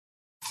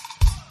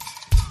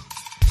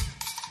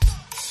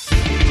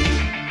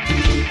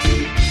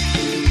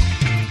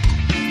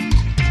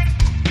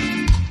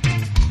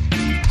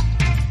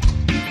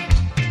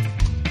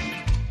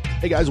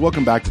guys,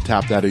 welcome back to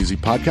Tap That AZ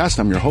Podcast.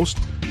 I'm your host,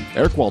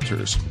 Eric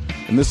Walters.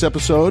 In this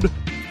episode,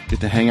 get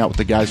to hang out with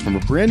the guys from a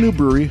brand new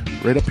brewery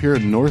right up here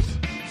in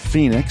North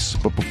Phoenix.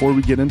 But before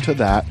we get into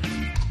that,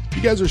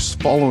 you guys are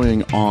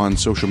following on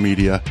social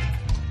media.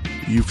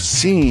 You've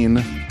seen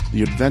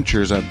the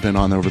adventures I've been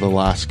on over the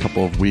last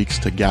couple of weeks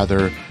to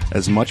gather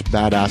as much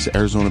badass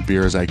Arizona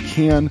beer as I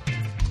can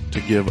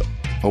to give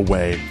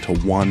away to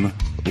one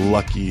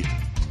lucky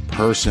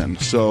person.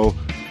 So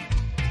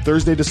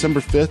Thursday,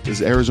 December 5th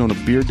is Arizona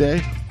Beer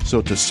Day.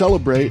 So to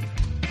celebrate,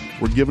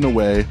 we're giving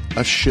away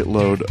a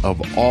shitload of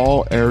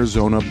all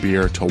Arizona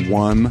beer to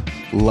one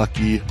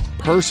lucky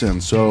person.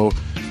 So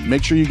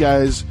make sure you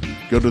guys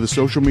go to the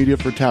social media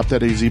for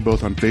Tap.az,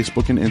 both on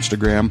Facebook and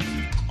Instagram,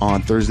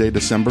 on Thursday,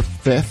 December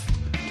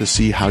 5th to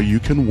see how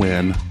you can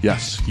win.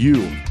 Yes,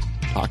 you,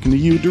 talking to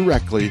you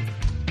directly,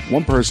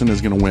 one person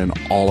is going to win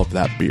all of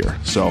that beer.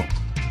 So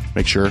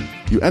make sure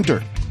you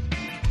enter.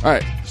 All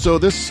right, so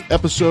this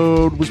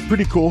episode was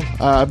pretty cool.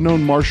 I've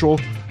known Marshall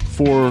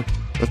for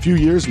a few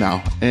years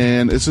now,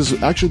 and this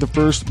is actually the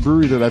first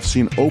brewery that I've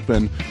seen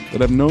open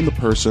that I've known the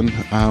person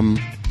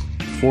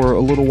for a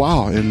little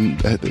while, and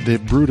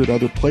they've brewed at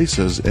other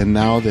places, and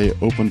now they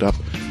opened up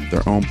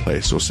their own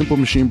place. So Simple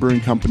Machine Brewing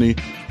Company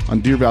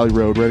on Deer Valley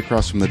Road, right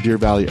across from the Deer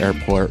Valley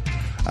Airport.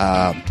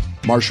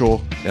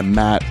 Marshall and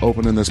Matt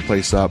opening this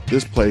place up.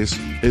 This place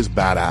is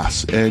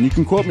badass. And you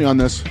can quote me on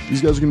this.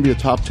 These guys are going to be a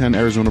top 10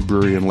 Arizona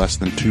brewery in less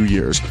than 2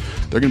 years.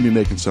 They're going to be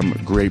making some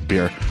great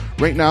beer.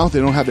 Right now, they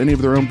don't have any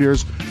of their own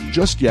beers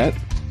just yet.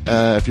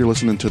 If you're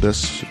listening to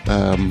this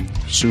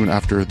soon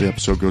after the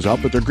episode goes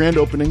out. But their grand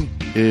opening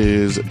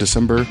is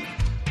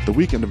the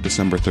weekend of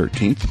December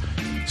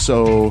 13th.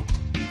 So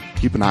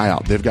keep an eye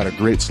out. They've got a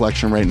great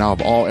selection right now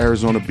of all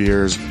Arizona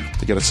beers.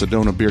 They got a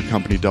Sedona Beer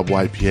Company double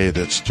IPA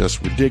that's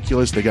just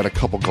ridiculous. They got a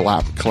couple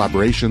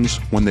collaborations.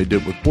 One they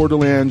did with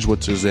Borderlands,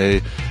 which is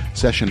a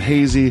session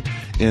hazy,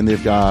 and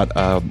they've got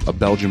a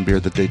Belgian beer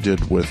that they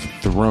did with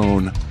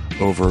Throne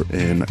over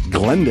in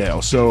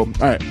Glendale. So, all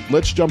right,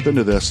 let's jump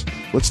into this.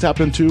 Let's tap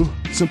into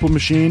Simple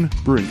Machine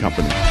Brewing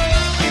Company.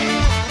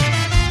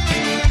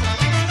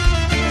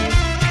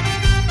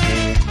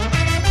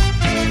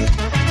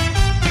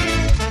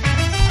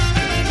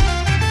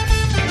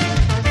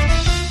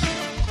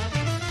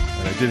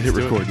 I did hit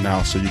record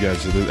now, so you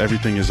guys,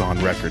 everything is on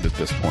record at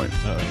this point.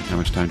 How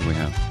much time do we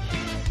have?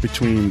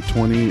 Between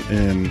 20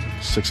 and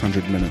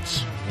 600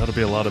 minutes. That'll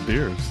be a lot of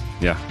beers.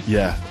 Yeah.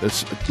 Yeah,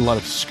 it's a lot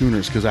of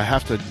schooners, because I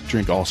have to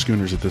drink all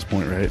schooners at this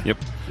point, right? Yep.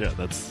 Yeah,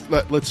 that's...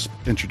 Let's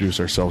introduce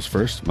ourselves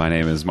first. My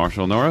name is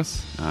Marshall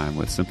Norris. I'm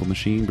with Simple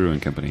Machine Brewing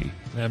Company.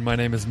 And my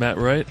name is Matt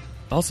Wright,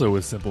 also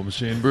with Simple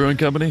Machine Brewing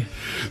Company.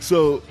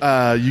 So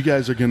you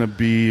guys are going to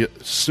be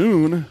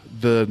soon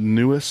the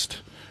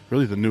newest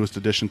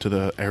addition to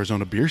the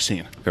Arizona beer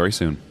scene. Very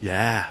soon.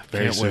 Yeah,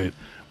 very Can't soon. wait.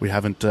 We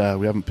haven't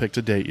picked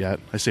a date yet.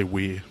 I say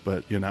we,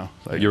 but you know,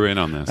 You're in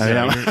on this. I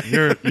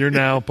am. You're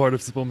now part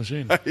of Simple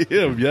Machine. I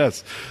am.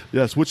 Yes.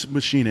 Which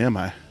machine am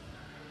I?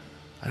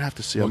 I'd have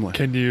to see. Well,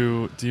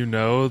 do you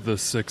know the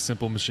 6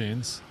 Simple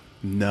Machines?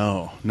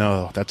 No.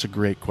 That's a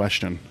great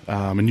question.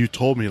 And you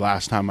told me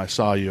last time I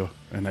saw you,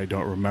 and I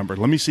don't remember.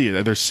 Let me see.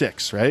 There's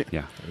 6, right?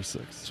 Yeah. There's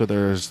 6. So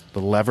there's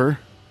the lever,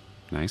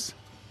 Nice.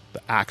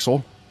 the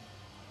axle,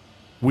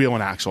 wheel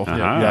and axle. Uh-huh.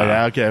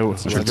 Yeah. Okay.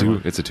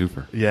 It's a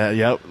twofer.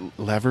 Yeah.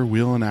 Lever,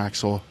 wheel, and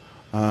axle.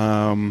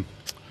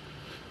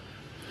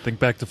 Think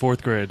back to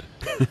 4th grade.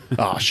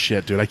 Oh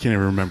shit, dude! I can't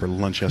even remember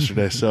lunch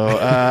yesterday. So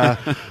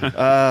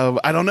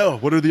I don't know.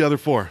 What are the other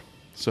 4?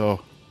 So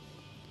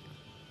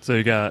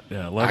you got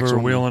lever, Axle.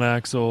 wheel and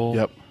axle,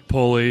 Yep.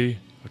 pulley,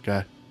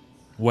 okay,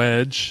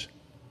 wedge,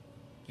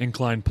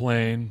 inclined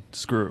plane,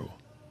 screw.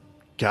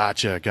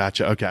 gotcha.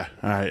 Okay,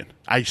 all right.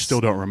 I still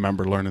don't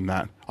remember learning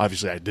that.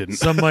 Obviously, I didn't.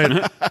 Some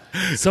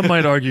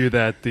might argue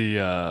that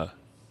the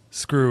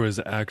screw is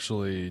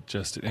actually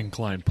just an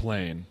inclined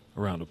plane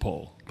around a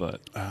pole,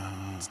 but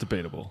it's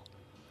debatable.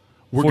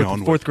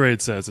 Fourth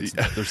grade says it's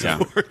they're Yeah.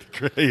 4th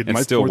grade. It's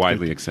My still 4th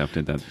widely grade.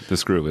 accepted that the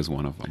screw is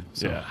one of them.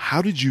 So. Yeah.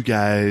 How did you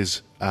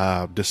guys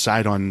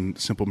decide on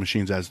Simple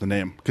Machines as the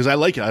name? Because I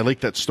like it. I like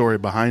that story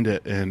behind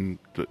it. And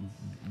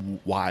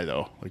why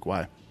though? Like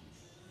why?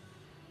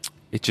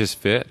 It just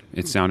fit.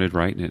 It sounded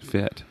right and it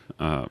fit.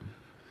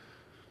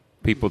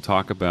 People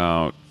talk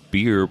about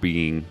beer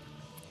being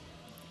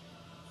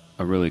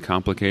a really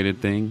complicated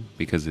thing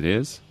because it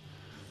is.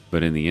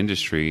 But in the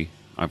industry,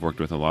 I've worked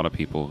with a lot of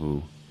people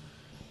who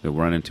they'll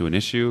run into an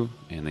issue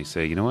and they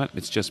say, you know what,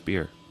 it's just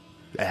beer.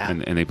 Yeah.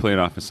 And they play it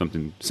off as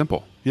something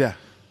simple. Yeah.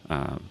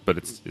 But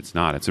it's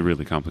not. It's a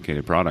really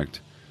complicated product.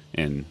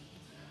 And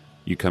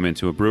you come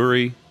into a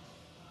brewery,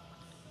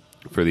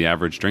 for the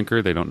average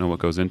drinker, they don't know what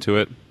goes into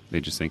it.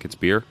 They just think it's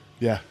beer.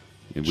 Yeah.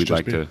 And It's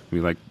just beer. we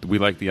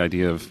like the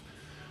idea of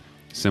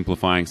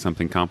simplifying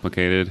something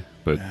complicated,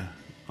 but Yeah.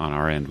 on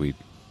our end we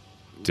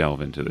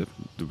delve into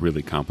the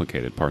really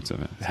complicated parts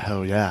of it.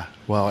 Hell yeah.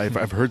 Well,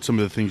 I've heard some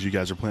of the things you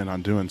guys are planning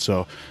on doing.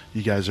 So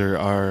you guys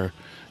are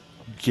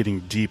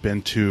getting deep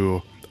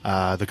into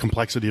the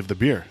complexity of the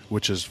beer,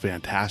 which is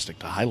fantastic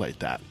to highlight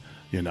that.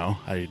 You know,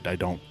 I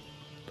don't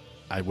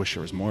I wish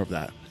there was more of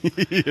that.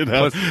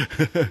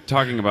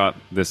 Talking about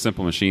the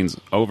simple machines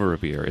over a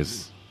beer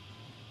is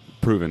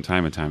proven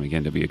time and time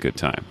again to be a good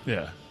time.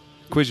 Yeah.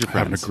 Quiz your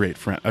friends.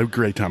 Having a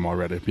great time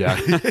already. Yeah.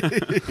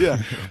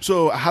 Yeah.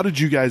 So how did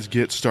you guys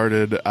get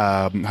started?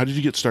 How did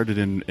you get started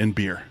in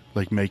beer?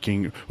 Like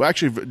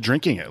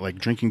drinking it, like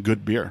drinking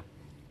good beer.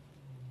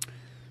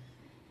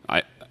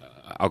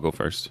 I'll go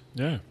first.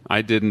 Yeah.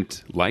 I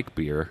didn't like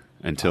beer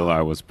until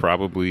I was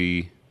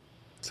probably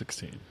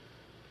 16.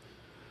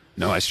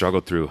 No, I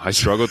struggled through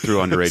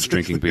underage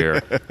drinking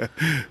beer.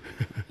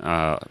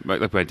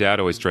 My dad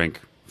always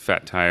drank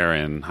Fat Tire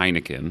and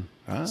Heineken.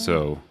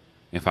 So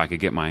if I could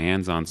get my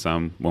hands on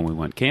some when we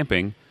went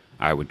camping,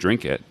 I would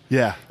drink it.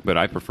 Yeah. But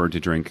I preferred to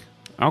drink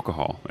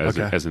alcohol as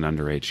an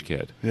underage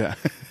kid. Yeah.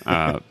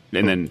 And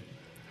then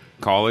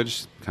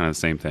college, kind of the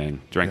same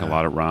thing. Drank a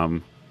lot of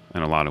rum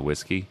and a lot of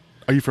whiskey.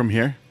 Are you from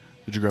here?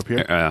 Did you grow up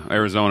here?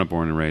 Arizona,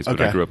 born and raised, but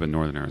Okay. I grew up in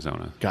northern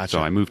Arizona. Gotcha. So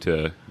I moved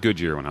to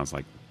Goodyear when I was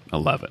like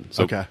 11.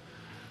 So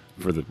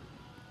for the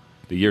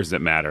years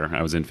that matter,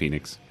 I was in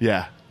Phoenix.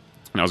 Yeah.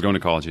 And I was going to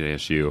college at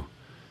ASU.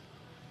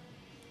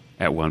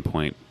 At one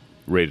point,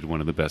 rated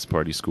one of the best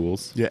party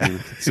schools. Yeah.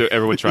 So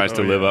everyone tries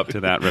to live up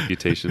to that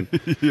reputation.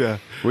 Yeah.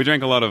 We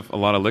drank a lot of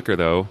liquor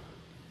though,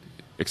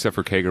 except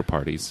for kegger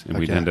parties, and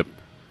we'd end up.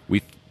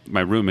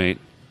 My roommate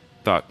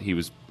thought he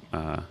was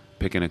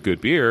picking a good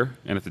beer,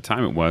 and at the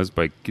time it was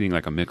by getting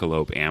like a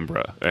Michelob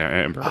Amber.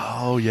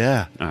 Oh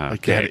yeah.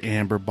 Like they had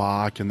Amber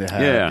Bock, and they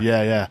had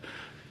yeah.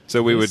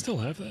 So we Do they would still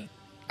have that?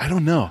 I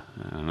don't know.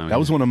 I don't know. That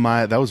was one of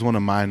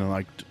mine, and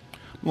like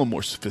a little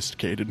more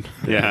sophisticated.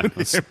 Yeah,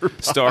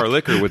 Star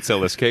Liquor would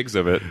sell us kegs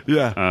of it.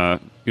 Yeah.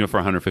 For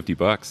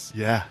 $150.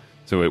 Yeah.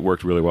 So it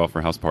worked really well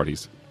for house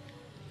parties.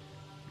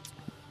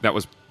 That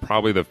was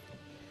probably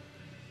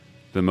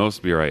the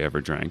most beer I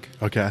ever drank.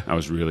 Okay. I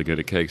was really good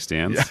at keg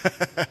stands.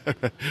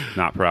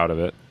 Not proud of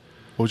it.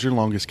 What was your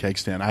longest keg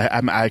stand? I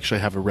actually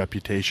have a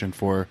reputation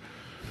for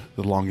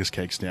the longest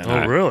keg stand.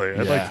 Oh, really?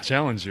 I'd Yeah. like to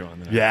challenge you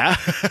on that. Yeah.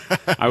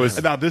 I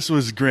was Now, this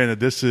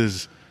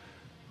is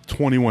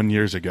 21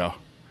 years ago,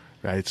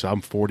 right? So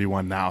I'm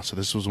 41 now. So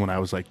this was when I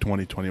was like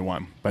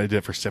 21. But I did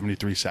it for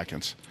 73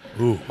 seconds.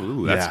 Ooh,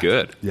 that's Yeah.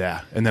 good.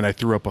 Yeah. And then I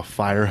threw up a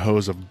fire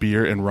hose of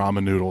beer and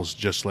ramen noodles,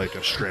 just like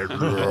a straight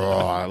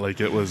raw. Like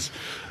it was,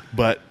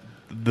 but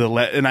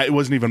it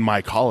wasn't even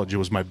my college. It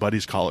was my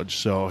buddy's college.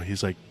 So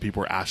he's like,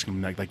 people were asking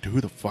him like, who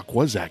the fuck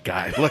was that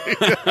guy? Like,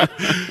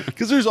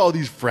 because there's all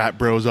these frat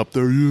bros up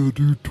there. Yeah,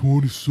 dude,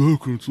 20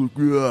 seconds. Like,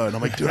 yeah. And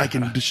I'm like, dude, I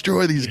can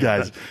destroy these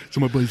guys. So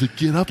my buddy's like,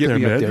 get up there,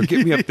 me man. up there.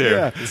 Get me up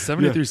there. Yeah.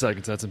 73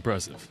 seconds, that's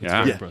impressive. That's Yeah.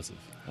 very Yeah. impressive.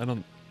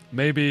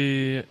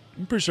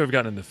 I'm pretty sure I've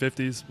gotten in the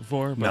 50s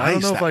before, but I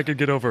Nice. don't know if I could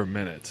get over a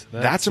minute.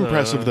 That's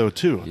impressive though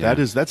too. Yeah.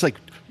 That's like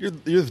you're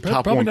the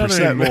top Probably 1%. not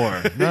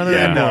anymore. Not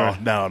Yeah, anymore.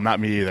 no, not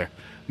me either.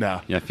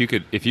 No, Yeah,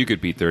 if you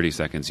could beat 30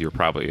 seconds, you're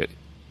probably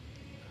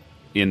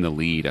in the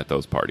lead at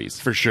those parties.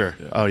 for sure.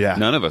 Oh yeah.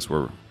 None of us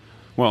were.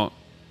 Well,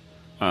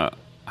 I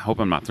hope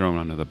I'm not thrown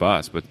under the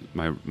bus, but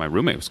my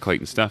roommate was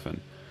Clayton Steffen.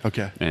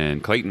 Okay.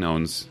 And Clayton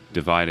owns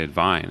Divided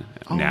Vine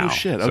Oh, now. no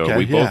shit. So Okay,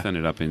 we both yeah.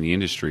 ended up in the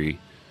industry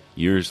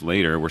years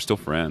later. We're still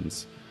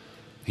friends.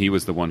 He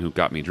was the one who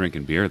got me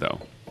drinking beer, though,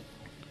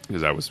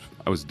 because I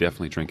was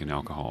definitely drinking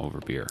alcohol over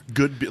beer.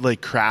 Good like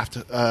craft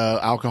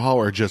alcohol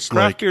or just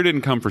Craft like. beer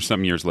didn't come for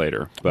some years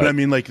later, But I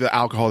mean, like the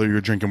alcohol that you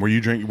were drinking. Were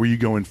you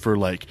going for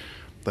like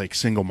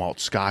single malt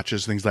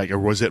scotches, things like, or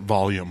was it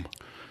volume?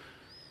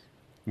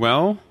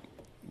 well,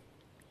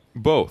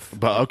 both.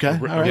 But okay, all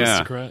right. Yeah,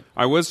 Aristocrat.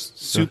 I was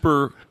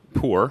super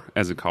poor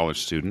as a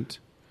college student.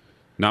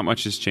 Not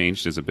much has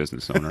changed as a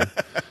business owner.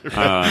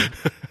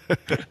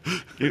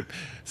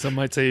 Some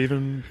might say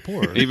even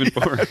poorer. Even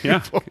poorer.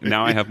 Yeah.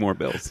 Now I have more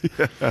bills.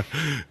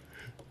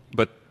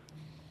 But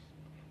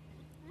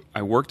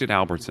I worked at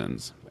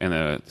Albertsons, and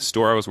the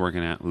store I was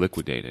working at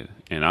liquidated,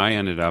 and I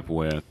ended up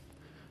with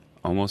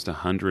almost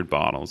 100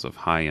 bottles of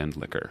high-end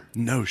liquor.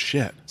 No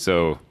shit.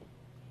 So it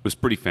was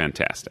pretty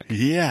fantastic.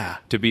 Yeah.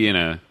 To be in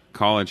a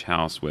college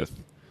house with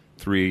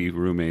 3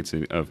 roommates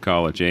of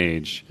college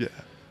age, Yeah.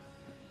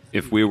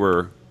 if we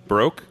were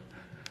broke,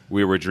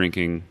 we were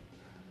drinking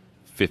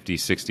 $50,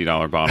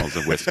 $60 bottles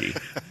of whiskey.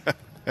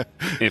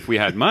 If we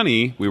had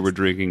money, we were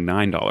drinking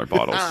 $9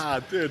 bottles.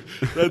 Ah, dude,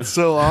 that's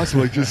so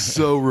awesome. Like just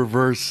so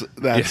reverse.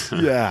 That's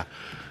yeah.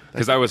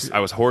 Because I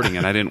was hoarding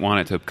it. I didn't want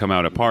it to come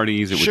out at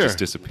parties. It would Sure. just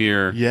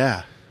disappear.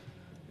 Yeah.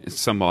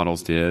 Some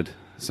bottles did.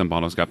 Some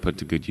bottles got put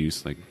to good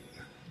use. Like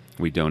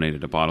we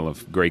donated a bottle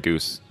of Grey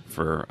Goose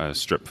for a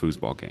strip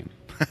foosball game.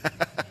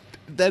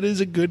 That is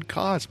a good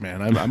cause,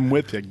 man. I'm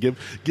with you.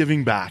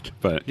 Giving back.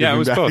 But yeah, it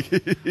was Giving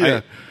back. both.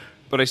 Yeah.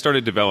 But I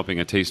started developing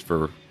a taste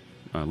for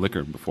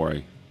liquor before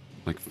I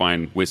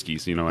find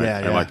whiskeys. You know,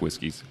 I like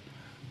whiskeys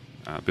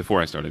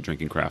before I started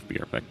drinking craft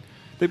beer. Like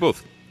they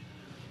both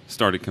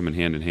started coming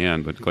hand in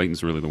hand, but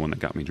Clayton's really the one that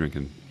got me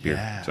drinking beer.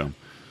 Yeah. So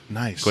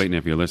Nice. Clayton,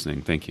 if you're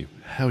listening, thank you.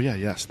 Hell yeah,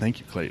 yes. Thank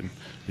you, Clayton.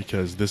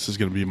 Because this is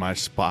going to be my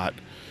spot.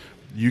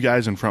 You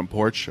guys in Front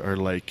Porch are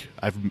like,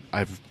 I've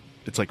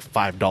it's like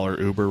 $5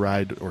 Uber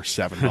ride or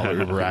 $7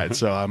 Uber ride.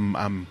 So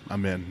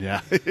I'm in.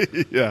 Yeah.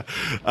 Yeah.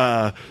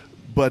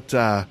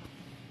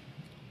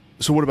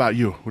 So what about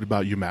you? What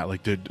about you, Matt?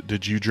 Like,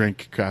 did you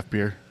drink craft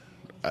beer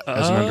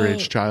as an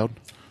underage child?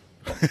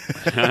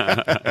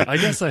 I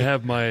guess I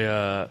have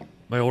my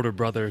my older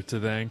brother to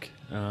thank.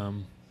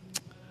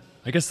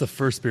 I guess the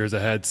first beers I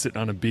had sitting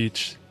on a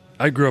beach.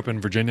 I grew up in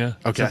Virginia,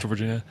 Central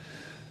Virginia.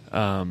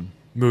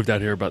 Moved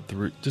out here about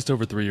just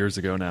over 3 years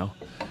ago now.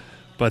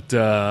 But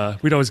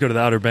we'd always go to the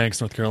Outer Banks,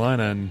 North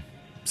Carolina, and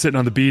sitting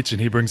on the beach, and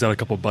he brings out a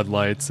couple Bud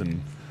Lights,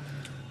 and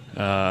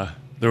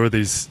there were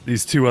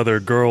these two other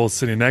girls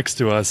sitting next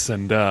to us,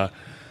 and I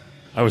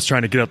was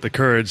trying to get up the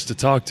courage to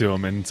talk to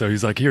him, and so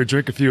he's like, "Here,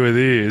 drink a few of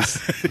these."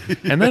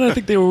 And then I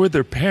think they were with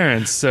their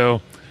parents,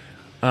 so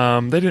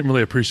they didn't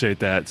really appreciate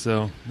that.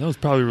 So that was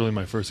probably really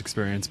my first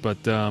experience. But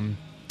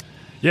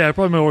yeah,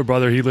 probably my older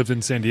brother. He lived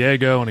in San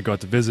Diego, and I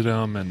got to visit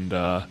him, and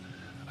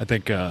I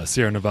think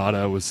Sierra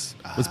Nevada was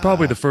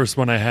probably the first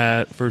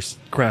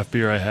craft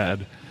beer I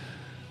had,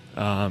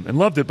 and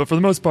loved it. But for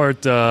the most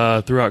part,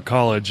 throughout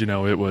college,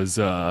 it was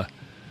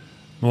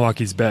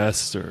Milwaukee's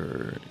Best,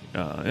 or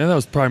and that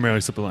was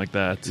primarily something like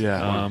that.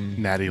 Yeah,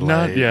 Natty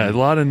Light. A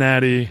lot of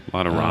Natty, A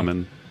lot of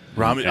ramen.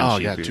 Ramen. Oh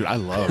yeah, beer. dude, I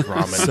love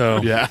ramen.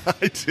 So yeah,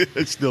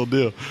 I still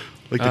do.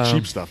 Like the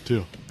cheap stuff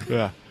too.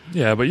 Yeah.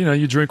 Yeah, but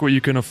you drink what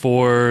you can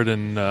afford,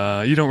 and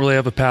you don't really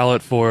have a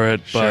palate for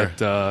it. Sure.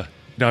 But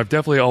I've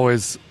definitely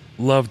always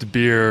loved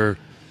beer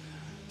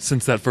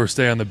since that first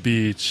day on the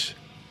beach.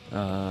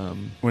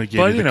 When it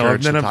gave you the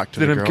courage to talk to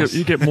the girls.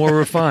 You get more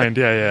refined.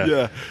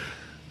 Yeah.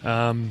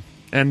 Yeah.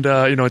 And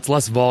it's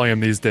less volume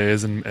these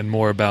days, and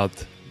more about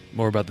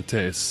the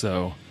taste.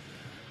 So,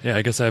 yeah,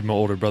 I guess I have my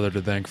older brother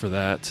to thank for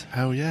that.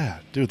 Hell yeah,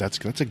 dude, that's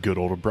a good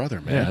older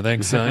brother, man. Yeah,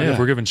 thanks. If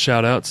we're giving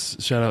shout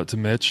outs, shout out to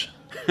Mitch.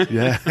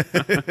 Yeah.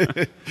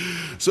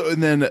 So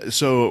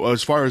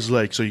as far as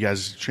so you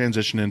guys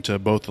transition into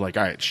both all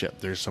right, shit,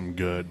 there's some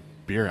good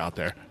beer out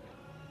there.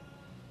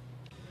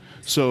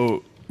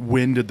 So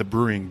when did the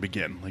brewing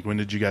begin? Like, when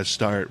did you guys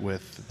start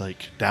with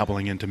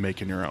dabbling into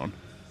making your own?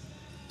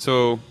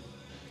 So,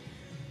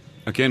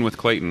 again, with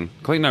Clayton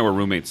and I were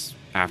roommates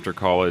after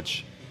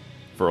college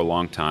for a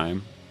long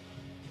time,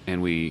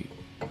 and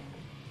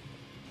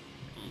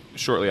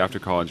shortly after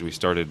college we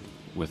started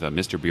with a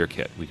Mr. Beer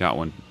kit. We got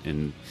one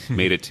and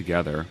made it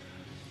together.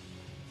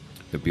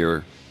 The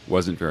beer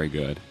wasn't very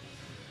good,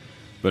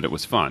 but it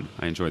was fun.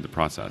 I enjoyed the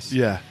process.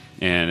 Yeah.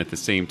 And at the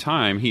same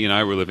time, he and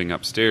I were living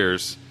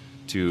upstairs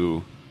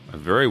to a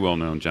very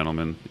well-known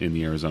gentleman in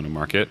the Arizona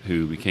market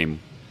who became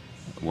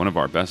one of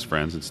our best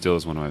friends and still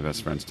is one of my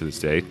best friends to this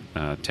day,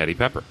 Teddy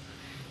Pepper.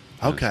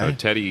 Okay. So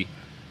Teddy,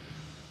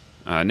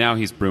 now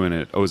he's brewing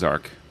at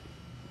Ozark.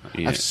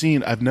 I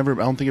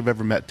don't think I've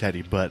ever met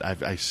Teddy, but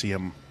I see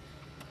him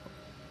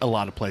a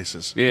lot of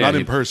places. Yeah, not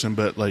in person,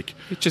 but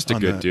he's just a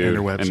good dude.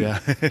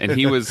 Interwebs, and, and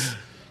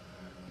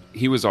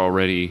he was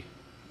already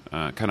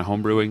kind of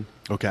homebrewing.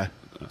 Okay.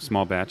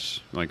 Small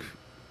batch, like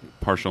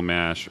partial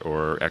mash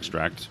or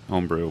extract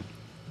homebrew.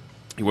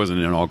 He wasn't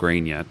in all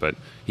grain yet, but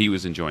he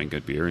was enjoying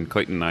good beer. And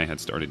Clayton and I had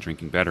started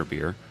drinking better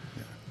beer,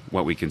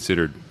 what we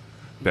considered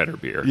better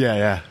beer.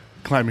 Yeah.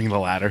 Climbing the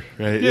ladder,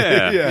 right?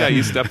 Yeah.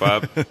 You step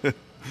up.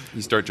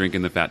 You start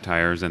drinking the Fat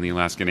Tires and the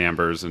Alaskan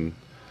Ambers and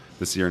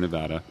the Sierra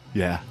Nevada.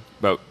 Yeah.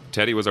 But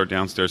Teddy was our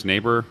downstairs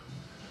neighbor.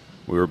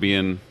 We were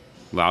being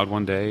loud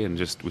one day, and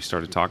we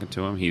started talking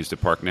to him. He used to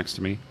park next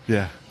to me.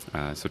 Yeah.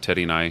 So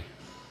Teddy and I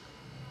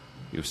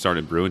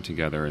started brewing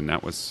together, and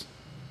it was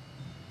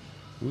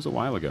a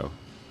while ago.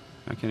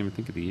 I can't even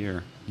think of the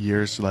year.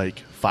 Years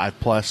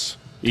 5+.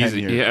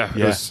 Easy, 10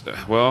 years.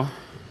 Yeah.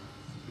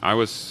 It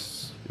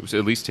was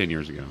at least 10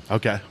 years ago.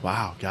 Okay.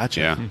 Wow.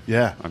 Gotcha. Yeah.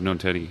 Yeah. I've known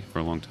Teddy for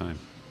a long time.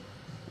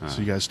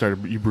 So you guys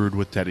you brewed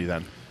with Teddy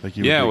then?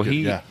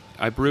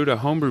 I brewed a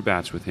homebrew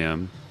batch with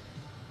him,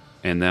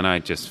 and then I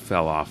just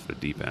fell off the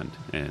deep end.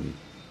 And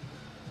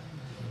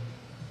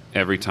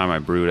every time I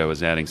brewed, I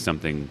was adding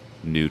something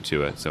new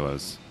to it. So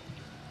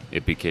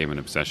it became an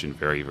obsession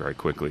very, very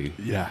quickly.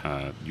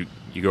 Yeah.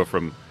 You go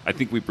from, I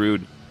think we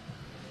brewed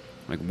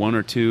like 1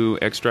 or 2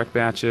 extract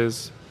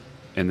batches,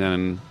 and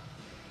then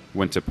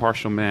went to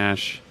partial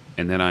mash,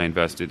 and then I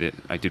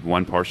did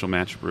 1 partial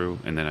mash brew,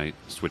 and then I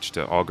switched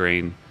to all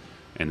grain,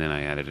 and then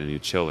I added a new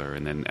chiller,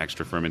 and then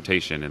extra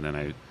fermentation, and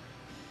then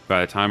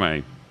by the time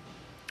I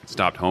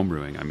stopped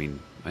homebrewing,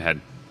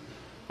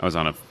 I was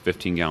on a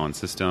 15-gallon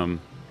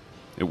system.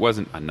 It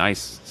wasn't a nice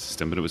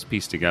system, but it was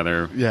pieced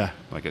together. Yeah.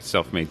 Like a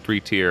self-made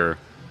 3-tier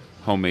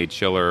homemade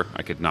chiller.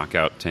 I could knock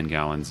out 10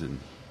 gallons in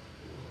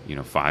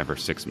 5 or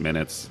 6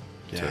 minutes.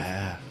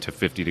 Yeah. To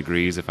 50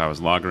 degrees if I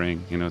was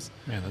lagering.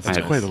 Man, that's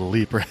quite a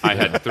leap, right? I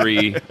had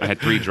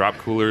 3 drop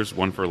coolers,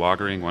 1 for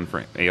lagering, 1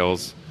 for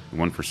ales, and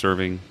 1 for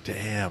serving.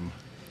 Damn.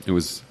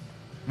 This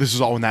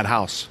is all in that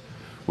house.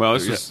 Well,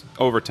 this was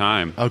over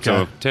time. Okay.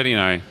 So Teddy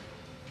and I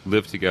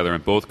lived together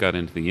and both got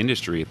into the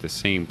industry at the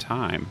same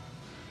time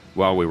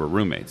while we were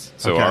roommates.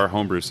 So our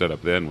homebrew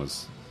setup then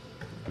was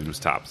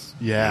tops.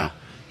 Yeah.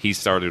 He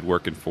started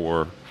working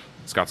for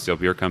Scottsdale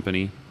Beer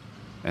Company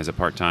as a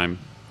part-time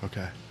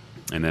Okay.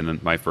 And then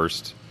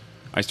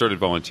I started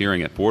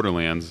volunteering at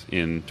Borderlands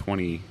in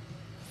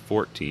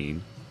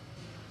 2014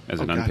 as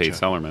an unpaid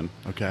gotcha. cellarman.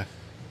 Okay.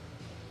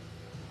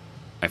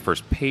 My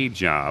first paid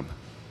job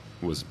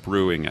was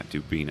brewing at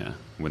Dubina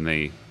when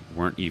they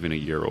weren't even a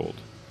year old.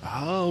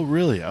 Oh,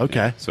 really?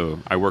 Okay. So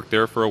I worked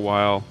there for a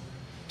while.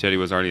 Teddy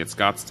was already at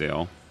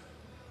Scottsdale.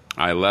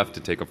 I left to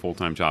take a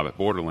full-time job at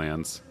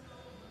Borderlands,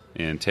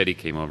 and Teddy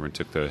came over and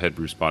took the head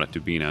brew spot at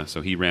Dubina.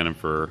 So he ran him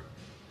for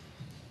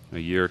a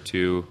year or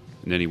two,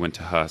 and then he went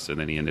to Huss, and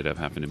then he ended up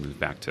having to move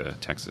back to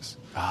Texas.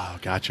 Oh,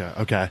 gotcha.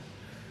 Okay.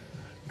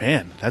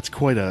 Man, that's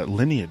quite a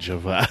lineage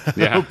of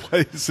Yeah.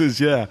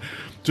 places. Yeah.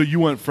 So you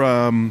went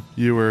from,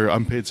 you were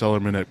unpaid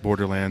cellarman at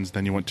Borderlands,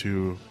 then you went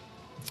to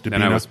Dubina.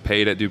 Then I was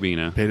paid at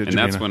Dubina, Paid at and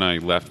that's Dubina. when I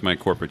left my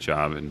corporate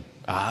job. And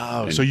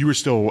Oh, so you were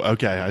still,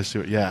 okay, I see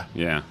it. Yeah.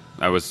 yeah,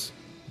 I was.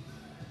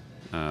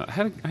 I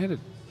had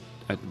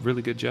a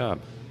really good job.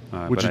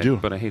 What'd but you do?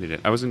 But I hated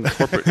it. I was in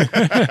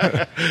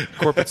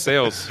corporate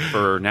sales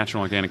for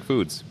Natural Organic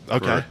Foods for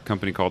Okay. a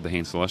company called the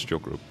Hain Celestial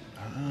Group.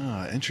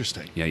 Ah,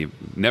 interesting. Yeah,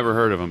 you've never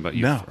heard of them, but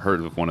you've No.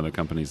 heard of one of the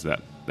companies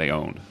that they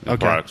owned, the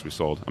Okay. products we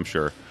sold, I'm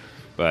sure.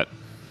 But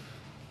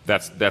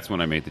that's when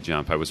I made the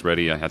jump. I was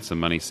ready. I had some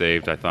money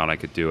saved. I thought I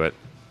could do it,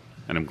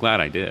 and I'm glad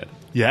I did.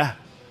 Yeah.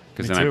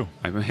 Because Me then too.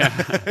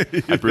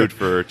 I brewed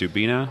for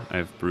Dubina.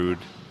 I've brewed.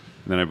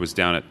 And then I was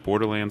down at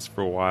Borderlands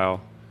for a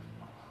while.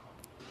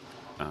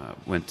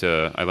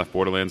 I left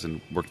Borderlands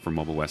and worked for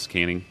Mobile West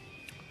Canning.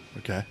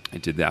 Okay. I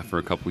did that for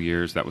a couple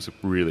years. That was a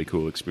really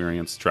cool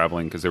experience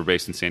traveling because they were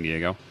based in San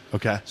Diego.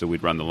 Okay. So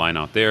we'd run the line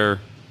out there.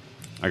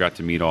 I got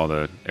to meet all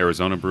the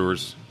Arizona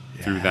brewers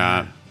through Yeah.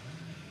 that.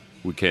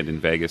 We came in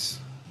Vegas.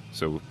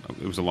 So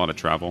it was a lot of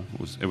travel.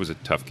 It was a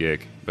tough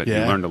gig, but you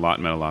Yeah. learned a lot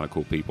and met a lot of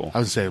cool people. I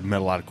would say I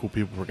met a lot of cool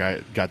people.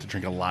 Got to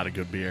drink a lot of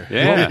good beer.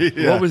 Yeah.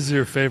 Yeah. What was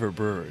your favorite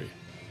brewery?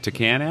 To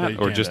can That at you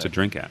or can just at. to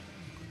drink at?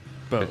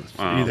 Both.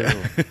 Oh.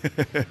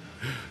 Either.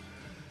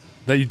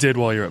 That you did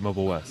while you were at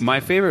Mobile West.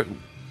 My favorite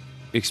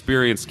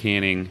experience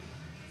canning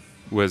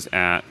was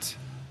at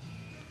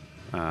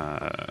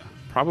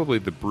probably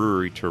the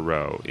Brewery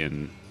Tureau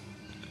in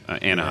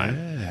Anaheim.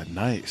 Yeah,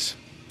 nice.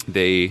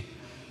 They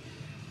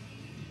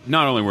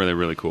not only were they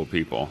really cool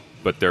people,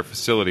 but their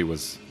facility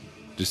was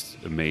just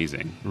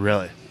amazing.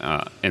 Really.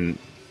 And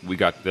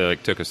they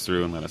took us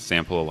through and let us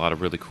sample a lot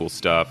of really cool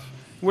stuff.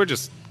 We're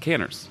just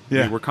canners.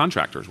 Yeah. We're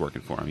contractors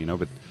working for them,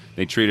 but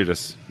they treated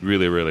us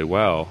really, really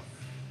well.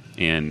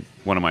 And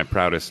one of my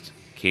proudest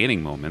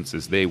canning moments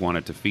is they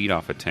wanted to feed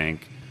off a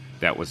tank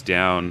that was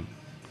down,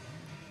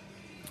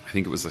 I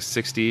think it was a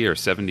 60 or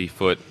 70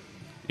 foot,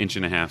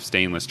 1.5-inch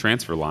stainless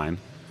transfer line,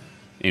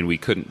 and we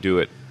couldn't do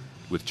it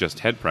with just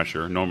head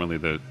pressure. Normally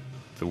the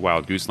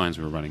Wild Goose lines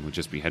we were running would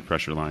just be head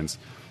pressure lines.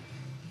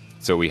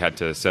 So we had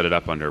to set it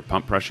up under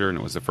pump pressure, and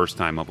it was the first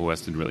time Mobile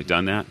West had really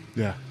done that.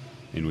 Yeah.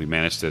 And we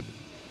managed to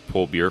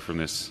pull beer from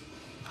this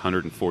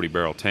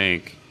 140-barrel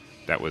tank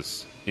that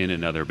was in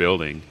another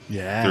building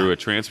Yeah. through a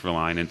transfer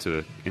line into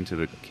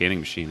the canning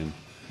machine, and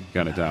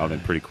got it dialed in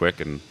pretty quick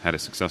and had a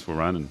successful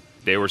run. And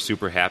they were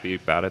super happy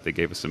about it. They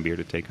gave us some beer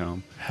to take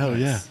home. Hell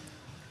yeah.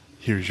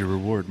 Here's your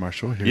reward,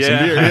 Marshall. Here's Yeah.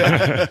 some beer.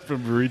 Yeah.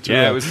 From Burrito.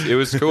 Yeah, it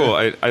was cool.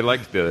 I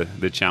liked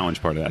the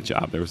challenge part of that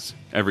job.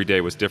 Every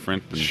day was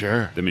different. And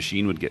Sure. The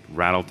machine would get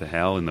rattled to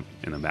hell in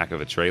the back of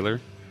a trailer.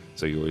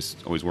 So you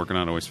always working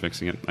on it, always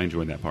fixing it. I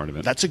enjoyed that part of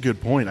it. That's a good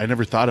point. I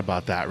never thought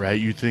about that, right?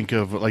 You think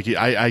of, like,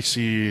 I've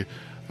seen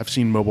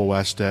Mobile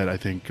West at, I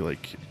think,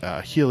 like,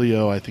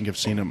 Helio. I think I've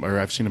seen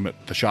him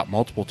at the shop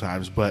multiple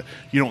times, but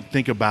you don't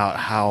think about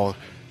how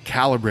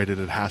calibrated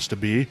it has to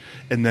be,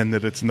 and then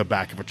that it's in the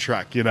back of a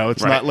truck.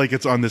 It's Right. not like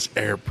it's on this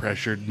air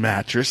pressured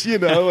mattress.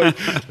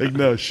 Like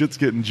no, shit's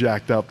getting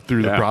jacked up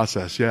through the Yeah.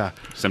 process. Yeah,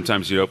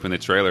 Sometimes you'd open the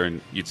trailer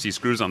and you'd see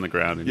screws on the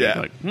ground, and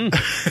Yeah. you'd be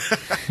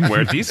like,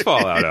 where'd these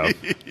fall out of?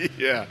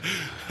 yeah,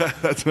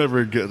 that's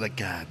never good. Like,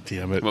 God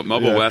damn it. But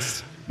Mobile Yeah.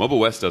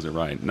 West does it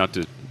right. I'm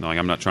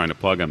not trying to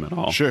plug them at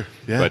all. Sure,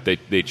 yeah. But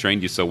they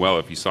trained you so well.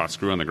 If you saw a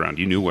screw on the ground,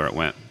 you knew where it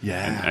went.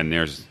 Yeah. And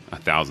there's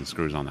 1,000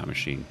 screws on that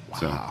machine. Wow.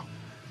 So,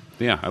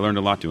 yeah, I learned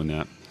a lot doing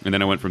that. And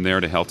then I went from there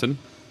to Helton.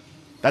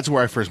 That's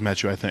where I first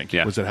met you. I think.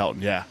 Yeah. Was at Helton.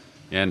 Yeah.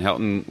 And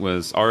Helton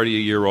was already a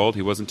year old.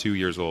 He wasn't 2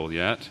 years old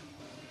yet.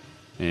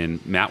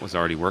 And Matt was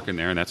already working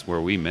there, and that's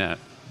where we met.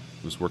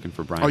 He was working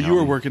for Brian. Oh, you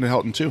were Helton. working at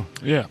Helton too.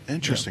 Yeah.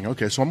 Interesting.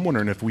 Okay, so I'm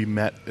wondering if we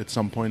met at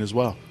some point as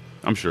well.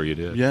 I'm sure you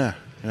did. Yeah.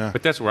 Yeah.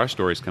 But that's where our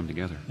stories come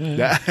together.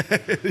 Yeah.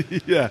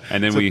 Yeah.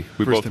 And then So we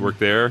first both time- worked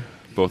there.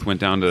 Both went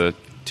down to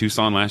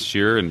Tucson last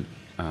year, and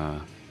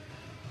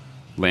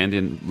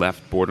Landon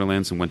left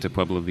Borderlands and went to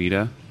Pueblo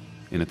Vida.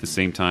 And at the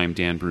same time,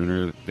 Dan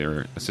Bruner,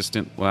 their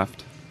assistant,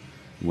 left,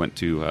 went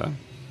to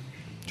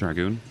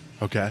Dragoon.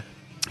 Okay.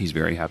 He's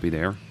very happy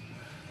there.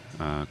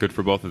 Good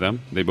for both of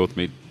them. They both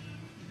made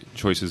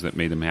choices that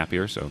made them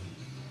happier. So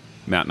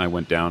Matt and I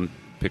went down,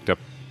 picked up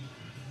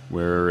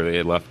where they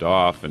had left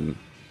off, and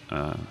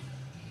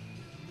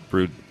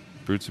brewed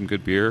some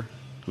good beer.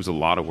 It was a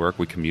lot of work.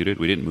 We commuted.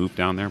 We didn't move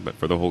down there, but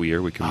for the whole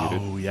year we commuted.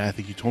 Oh yeah, I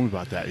think you told me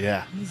about that.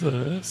 Yeah,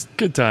 It's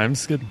good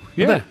times. Good.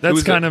 Yeah, Well, it that's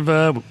was kind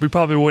of. We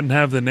probably wouldn't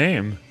have the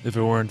name if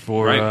it weren't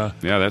for Right.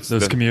 Yeah, that's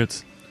those the-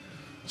 commutes.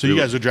 so you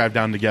guys would drive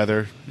down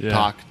together, Yeah.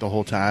 talk the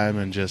whole time,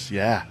 and just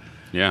Yeah.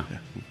 And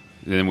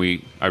then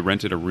I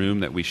rented a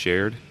room that we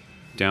shared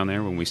down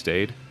there when we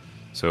stayed.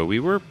 So we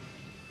were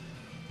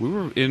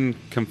in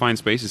confined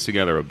spaces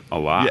together a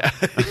lot.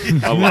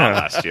 A lot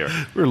last year.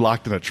 We were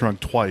locked in a trunk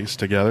twice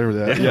together.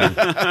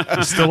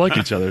 We still like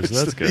each other, so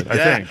that's good. I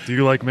Yeah. think. Do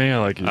you like me? I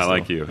like you. I still.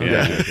 like you. Okay.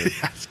 Yeah.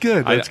 That's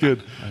good. That's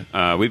good.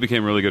 We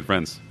became really good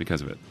friends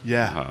because of it.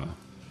 Yeah.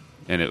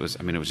 And it was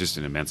just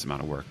an immense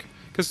amount of work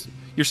because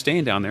you're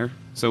staying down there.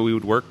 So we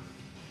would work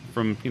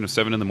from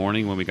 7 in the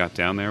morning when we got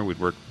down there. We'd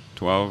work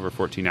 12 or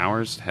 14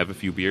 hours, have a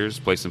few beers,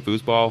 play some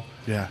foosball.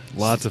 Yeah.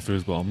 Lots of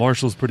foosball.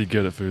 Marshall's pretty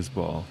good at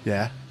foosball.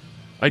 Yeah.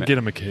 I'd get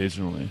him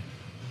occasionally.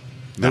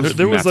 Matt's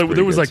There was pretty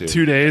good, like too.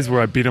 2 days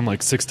where I beat him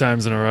like 6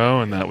 times in a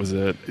row, and that was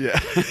it. Yeah.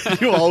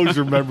 You always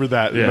remember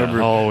that. Yeah,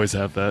 Remember I'll always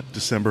have that.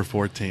 December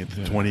 14th,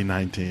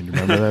 2019.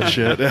 Remember that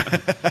shit?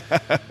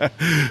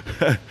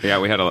 Yeah,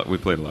 we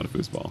played a lot of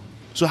foosball.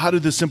 So how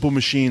did the Simple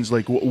Machines,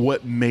 like,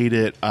 what made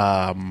it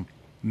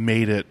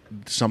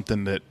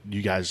something that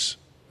you guys,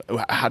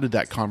 how did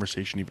that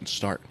conversation even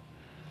start?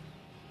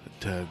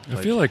 I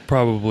feel like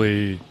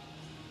probably,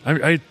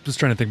 I was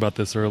trying to think about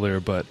this earlier,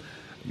 but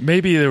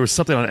maybe there was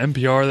something on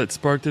NPR that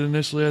sparked it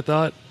initially, I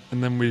thought.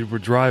 And then we were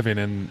driving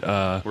and,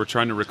 We're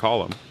trying to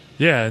recall them.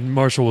 yeah, and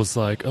Marshall was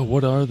like, "Oh,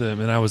 what are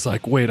them?" And I was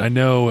like, "Wait, I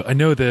know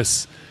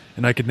this,"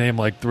 and I could name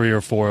like 3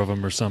 or 4 of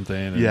them or something.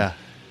 And, Yeah.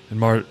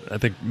 And I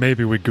think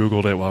maybe we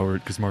Googled it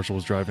because Marshall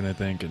was driving, I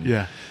think. And,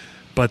 Yeah.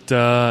 But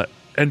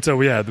and so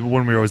yeah,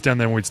 when we were always down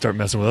there, we'd start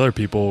messing with other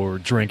people or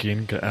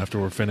drinking after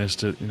we're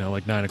finished at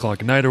like 9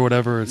 o'clock at night or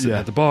whatever, sitting Yeah.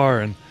 at the bar,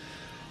 and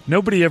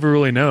nobody ever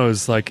really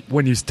knows. Like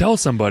when you tell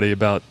somebody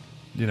about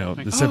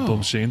the Simple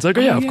Machines, like,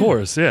 oh yeah, of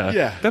course, yeah,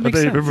 Yeah. That but makes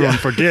sense. everyone Yeah.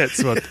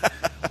 forgets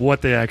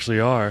what they actually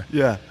are.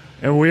 Yeah.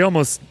 And we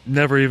almost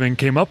never even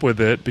came up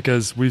with it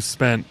because we've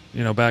spent,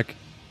 back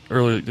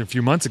early a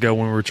few months ago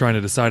when we were trying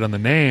to decide on the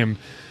name.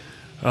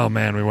 Oh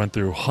man, we went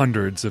through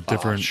hundreds of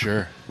different. Oh,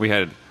 sure. We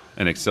had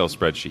an Excel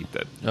spreadsheet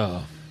that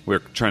Oh, we were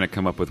trying to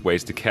come up with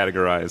ways to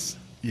categorize.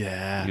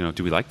 Yeah.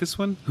 Do we like this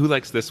one? Who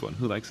likes this one?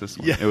 Who likes this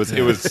one? Yeah. It was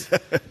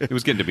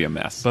getting to be a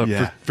mess. but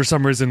Yeah. for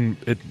some reason,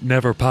 it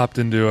never popped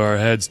into our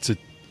heads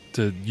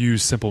to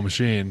use Simple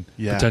Machine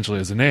Yeah. potentially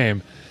as a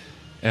name.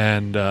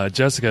 And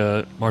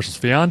Jessica, Marshall's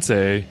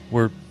fiance,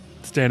 we're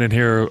standing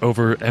here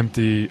over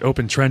empty,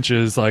 open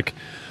trenches, like,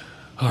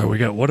 all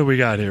right, what do we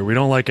got here? We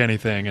don't like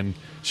anything. And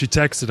she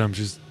texted him.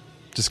 She's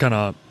just kind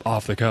of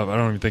off the cuff. I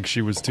don't even think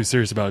she was too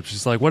serious about it.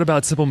 She's like, what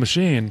about Simple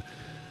Machine?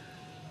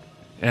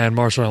 And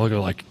Marshall and I look at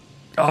her like,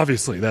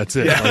 obviously, that's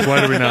it. Like,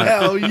 why do we not?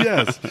 Hell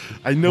yes.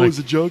 I know it's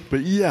a joke,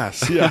 but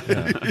yes. Yeah.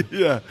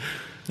 Yeah.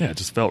 Yeah, it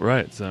just felt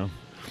right. So,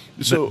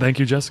 So- thank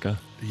you, Jessica.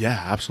 Yeah,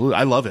 absolutely.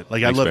 I love it.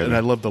 Like Thanks, I love baby. and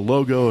I love the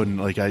logo and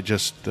like I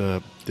just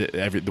the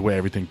way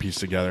everything pieced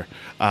together.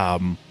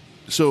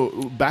 So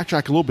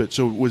backtrack a little bit.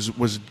 So was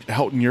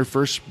Helton your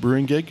first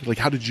brewing gig? Like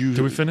how did you?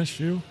 Did we finish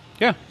you?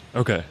 Yeah.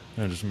 Okay.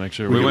 I just make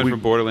sure. We went from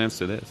Borderlands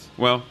to this.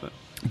 Well,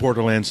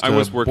 Borderlands. To I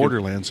was working-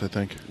 Borderlands. I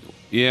think.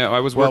 yeah, I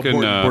was working.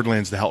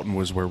 Borderlands to Helton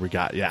was where we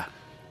got. Yeah.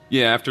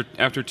 Yeah,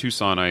 after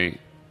Tucson, I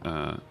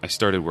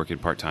started working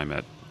part time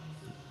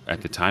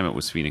at the time it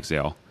was Phoenix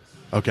Ale,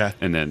 Okay.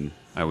 and then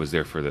I was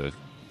there for the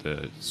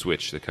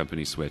switch, the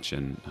company switch,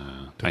 and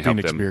The I helped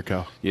Phoenix them. Beer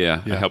Co.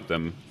 Yeah, Yeah. I helped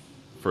them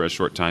for a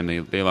short time.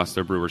 They lost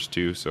their brewers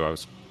too, so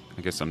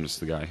I guess I'm just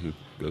the guy who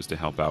goes to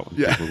help out when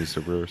Yeah. people lose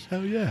their brewers.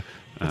 Hell yeah.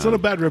 It's not a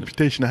bad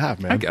reputation to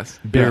have, man. I guess.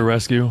 Beer Yeah.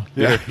 Rescue.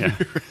 Yeah.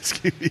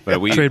 But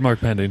we Trademark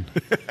pending.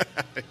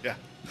 Yeah.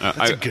 That's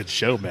I- a good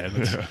show, man.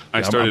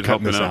 I started I'm cutting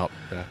helping this out.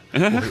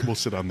 Yeah. We'll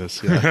sit on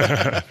this.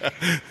 Yeah.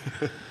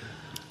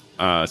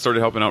 started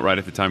helping out right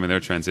at the time of their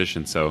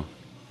transition, so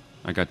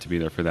I got to be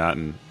there for that.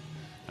 And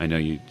I know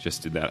you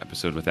just did that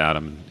episode with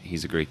Adam, and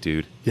he's a great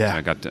dude. Yeah.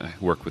 I got to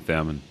work with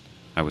them, and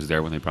I was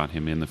there when they brought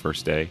him in the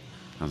first day.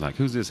 I was like,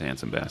 "Who's this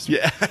handsome bastard?"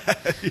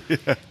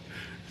 Yeah.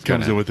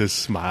 Comes in with his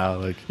smile,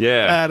 like,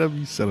 Yeah. Adam,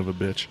 you son of a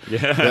bitch.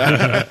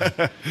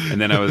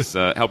 And then I was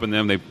helping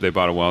them. They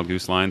bought a Wild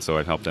Goose line, so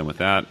I'd help them with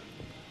that.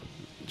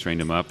 Trained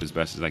them up as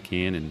best as I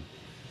can, and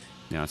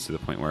now it's to the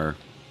point where,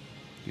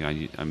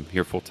 I'm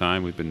here full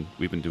time. We've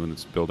been doing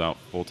this build out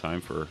full time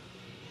for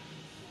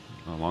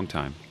a long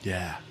time.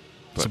 Yeah.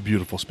 It's a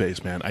beautiful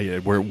space, man.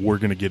 We're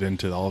going to get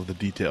into all of the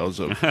details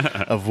of,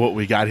 of what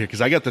we got here because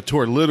I got the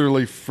tour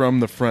literally from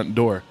the front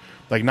door,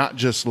 like not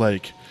just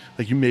like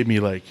you made me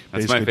like.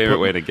 That's my basically favorite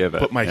put- way to give it.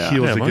 Put my Yeah.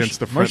 heels Yeah, against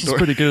the front Marshall's door.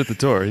 pretty good at the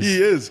tour. He's-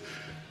 He is.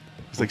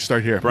 It's like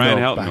start here. Brian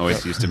No, Helton back always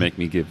up. used to make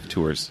me give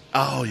tours,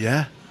 Oh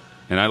yeah.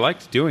 and I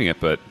liked doing it,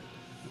 but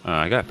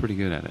I got pretty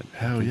good at it.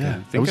 Hell yeah. I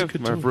That think was a I've,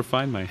 good I've tour.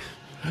 refined my.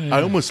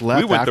 I almost left.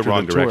 We went the after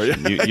wrong tour.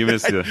 direction. You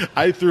missed the.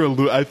 I threw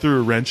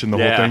a wrench in the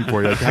Yeah. whole thing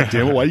for you. Like, God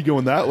damn it! Why are you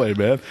going that way,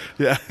 man?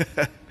 Yeah.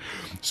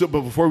 So,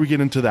 but before we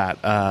get into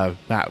that,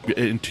 Matt,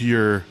 into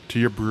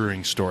your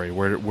brewing story,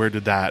 where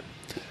did that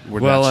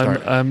Where'd Well,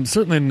 that start? I'm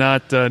certainly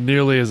not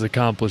nearly as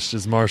accomplished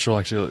as Marshall.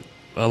 Actually,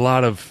 a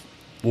lot of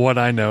what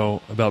I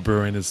know about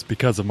brewing is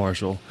because of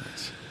Marshall.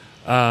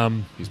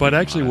 But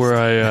actually, honest.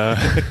 where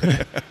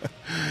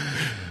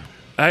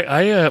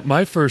I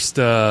my first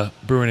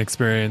brewing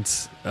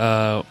experience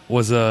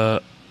was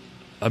a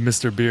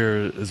Mr.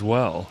 Beer as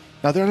well.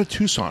 Now they're out of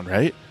Tucson,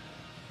 right?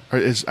 Or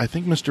I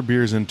think Mr.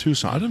 Beer is in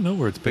Tucson. I don't know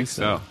where it's I think based.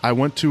 so. I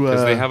went to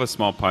Because they have a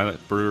small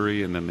pilot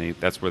brewery, and then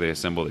that's where they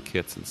assemble the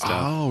kits and stuff.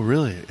 Oh,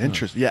 really?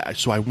 Interesting. Yeah.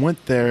 So I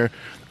went there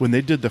when they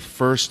did the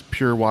first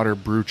Pure Water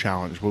Brew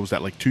Challenge. What was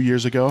that, like 2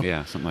 years ago?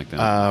 Yeah, something like that.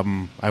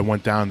 I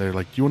went down there,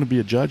 like, do you want to be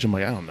a judge? I'm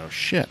like, I don't know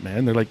shit,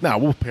 man. They're like, no,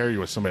 we'll pair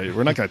you with somebody.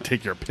 We're not going to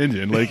take your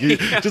opinion. Like, you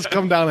just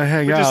come down and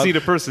hang we out. just need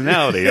a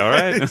personality, all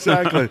right?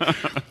 Exactly.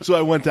 So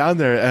I went down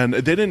there, and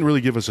they didn't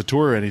really give us a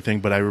tour or anything,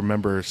 but I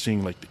remember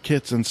seeing, like, the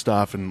kits and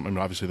stuff, and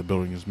obviously the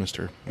building is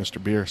Mr.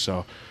 Beer,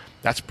 so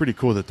that's pretty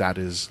cool that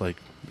is, like,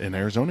 in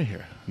Arizona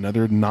here.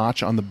 Another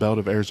notch on the belt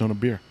of Arizona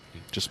beer.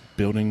 Just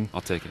building I'll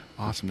take it.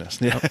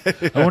 awesomeness. Yeah.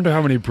 I wonder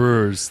how many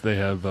brewers they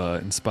have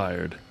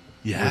inspired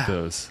Yeah. with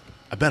those.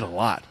 I bet a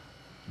lot.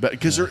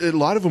 Because a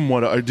lot of them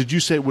did you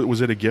say,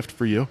 was it a gift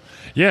for you?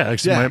 Yeah,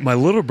 actually, Yeah. My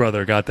little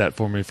brother got that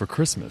for me for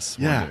Christmas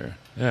one Yeah. year.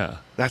 Yeah.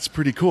 That's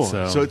pretty cool.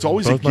 So, So it's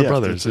always a both my gift.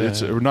 brothers,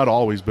 It's yeah. not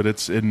always, but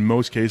it's in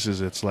most cases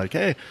it's like,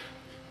 hey,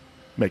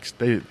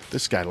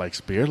 this guy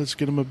likes beer. Let's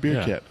get him a beer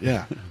Yeah. kit.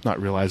 Yeah,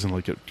 not realizing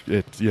like it.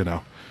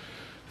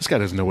 This guy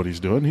doesn't know what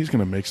he's doing. He's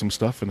going to make some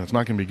stuff, and it's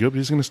not going to be good, but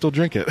he's going to still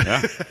drink it.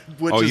 Yeah.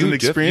 Which Oh, is you an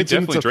experience. you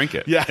in definitely itself. drink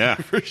it. Yeah,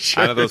 for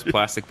sure. Out of those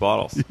plastic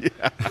bottles.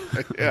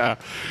 Yeah.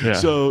 Yeah.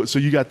 So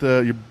you got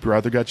your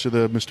brother got you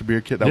the Mr. Beer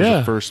kit. That was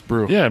the first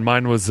brew. Yeah, and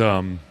mine was,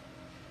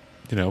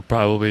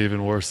 probably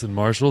even worse than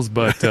Marshall's,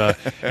 but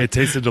it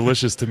tasted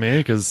delicious to me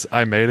because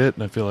I made it,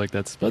 and I feel like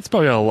that's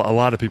probably how a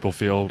lot of people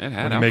feel It when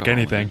had you make alcohol in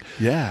anything.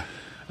 Yeah.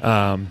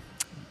 And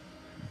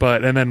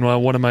then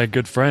one of my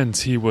good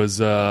friends, he was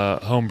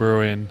home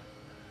brewing,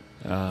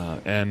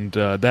 and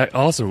that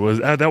also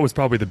was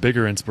probably the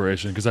bigger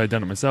inspiration because I had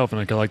done it myself and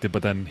I liked it.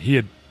 But then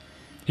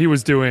he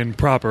was doing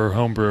proper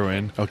home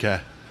brewing, Okay.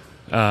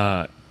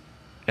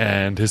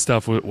 and his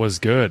stuff was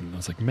good. And I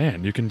was like,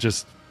 man, you can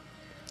just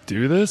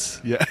do this,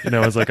 Yeah.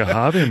 as like a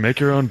hobby and make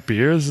your own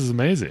beer. This is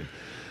amazing.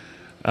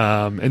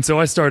 And so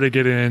I started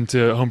getting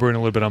into home brewing a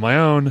little bit on my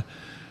own.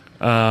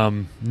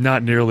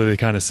 Not nearly the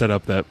kind of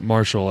setup that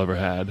Marshall ever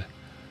had.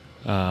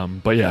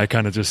 But yeah, I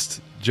kind of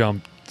just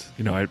jumped,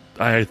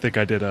 I think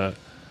I did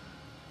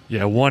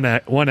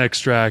one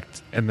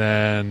extract and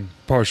then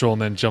partial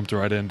and then jumped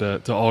right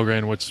into all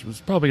grain, which was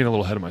probably getting a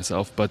little ahead of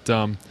myself. But,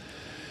 and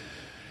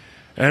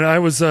I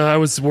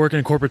was working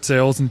in corporate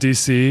sales in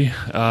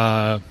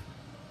DC.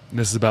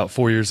 This is about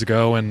 4 years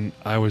ago, and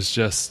I was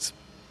just,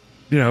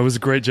 it was a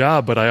great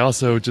job, but I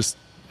also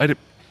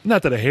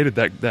not that I hated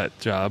that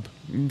job.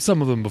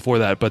 Some of them before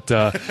that, but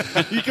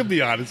You can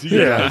be honest.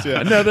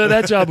 yeah. No,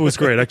 that job was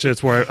great. Actually,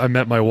 that's where I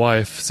met my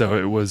wife, so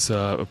it was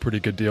a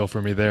pretty good deal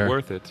for me there.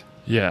 Worth it.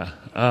 Yeah.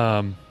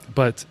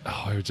 But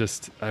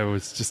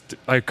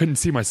I couldn't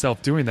see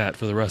myself doing that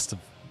for the rest of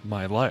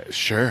my life.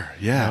 Sure.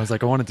 Yeah. I was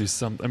like, I want to do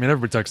something. I mean,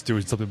 everybody talks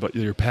doing something but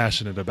you're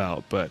passionate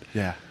about, but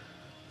yeah.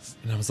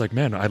 and I was like,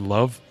 man, I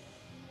love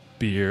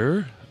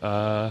beer.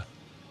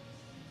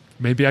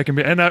 Maybe I can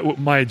be. And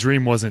my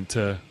dream wasn't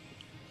to.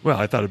 Well,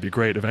 I thought it'd be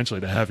great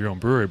eventually to have your own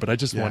brewery, but I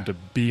just wanted to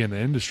be in the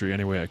industry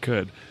any way I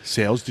could.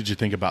 Sales? Did you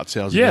think about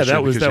sales? Yeah, initially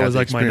that was because you had the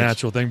like my experience?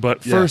 natural thing.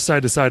 But Yeah. first, I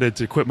decided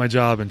to quit my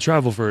job and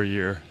travel for a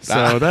year.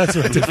 So that's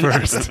what I did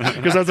first.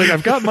 Because I was like,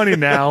 I've got money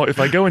now. If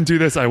I go and do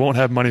this, I won't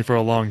have money for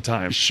a long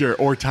time. Sure,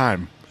 or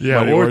time. Yeah,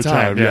 Money or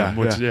time. Yeah,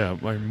 yeah.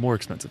 which more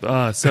expensive.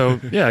 So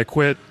yeah, I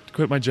quit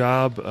my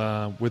job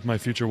with my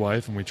future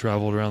wife, and we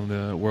traveled around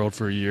the world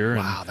for a year. And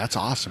Wow, that's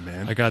awesome,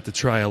 man. I got to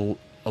try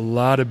a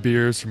lot of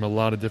beers from a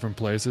lot of different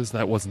places.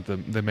 That wasn't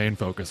the main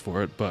focus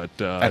for it, but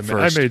I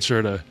first. made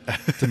sure to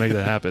make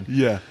that happen.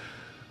 yeah.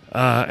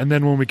 And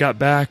then when we got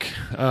back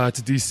to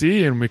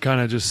DC and we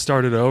kind of just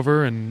started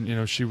over,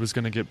 and she was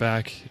going to get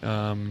back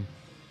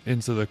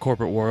into the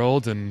corporate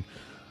world, and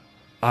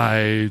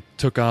I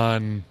took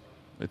on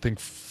I think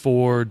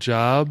 4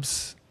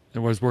 jobs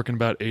and was working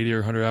about 80 or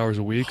 100 hours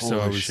a week. Holy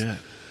so shit.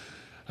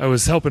 I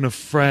was helping a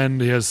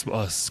friend. He has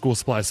a school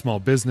supply small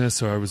business,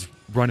 so I was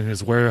running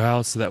his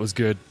warehouse. So that was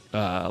good,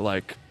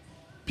 like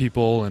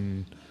people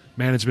and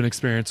management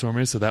experience for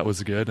me. So that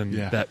was good, and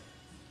that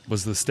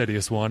was the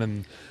steadiest one.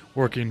 And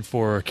working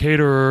for a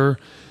caterer,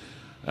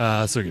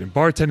 so getting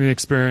bartending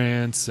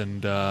experience,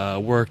 and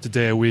worked a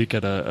day a week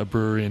at a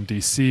brewery in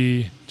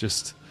DC.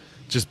 Just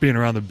being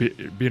around the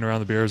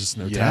beers, just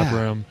no tap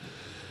room.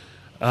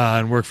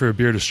 And work for a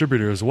beer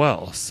distributor as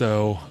well.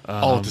 So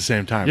all at the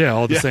same time. Yeah,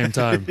 all at the same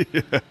time.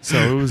 So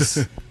it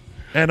was,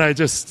 and I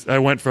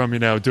went from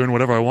doing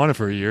whatever I wanted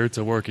for a year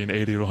to working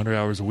 80 to 100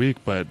 hours a week.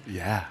 But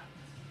Yeah.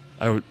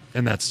 and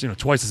that's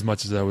twice as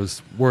much as I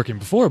was working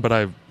before. But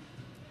I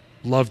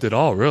loved it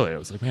all. Really, I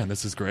was like, man,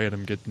 this is great.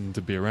 I'm getting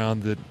to be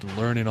around it,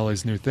 learning all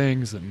these new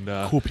things, and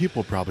Cool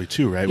people probably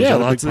too, right? Was yeah, that a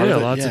big lots part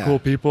of it? of cool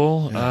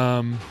people.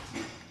 Yeah.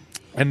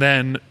 And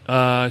then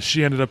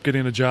she ended up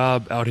getting a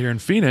job out here in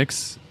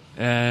Phoenix,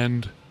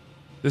 and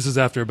this is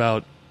after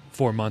about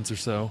 4 months or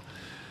so,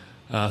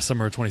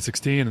 summer of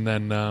 2016. And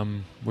then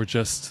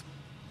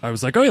I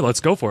was like, oh, yeah,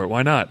 let's go for it.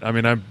 Why not? I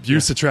mean, I'm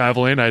used to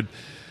traveling.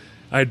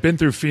 I'd been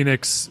through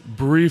Phoenix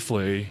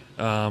briefly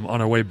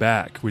on our way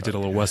back. We did a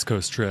little West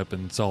Coast trip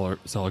and saw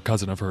a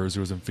cousin of hers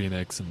who was in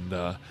Phoenix.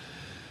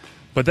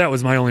 But that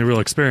was my only real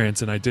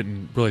experience, and I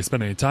didn't really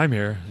spend any time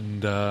here.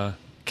 And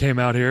came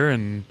out here,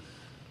 and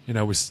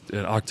was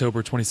in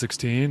October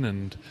 2016,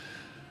 and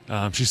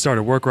she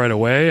started work right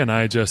away, and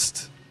I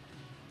just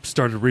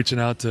started reaching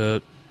out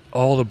to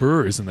all the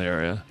breweries in the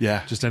area.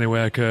 Yeah. Just any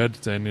way I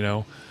could.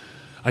 And,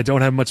 I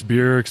don't have much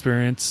beer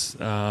experience.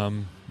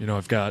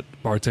 I've got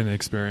bartending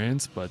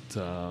experience, but,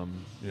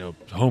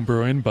 home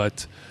brewing.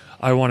 But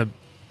I want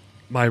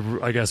to,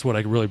 I guess what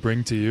I really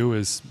bring to you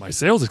is my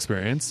sales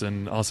experience.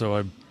 And also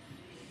I'm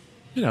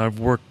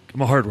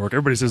a hard worker.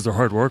 Everybody says they're a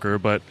hard worker,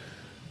 but,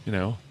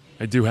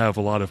 I do have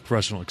a lot of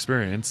professional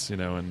experience,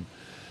 and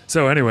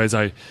so anyways,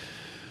 I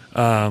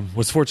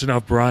was fortunate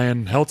enough.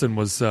 Brian Helton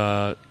was,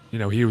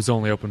 he was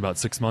only open about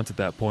 6 months at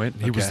that point.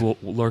 He was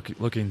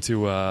looking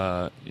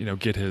to,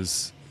 get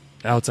his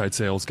outside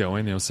sales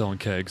going, selling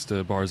kegs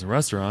to bars and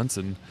restaurants.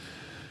 And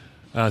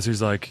so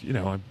he's like,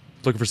 I'm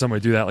looking for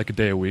somebody to do that like a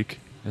day a week.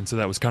 And so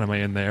that was kind of my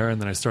in there.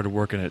 And then I started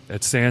working at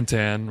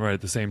Santan right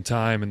at the same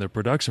time in their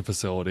production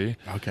facility.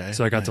 Okay.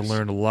 So I got to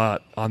learn a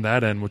lot on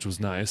that end, which was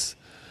nice.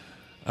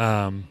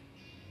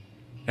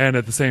 And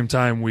at the same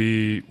time,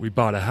 we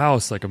bought a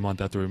house like a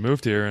month after we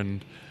moved here,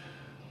 and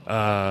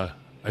I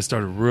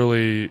started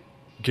really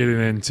getting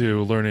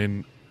into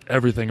learning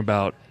everything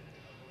about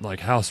like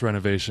house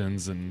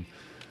renovations, and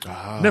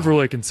never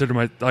really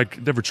considered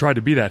never tried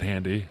to be that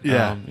handy.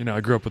 Yeah.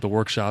 I grew up with a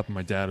workshop, and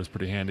my dad was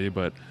pretty handy,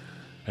 but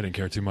I didn't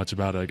care too much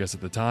about it, I guess,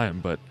 at the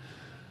time. But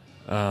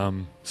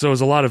so it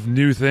was a lot of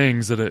new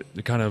things that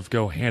it kind of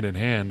go hand in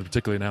hand,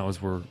 particularly now as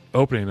we're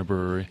opening a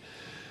brewery.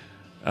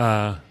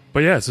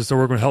 But yeah, so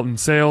started working with Helton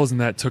Sales,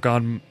 and that took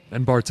on,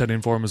 and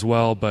bartending for him as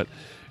well.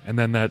 And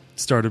then that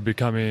started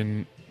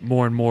becoming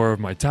more and more of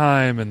my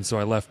time, and so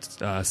I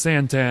left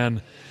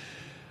Santan.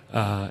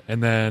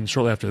 And then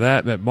shortly after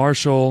that, met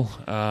Marshall.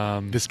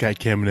 This guy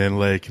came in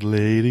like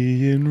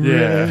Lady in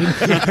Red.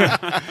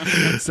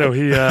 Yeah. So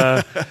he,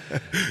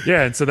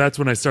 and so that's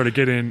when I started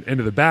getting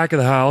into the back of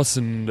the house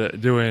and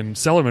doing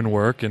cellarman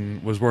work,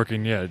 and was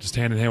working, just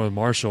hand in hand with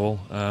Marshall.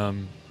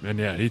 And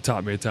he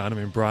taught me a ton. I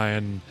mean,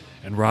 Brian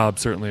and Rob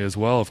certainly as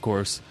well, of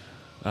course.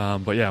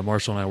 But yeah,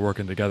 Marshall and I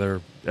working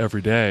together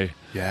every day.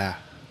 Yeah.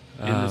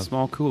 In the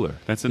small cooler.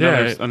 That's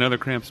another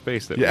cramped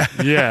space.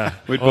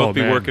 We'd both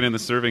be working in the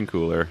serving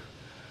cooler.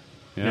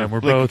 Yeah, we're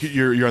both.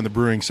 You're on the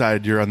brewing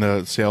side, you're on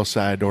the sales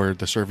side, or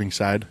the serving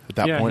side at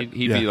that point?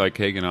 He'd be like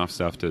kegging off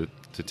stuff to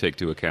take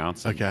to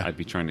accounts. Okay. I'd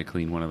be trying to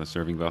clean one of the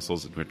serving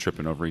vessels, and we're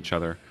tripping over each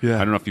other. Yeah. I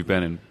don't know if you've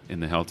been in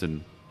the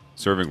Helton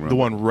serving room. The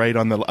one right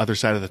on the other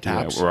side of the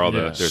taps. Yeah, where all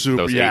those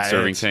 8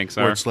 serving tanks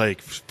are. Where it's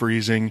like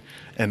freezing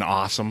and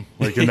awesome,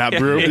 like in that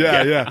brew.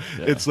 Yeah.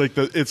 It's like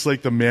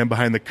the man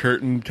behind the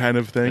curtain kind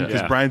of thing.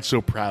 Because Brian's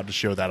so proud to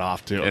show that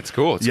off too. It's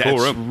cool. It's a cool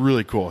room. It's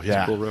really cool.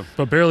 Yeah. It's a cool room.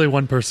 But barely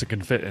one person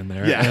can fit in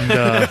there.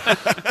 Yeah.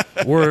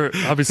 And we're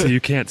obviously,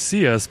 you can't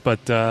see us,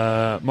 but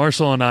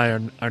Marshall and I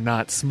are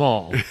not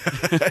small.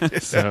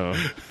 So.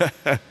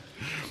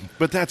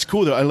 But that's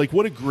cool though. I like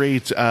what a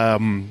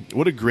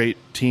great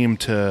team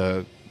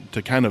to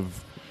kind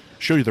of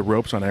show you the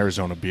ropes on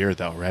Arizona beer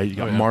though, right? You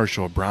got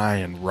Marshall,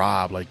 Brian,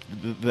 Rob, like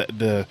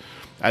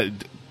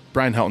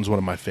Brian Helton's one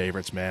of my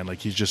favorites, man. Like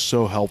he's just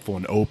so helpful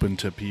and open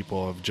to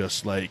people of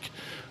just like,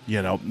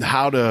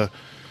 how to,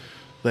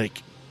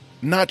 like,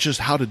 not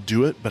just how to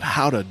do it, but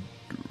how to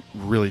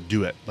really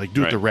do it, like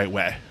do it the right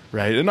way.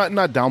 Right. And not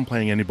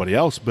downplaying anybody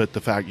else, but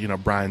the fact,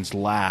 Brian's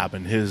lab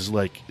and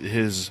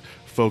his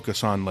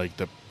focus on like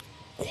the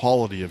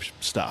quality of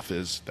stuff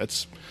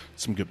that's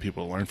some good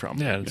people to learn from.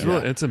 Yeah,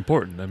 it's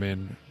important. I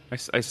mean, I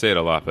say it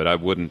a lot, but I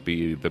wouldn't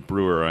be the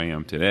brewer I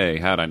am today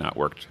had I not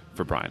worked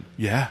for Brian.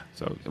 Yeah.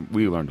 So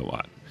we learned a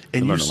lot.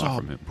 And you saw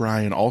from him.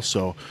 Brian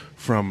also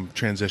from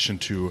transition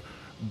to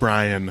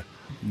Brian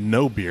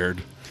no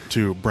beard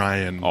to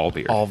Brian all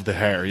beard, all of the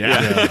hair.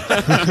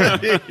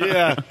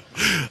 Yeah.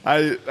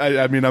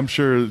 I mean, I'm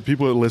sure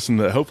people that listen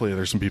to, hopefully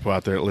there's some people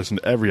out there that listen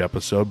to every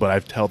episode, but I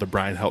tell the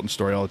Brian Helton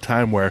story all the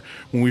time where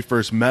when we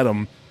first met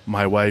him,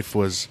 my wife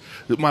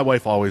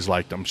always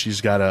liked him.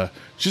 She's a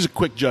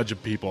quick judge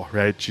of people,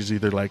 right? She's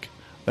either like,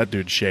 that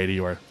dude's shady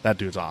or that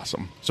dude's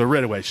awesome. So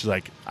right away she's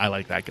like, I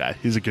like that guy.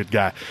 He's a good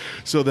guy.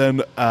 So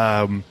then,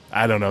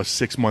 I don't know,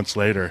 6 months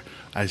later,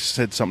 I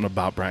said something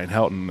about Brian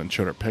Helton and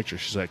showed her a picture.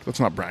 She's like, that's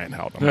not Brian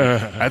Helton. I'm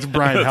like, that's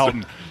Brian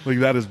Helton. Like,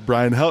 that is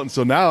Brian Helton.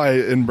 So now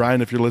and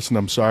Brian, if you're listening,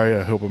 I'm sorry.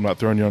 I hope I'm not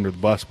throwing you under the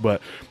bus,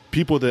 but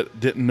people that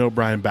didn't know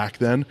Brian back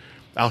then,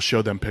 I'll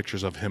show them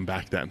pictures of him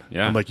back then.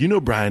 Yeah. I'm like,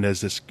 Brian as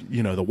this,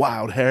 the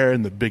wild hair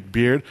and the big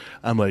beard.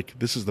 I'm like,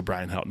 this is the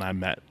Brian Helton I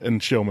met,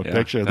 and show him a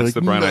picture. That's like,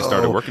 the Brian I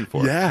started working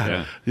for.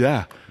 Yeah.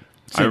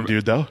 Same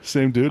dude, though.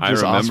 Same dude. I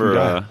just remember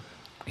awesome guy.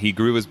 He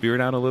grew his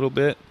beard out a little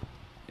bit,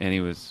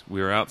 and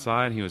we were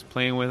outside. He was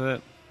playing with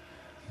it.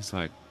 He's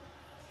like,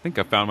 I think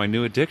I found my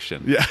new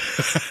addiction. Yeah.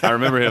 I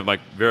remember him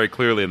like very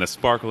clearly, and the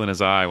sparkle in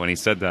his eye when he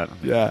said that.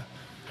 Yeah.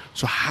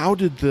 So how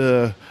did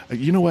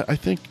you know what? I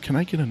think, can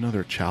I get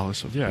another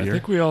chalice of beer? I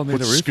think we all need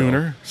What's a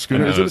refill.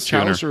 Schooner? Is it a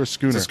chalice or a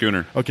schooner? It's a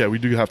schooner. Okay, we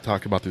do have to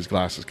talk about these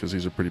glasses because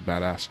these are pretty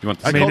badass. You want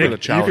the I same called thing? it a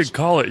chalice. You could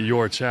call it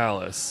your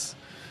chalice.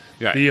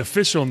 Yeah. The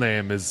official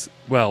name is,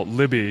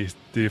 Libby.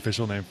 The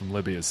official name from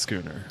Libby is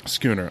Schooner.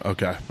 Schooner,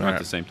 okay. All Not right.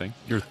 the same thing.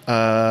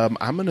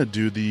 I'm going to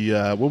do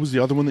the, what was the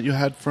other one that you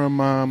had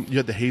from, you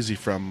had the hazy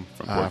from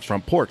Porch.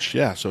 Front Porch.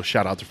 Yeah, so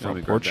shout out to Front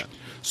we Porch. grabbed that.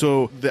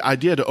 So the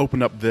idea to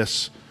open up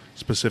this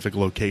specific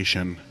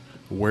location,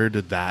 where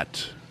did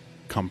that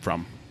come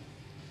from?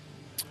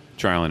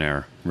 Trial and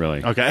error,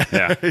 really. Okay.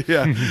 Yeah.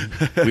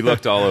 Yeah. We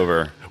looked all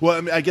over. Well,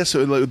 I mean, I guess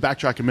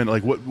backtrack a minute.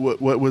 Like,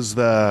 what was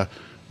the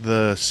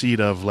seed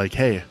of like,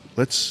 hey,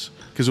 let's,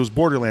 because it was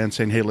Borderlands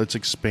saying, hey, let's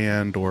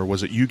expand, or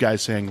was it you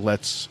guys saying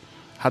let's?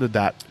 How did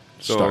that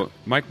So start?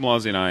 Mike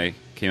Malazzi and I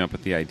came up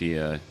with the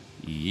idea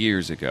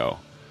years ago,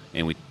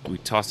 and we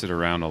tossed it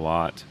around a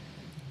lot.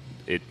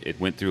 It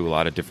went through a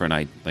lot of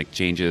different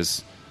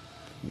changes,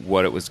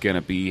 what it was going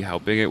to be, how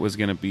big it was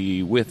going to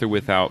be, with or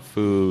without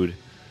food.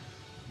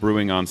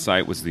 Brewing on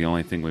site was the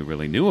only thing we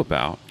really knew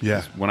about.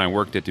 Yeah. When I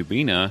worked at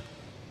Dubina,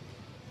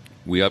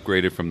 we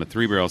upgraded from the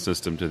 3-barrel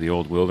system to the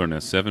old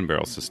Wilderness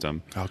 7-barrel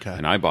system. Okay.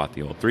 And I bought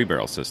the old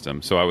 3-barrel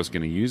system, so I was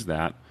going to use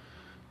that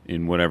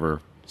in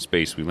whatever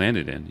space we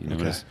landed in. You know,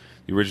 Okay.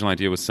 the original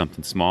idea was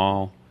something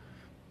small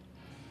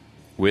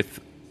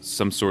with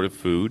some sort of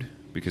food,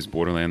 because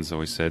Borderlands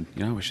always said,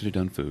 we should have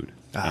done food.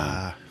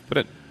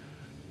 But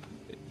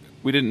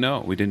we didn't know.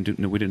 We didn't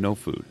know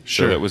food.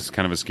 Sure. So that was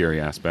kind of a scary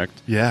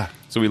aspect. Yeah.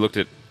 So we looked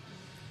at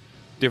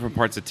different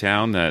parts of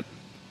town that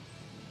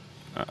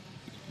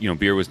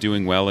beer was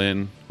doing well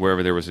in.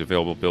 Wherever there was an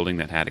available building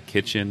that had a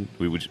kitchen,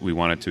 we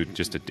wanted to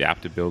just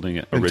adapt a building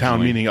originally. In town,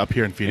 meaning up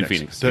here in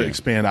Phoenix. To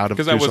expand out of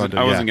because Tucson.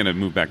 I wasn't going to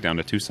move back down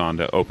to Tucson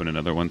to open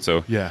another one.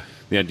 So Yeah.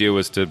 the idea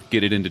was to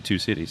get it into 2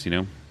 cities.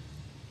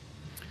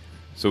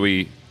 So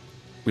we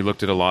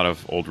looked at a lot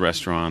of old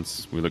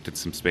restaurants. We looked at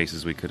some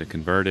spaces we could have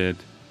converted.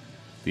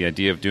 The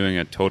idea of doing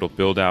a total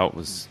build out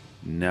was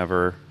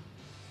never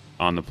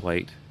on the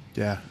plate.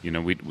 Yeah. We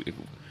at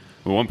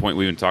one point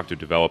we even talked to a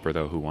developer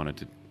though who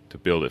wanted to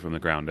build it from the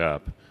ground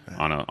up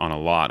on a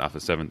lot off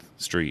of 7th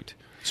Street.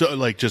 So,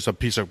 like, just a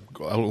piece of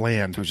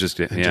land. It was just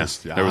there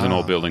just- was an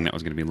old building that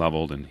was going to be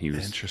leveled, and he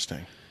was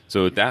Interesting.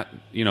 So that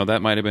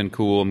that might have been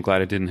cool. I'm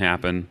glad it didn't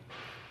happen.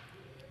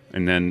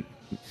 And then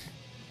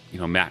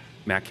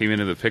Matt came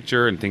into the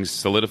picture, and things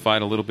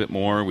solidified a little bit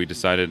more. We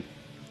decided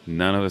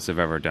none of us have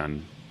ever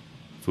done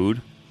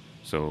food,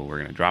 so we're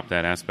going to drop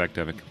that aspect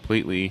of it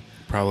completely.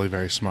 Probably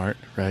very smart,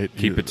 right?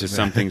 Keep it to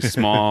something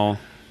small,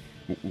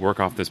 work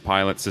off this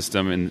pilot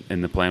system,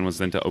 and the plan was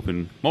then to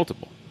open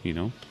multiple,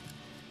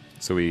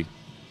 So we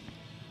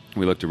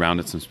looked around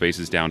at some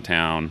spaces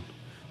downtown.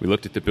 We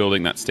looked at the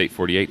building that State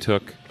 48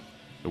 took,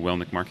 the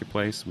Welnick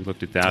Marketplace. We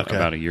looked at that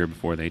about a year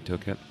before they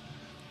took it.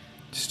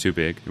 It's too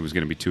big. It was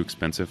going to be too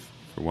expensive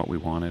for what we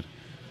wanted.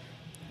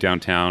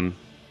 Downtown,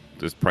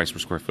 the price per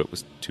square foot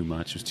was too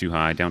much. It was too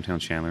high. Downtown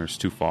Chandler was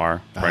too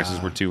far.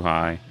 Prices were too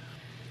high.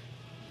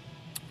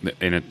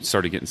 And it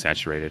started getting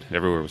saturated.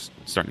 Everywhere was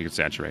starting to get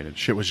saturated.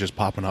 Shit was just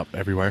popping up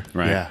everywhere.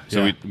 Right. Yeah.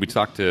 So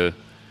yeah.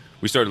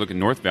 we started looking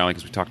North Valley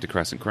because we talked to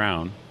Crescent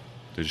Crown,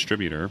 the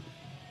distributor,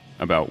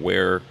 about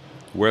where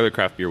the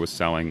craft beer was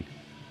selling.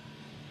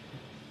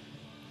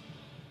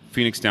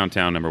 Phoenix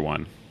downtown, number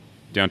 1.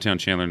 Downtown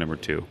Chandler, number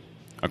 2.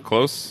 A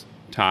close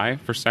tie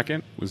for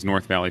second was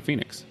North Valley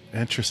Phoenix.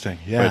 Interesting.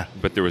 Yeah.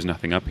 But there was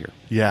nothing up here.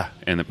 Yeah.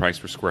 And the price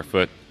per square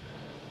foot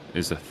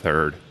is a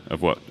third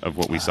of what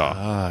we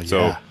saw. So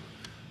yeah.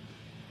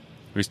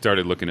 we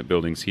started looking at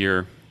buildings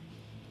here.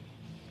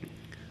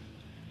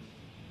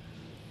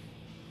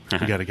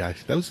 We got a guy.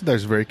 That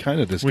was very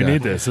kind of this We guy.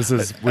 need this.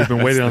 We've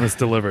been waiting on this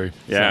delivery.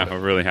 Yeah, we're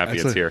really happy it's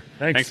Excellent. here.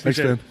 Thanks. Thanks,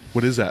 man.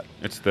 What is that?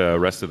 It's the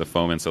rest of the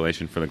foam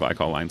insulation for the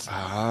glycol lines.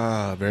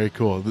 Ah, very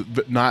cool.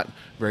 But not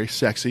very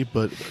sexy,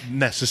 but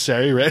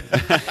necessary, right?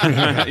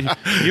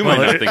 You might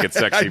not think it's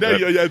I sexy, know, but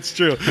yeah, it's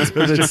true.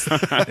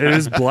 It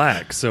is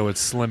black, so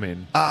it's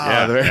slimming.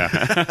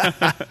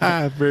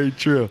 Very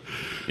true.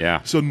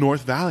 yeah. So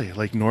North Valley,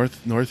 like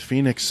North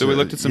Phoenix. So we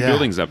looked at some yeah.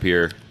 buildings up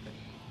here,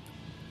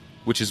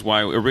 which is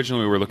why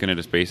originally we were looking at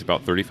a space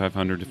about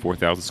 3,500 to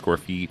 4,000 square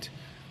feet.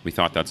 We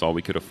thought that's all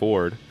we could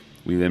afford.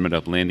 We ended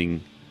up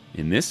landing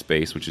in this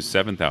space, which is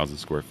 7,000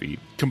 square feet.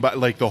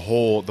 Like the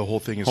whole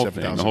thing is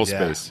 7,000. The whole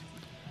space.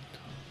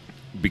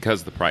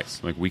 Because of the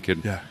price. Like we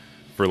could, Yeah.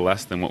 for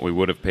less than what we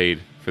would have paid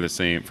for the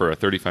same, for a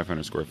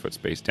 3,500 square foot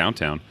space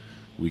downtown,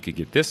 we could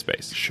get this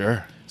space.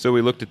 Sure. So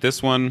we looked at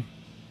this one.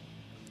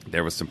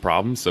 There was some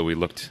problems, so we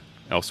looked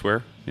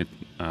elsewhere.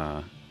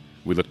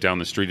 We looked down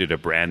the street at a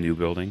brand new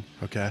building.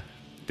 Okay.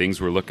 Things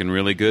were looking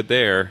really good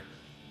there,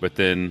 but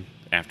then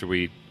after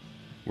we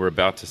were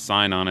about to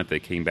sign on it, they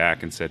came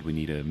back and said we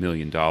need $1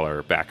 million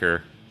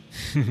backer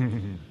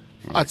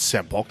That's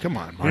simple. Come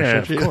on,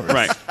 Marshall. Yeah, of course.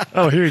 Right.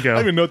 Oh, here you I don't go.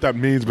 even know what that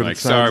means, but Like, it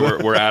sounds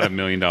sorry, we're out of $1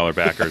 million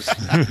backers.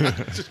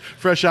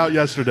 fresh out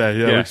yesterday.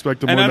 Yeah, we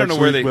expect more and I don't next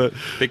know where week,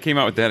 they came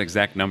out with that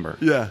exact number.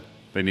 yeah.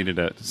 They needed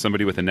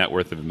somebody with a net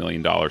worth of $1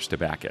 million to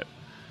back it.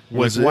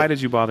 Was Like, it- why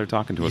did you bother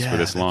talking to us for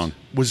this long?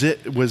 Was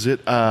it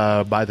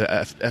by the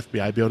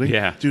FBI building?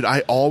 Yeah. Dude, I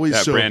always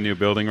That brand new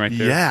building right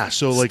there. Yeah,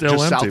 so like Still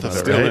just empty, south of by it, the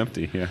way. Still right?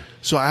 empty, yeah.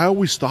 So I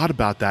always thought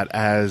about that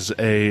as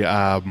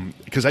a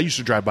because I used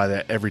to drive by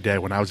that every day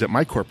when I was at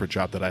my corporate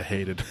job that I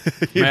hated.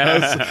 You know,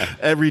 so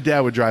every day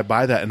I would drive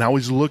by that, and I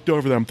always looked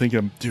over there. I'm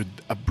thinking, dude,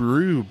 a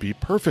brewery would be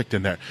perfect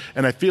in there.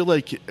 And I feel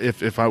like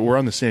if I were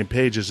on the same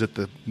page, is it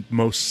the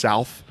most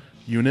south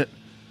unit?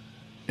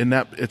 In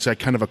that, it's like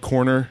kind of a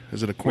corner.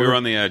 Is it a We corner? were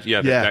on the edge.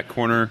 Yeah, Yeah. that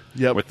corner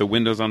Yep. with the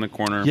windows on the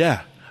corner.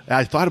 Yeah.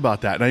 I thought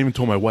about that, and I even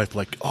told my wife,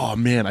 like, oh,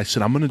 man, I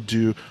said, I'm going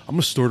to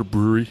start a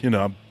brewery. You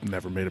know, I've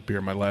never made a beer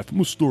in my life. I'm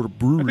going to start a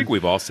brewery. I think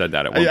we've all said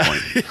that at one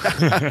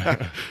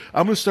point.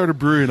 I'm going to start a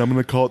brewery, and I'm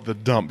going to call it The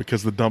Dump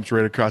because the dump's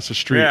right across the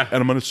street. Yeah.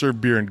 And I'm going to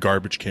serve beer in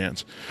garbage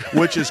cans,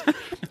 which is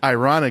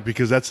ironic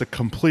because that's the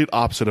complete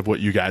opposite of what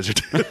you guys are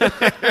doing.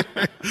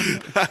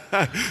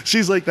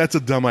 She's like, that's a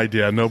dumb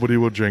idea. Nobody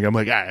will drink. I'm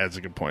like, that's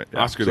a good point.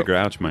 Yeah. Oscar the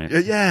Grouch might.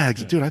 Yeah,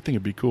 dude, I think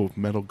it'd be cool.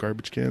 Metal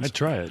garbage cans. I'd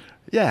try it.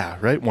 Yeah,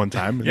 right. One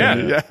time.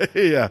 Yeah.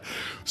 yeah.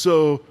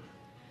 So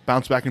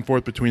bounce back and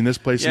forth between this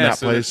place and that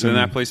so place. then and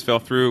that place fell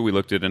through. We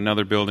looked at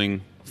another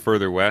building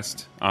further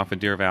west off of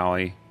Deer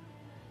Valley,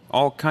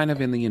 all kind of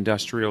in the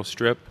industrial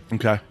strip.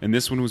 Okay. And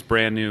this one was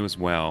brand new as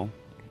well.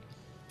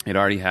 It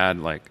already had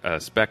like a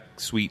spec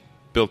suite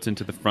built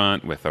into the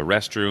front with a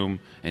restroom,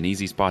 an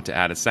easy spot to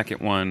add a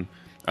second one,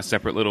 a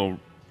separate little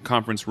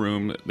conference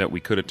room that we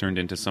could have turned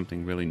into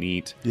something really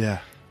neat. Yeah.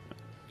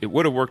 It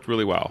would have worked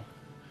really well.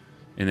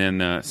 And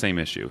then same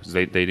issue.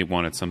 They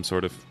wanted some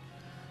sort of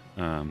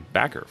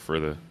backer for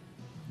the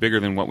bigger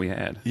than what we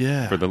had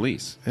Yeah. for the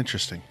lease.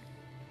 Interesting.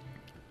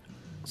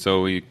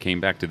 So we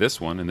came back to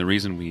this one, and the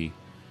reason we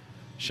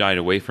shied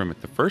away from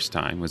it the first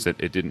time was that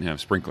it didn't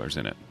have sprinklers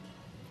in it.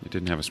 It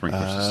didn't have a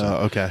sprinkler system.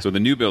 Okay. So the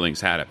new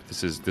buildings had it.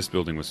 This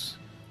building was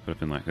put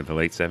up in like the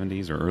late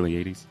 70s or early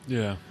 80s.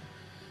 Yeah.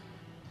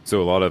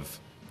 So a lot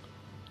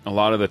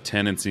of the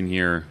tenants in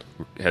here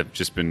have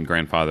just been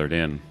grandfathered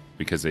in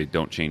because they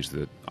don't change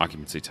the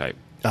occupancy type.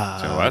 So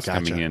us gotcha.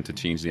 coming in to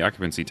change the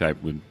occupancy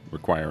type would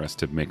require us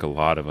to make a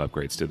lot of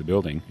upgrades to the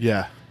building.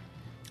 Yeah.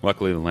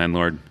 Luckily,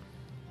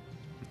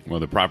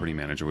 the property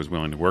manager was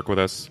willing to work with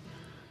us.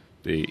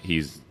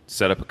 He's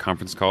set up a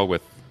conference call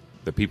with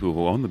the people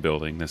who own the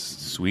building, this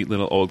sweet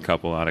little old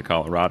couple out of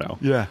Colorado.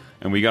 Yeah.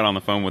 And we got on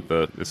the phone with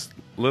this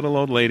little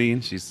old lady,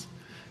 and she's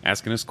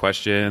asking us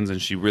questions,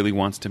 and she really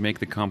wants to make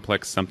the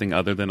complex something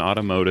other than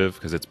automotive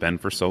because it's been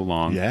for so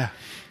long. Yeah.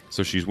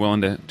 So she's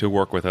willing to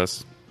work with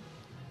us.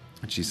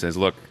 And she says,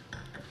 look,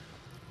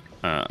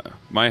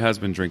 my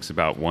husband drinks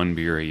about one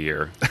beer a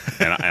year,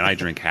 and I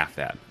drink half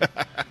that.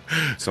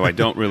 So I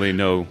don't really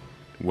know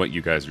what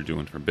you guys are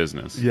doing for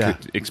business. Yeah.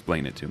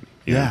 Explain it to me.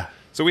 Yeah.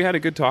 So we had a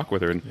good talk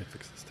with her and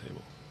Fix this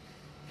table.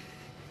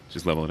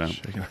 just level it out.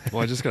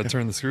 Well, I just got to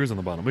turn the screws on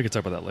the bottom. We can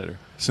talk about that later.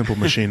 Simple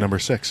machine number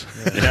 6.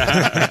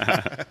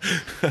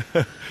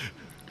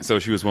 So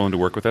she was willing to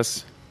work with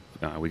us.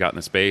 We got in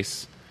the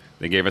space.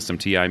 They gave us some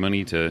TI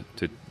money to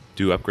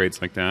do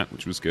upgrades like that,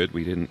 which was good.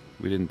 We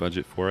didn't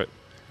budget for it.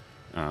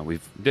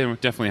 We've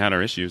definitely had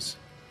our issues,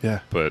 Yeah.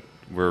 but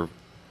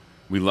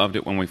we loved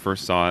it when we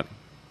first saw it.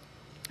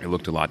 It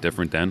looked a lot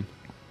different then.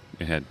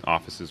 It had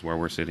offices where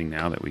we're sitting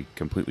now that we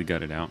completely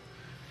gutted out,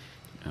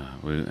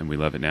 and we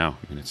love it now.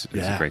 I mean, it's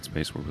Yeah. a great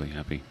space. We're really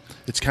happy.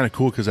 It's kind of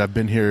cool because I've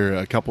been here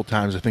a couple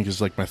times. I think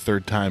it's like my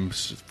third time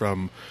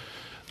from.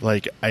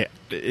 Like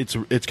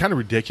it's kind of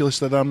ridiculous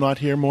that I'm not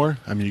here more.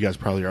 I mean, you guys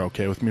probably are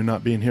okay with me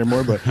not being here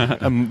more, but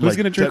I'm Who's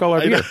gonna drink all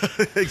our beer?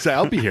 Exactly.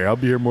 I'll be here. I'll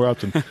be here more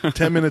often.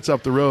 10 minutes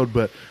up the road,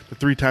 but the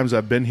 3 times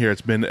I've been here, it's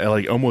been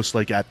like almost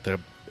like at the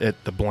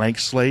blank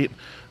slate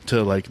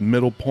to like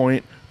middle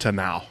point to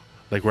now.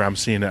 Like where I'm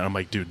seeing it, I'm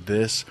like, dude,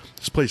 this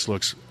place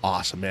looks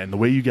awesome, man. The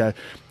way you guys,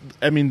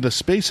 I mean, the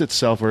space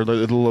itself or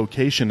the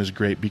location is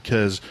great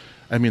because.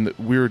 I mean,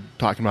 we were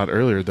talking about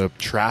earlier, the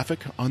traffic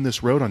on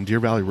this road, on Deer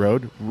Valley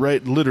Road,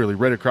 literally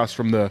right across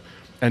from the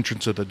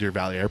entrance of the Deer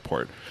Valley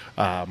Airport.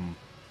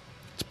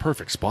 It's a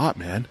perfect spot,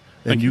 man.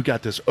 And you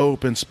got this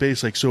open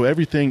space. Like, so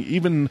everything,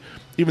 even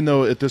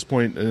though at this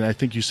point, and I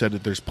think you said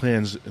that there's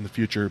plans in the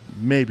future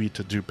maybe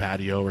to do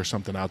patio or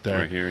something out there.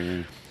 Right here,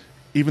 yeah.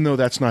 Even though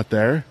that's not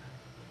there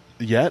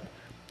yet,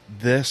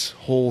 this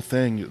whole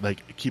thing, like,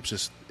 it keeps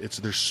us,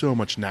 there's so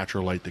much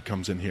natural light that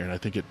comes in here, and I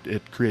think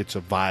it creates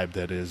a vibe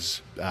that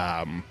is,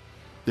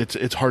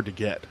 it's hard to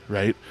get,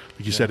 right?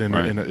 Like you said,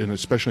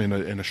 especially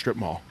in a strip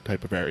mall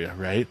type of area,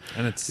 right?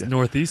 And it's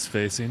northeast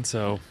facing,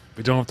 so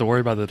we don't have to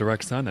worry about the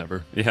direct sun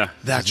ever. Yeah.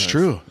 That's nice.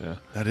 true. Yeah.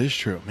 That is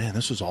true. Man,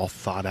 this was all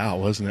thought out,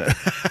 wasn't it?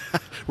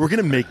 We're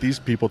going to make these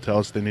people tell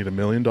us they need $1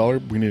 million.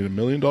 We need $1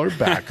 million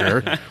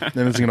backer.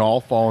 Then it's going to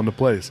all fall into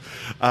place.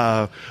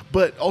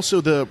 But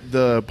also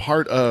the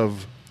part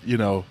of,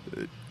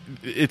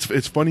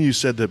 it's funny you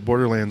said that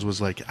Borderlands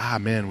was like,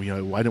 man,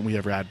 why didn't we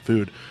ever add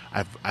food?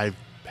 I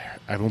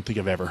don't think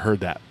I've ever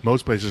heard that.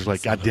 Most places are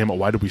like, God damn it,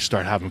 why did we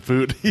start having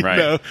food? You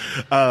know?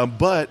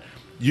 But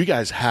you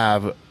guys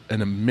have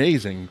an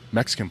amazing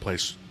Mexican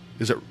place.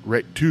 Is it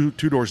right two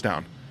doors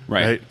down?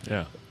 Right?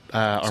 Yeah.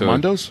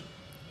 Armando's?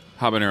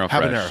 Habanero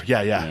Fresh.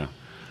 Habanero, yeah.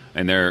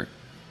 And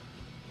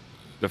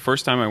the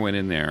first time I went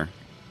in there,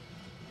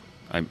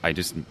 I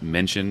just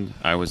mentioned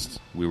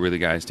we were the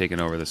guys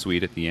taking over the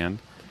suite at the end,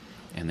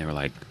 and they were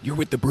like, "You're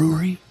with the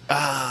brewery?"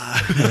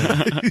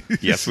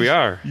 Yes, we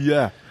are.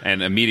 Yeah.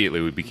 And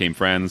immediately we became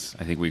friends.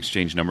 I think we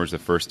exchanged numbers the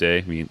first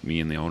day, me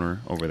and the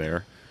owner over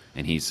there,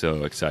 and he's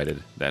so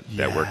excited that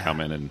we're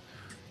coming, and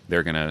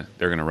they're gonna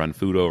run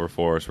food over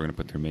for us. We're gonna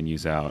put their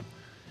menus out,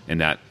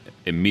 and that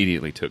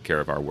immediately took care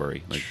of our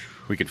worry. Like,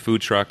 we could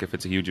food truck if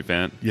it's a huge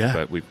event,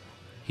 but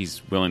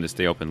he's willing to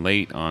stay open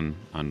late on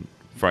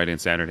Friday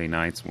and Saturday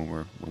nights when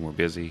we're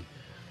busy.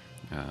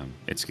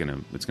 It's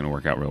gonna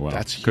work out real well.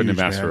 That's huge, couldn't have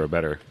asked man. for a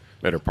better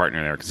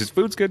partner there, because his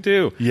food's good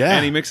too. Yeah,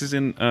 and he mixes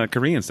in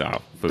Korean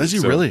style food. Does he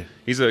really?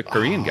 He's a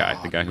Korean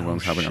guy, the guy who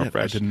owns Habanero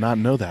Fresh. I did not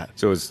know that.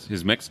 So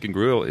his Mexican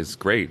grill is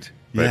great.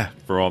 But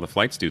for all the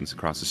flight students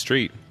across the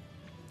street,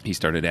 he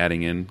started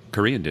adding in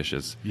Korean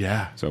dishes.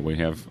 Yeah. So we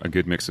have a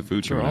good mix of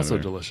food. They're also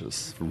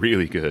delicious.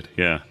 Really good.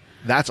 Yeah.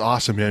 That's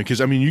awesome, man. Because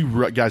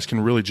you guys can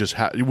really just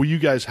will you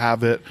guys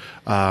have it?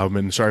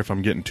 And sorry if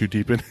I'm getting too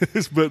deep in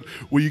this, but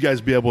will you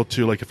guys be able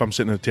to, like, if I'm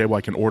sitting at the table,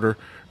 I can order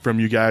from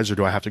you guys, or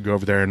do I have to go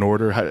over there and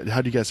order?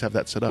 How do you guys have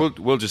that set up?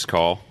 We'll just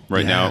call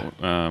right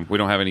now. We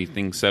don't have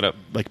anything set up,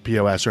 like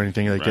POS or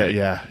anything like that.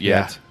 Yeah.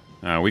 Yet.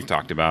 We've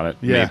talked about it.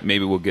 Yeah.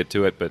 Maybe we'll get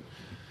to it, but.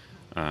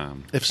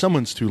 If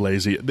someone's too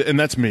lazy, and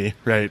that's me,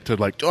 right, to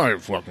like, I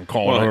fucking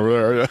call it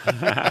over there.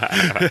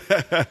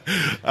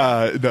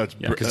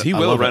 Because he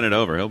will run it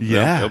over.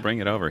 He'll bring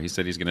it over. He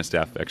said he's going to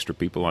staff extra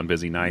people on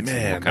busy nights. Man,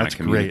 and we'll kind that's of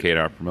communicate great.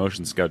 our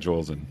promotion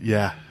schedules. And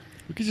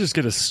We could just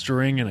get a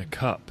string and a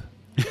cup.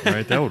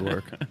 Right, that would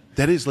work.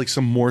 That is like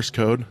some Morse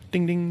code.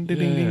 Ding, ding, ding,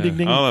 ding, ding, ding,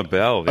 ding. Oh, a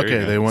bell. There you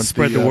go. They want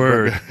Spread the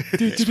word.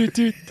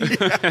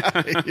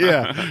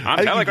 On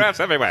telegraphs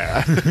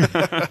everywhere.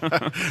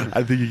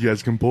 I think you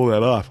guys can pull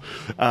that off.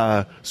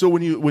 So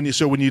when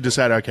you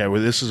decide, okay,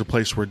 well, this is a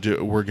place we're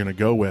going to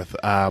go with.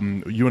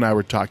 You and I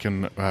were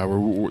talking.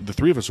 The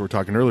three of us were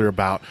talking earlier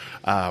about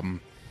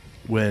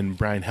when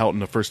Brian Helton,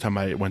 the first time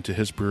I went to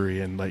his brewery,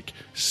 and like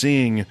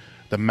seeing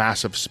the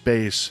massive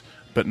space,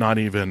 but not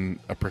even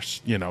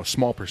a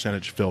small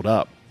percentage filled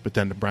up. But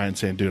then to Brian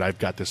saying, "Dude, I've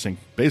got this thing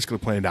basically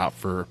planned out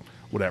for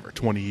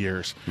 20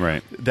 years."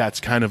 Right. That's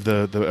kind of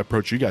the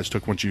approach you guys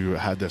took once you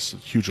had this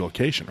huge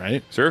location,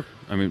 right? Sure.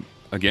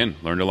 Again,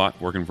 learned a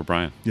lot working for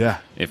Brian. Yeah.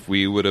 If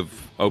we would have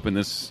opened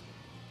this,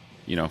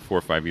 4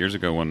 or 5 years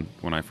ago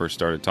when I first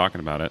started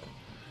talking about it,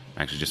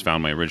 I actually just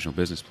found my original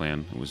business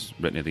plan. It was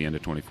written at the end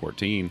of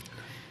 2014.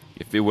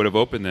 If it would have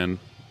opened then,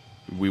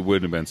 we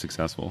wouldn't have been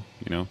successful.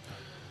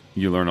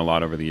 You learn a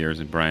lot over the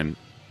years, and Brian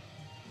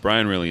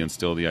really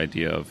instilled the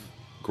idea of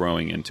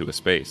growing into a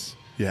space.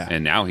 Yeah.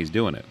 And now he's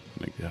doing it.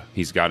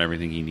 He's got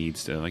everything he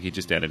needs to. He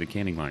just added a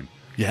canning line.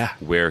 Yeah.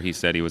 Where he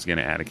said he was going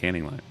to add a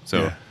canning line.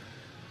 So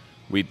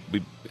we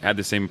had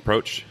the same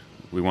approach.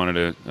 We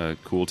wanted a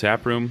cool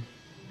tap room.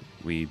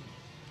 We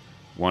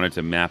wanted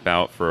to map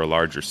out for a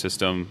larger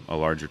system, a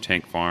larger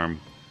tank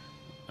farm,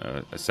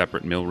 a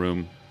separate mill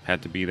room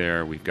had to be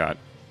there.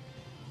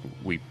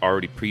 We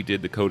already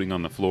pre-did the coating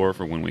on the floor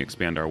for when we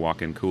expand our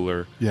walk-in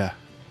cooler. Yeah.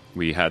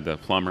 We had the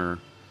plumber,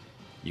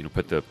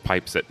 put the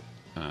pipes at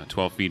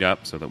 12 feet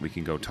up so that we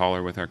can go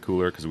taller with our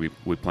cooler, because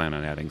we plan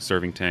on adding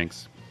serving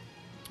tanks.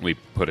 We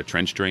put a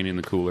trench drain in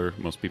the cooler.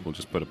 Most people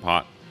just put a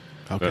pot.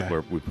 Okay. But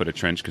where we put a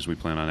trench because we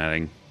plan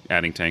on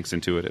adding tanks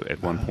into it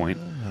at one point.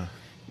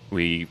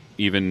 We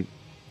even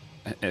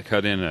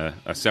cut in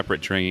a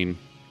separate drain,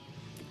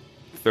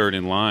 third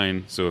in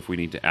line, so if we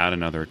need to add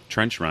another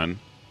trench run,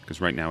 because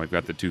right now we've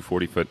got the 2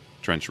 40-foot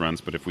trench runs,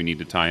 but if we need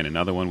to tie in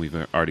another one, we've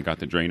already got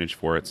the drainage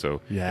for it,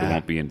 so it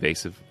won't be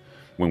invasive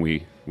when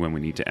we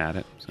need to add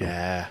it. So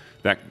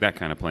that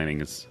kind of planning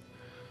is,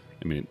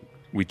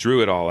 we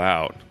drew it all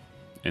out,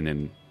 and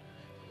then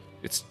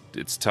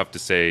it's tough to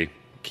say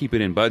keep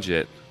it in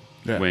budget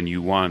when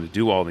you want to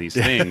do all these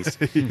things.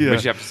 But you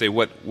have to say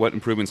what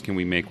improvements can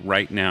we make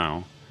right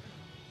now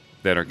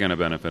that are going to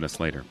benefit us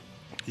later.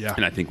 Yeah.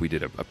 And I think we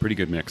did a pretty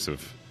good mix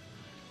of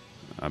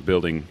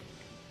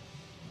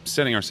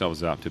setting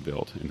ourselves up to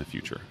build in the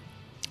future.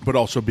 But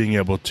also being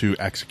able to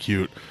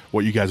execute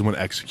what you guys want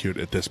to execute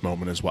at this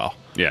moment as well.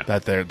 Yeah.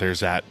 There's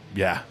that.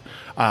 Yeah.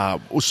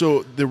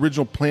 So the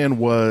original plan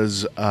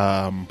was,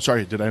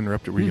 sorry, did I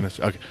interrupt you? Were you going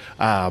to, okay.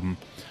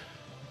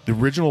 The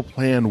original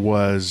plan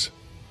was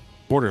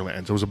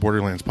Borderlands. It was a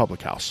Borderlands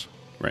public house.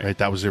 Right.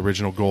 That was the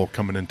original goal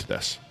coming into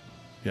this.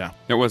 Yeah.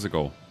 It was a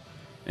goal.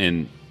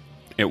 And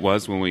it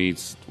was when we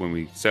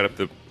set up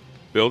the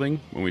building,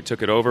 when we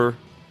took it over,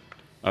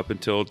 up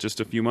until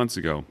just a few months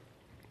ago,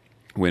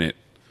 when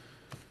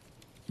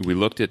we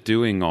looked at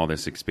doing all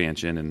this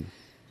expansion, and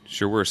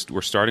sure, we're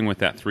starting with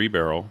that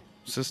 3-barrel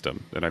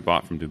system that I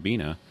bought from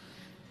Dubina,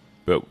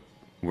 but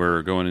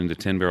we're going into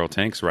 10-barrel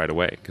tanks right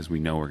away because we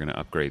know we're going to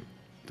upgrade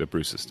the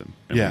brew system.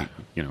 And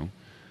Yeah.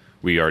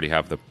 we already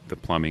have the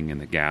plumbing and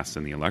the gas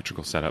and the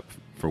electrical setup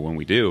for when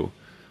we do.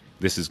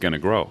 This is going to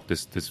grow.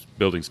 This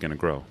building's going to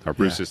grow. Our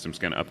brew system's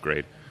going to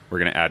upgrade. We're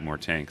going to add more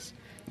tanks.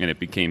 And it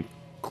became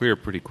clear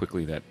pretty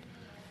quickly that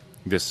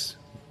this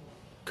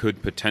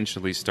could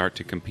potentially start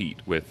to compete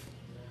with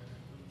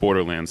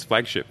Borderlands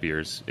flagship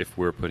beers if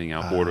we're putting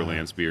out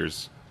Borderlands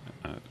beers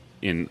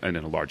in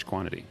a large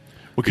quantity,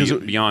 because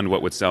beyond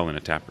what would sell in a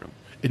tap room.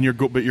 And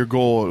your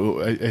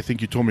goal, I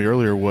think you told me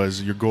earlier,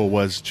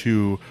 was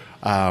to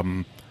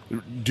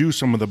do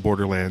some of the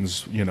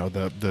Borderlands,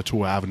 the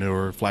Tool Avenue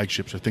or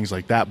flagships or things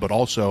like that, but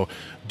also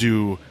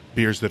do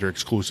beers that are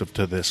exclusive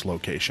to this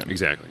location.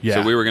 Exactly. Yeah.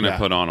 So we were going to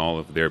put on all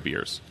of their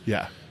beers.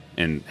 Yeah.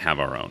 And have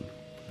our own,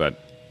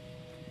 but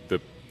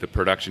the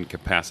production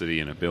capacity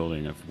in a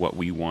building of what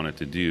we wanted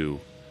to do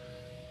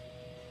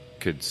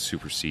could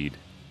supersede.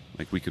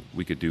 Like we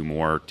could do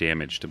more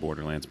damage to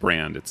Borderlands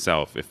brand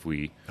itself if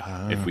we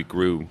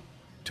grew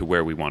to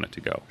where we want it to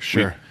go.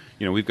 Sure.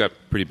 We've got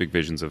pretty big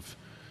visions of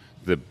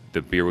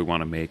the beer we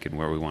want to make and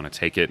where we want to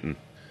take it, and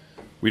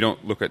we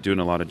don't look at doing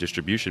a lot of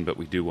distribution, but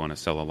we do want to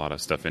sell a lot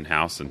of stuff in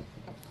house, and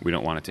we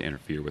don't want it to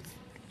interfere with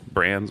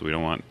brands. We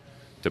don't want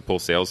to pull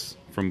sales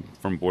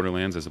from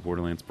Borderlands as a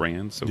Borderlands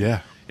brand. So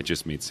it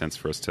just made sense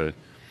for us to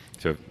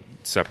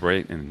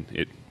separate, and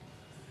it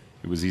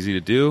was easy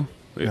to do.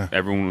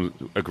 Everyone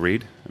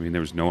agreed. I mean,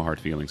 there was no hard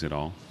feelings at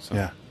all. So.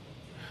 Yeah.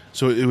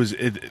 So it was.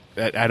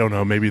 I don't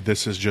know. Maybe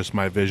this is just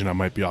my vision. I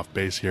might be off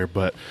base here,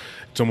 but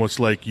it's almost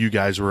like you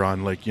guys were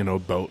on a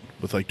boat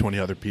with 20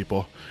 other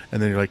people,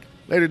 and then you're like,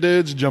 "Later,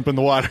 dudes, jump in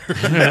the water."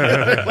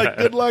 Like,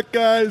 good luck,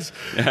 guys.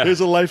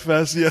 Here's a life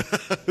vest. Yeah,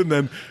 and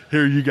then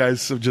here you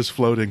guys are just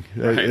floating,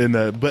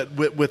 but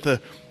with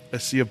a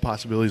sea of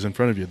possibilities in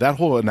front of you. That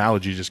whole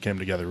analogy just came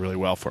together really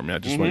well for me. I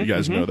just want you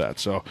guys to know that.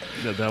 So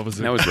that was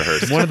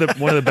rehearsed. one of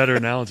the better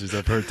analogies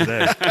I've heard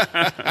today.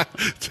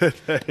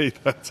 Today,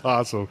 that's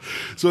awesome.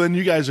 So then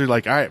you guys are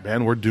like, all right,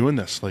 man, we're doing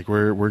this. Like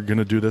we're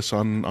gonna do this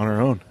on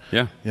our own.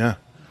 Yeah.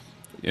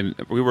 And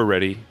we were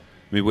ready.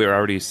 I mean, we were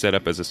already set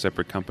up as a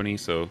separate company,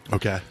 so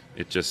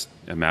it's just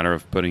a matter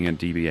of putting a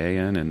DBA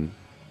in and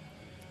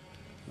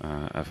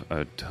a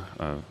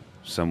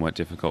somewhat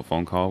difficult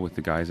phone call with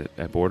the guys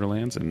at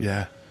Borderlands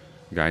and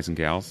guys and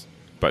gals.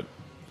 But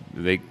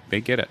they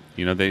get it.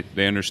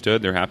 They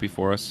understood. They're happy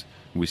for us.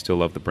 We still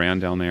love the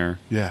brand down there.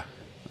 Yeah.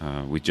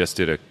 We just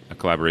did a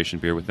collaboration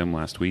beer with them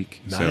last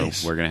week. Nice.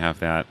 So we're going to have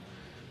that.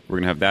 We're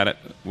going to have that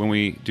when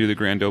we do the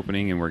grand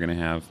opening, and we're going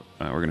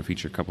to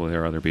feature a couple of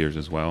their other beers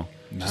as well.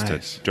 Nice.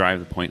 Just to drive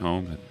the point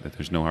home that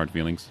there's no hard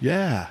feelings.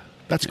 Yeah.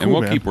 That's cool, and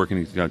we'll man. keep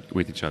working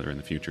with each other in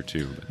the fufuture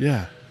too. But.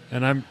 Yeah.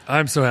 And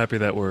I'm so happy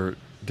that we're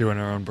doing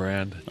our own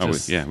brand.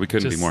 We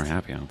couldn't be more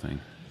happy. I don't think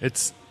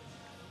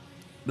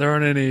there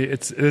aren't any.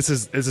 This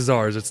is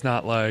ours. It's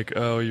not like,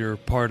 oh, you're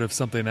part of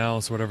something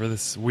else, whatever.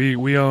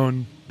 We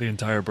own the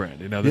entire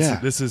brand.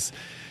 This is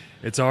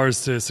it's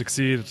ours to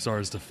succeed. It's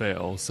ours to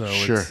fail. So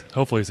it's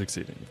hopefully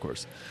succeeding, of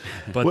course.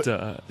 But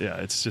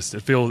it's just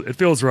it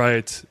feels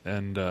right,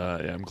 and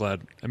I'm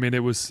glad. I mean, it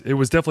was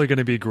definitely going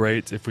to be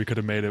great if we could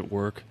have made it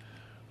work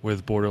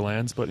with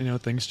Borderlands, but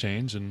things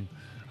change, and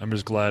I'm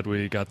just glad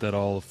we got that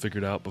all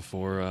figured out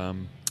before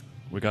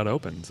we got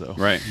open. So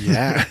right,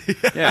 yeah.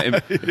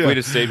 If we'd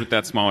have stayed with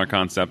that smaller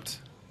concept,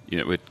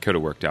 it could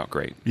have worked out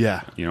great.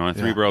 Yeah, on a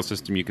 3-barrel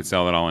system, you could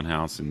sell it all in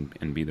house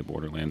and be the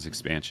Borderlands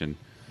expansion.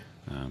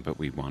 But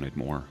we wanted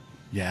more.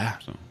 Yeah.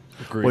 So.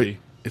 Agreed. Wait,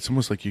 it's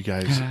almost like you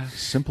guys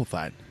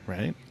simplified,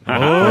 right?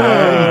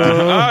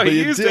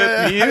 He used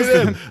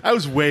it. I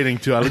was waiting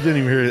to. I didn't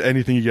even hear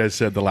anything you guys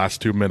said the last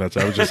 2 minutes.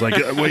 I was just like,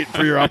 wait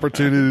for your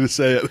opportunity to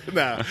say it.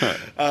 Nah.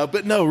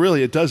 But no,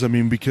 really, it does. I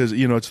mean, because,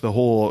 it's the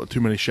whole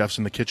too many chefs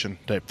in the kitchen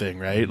type thing,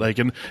 right? Like,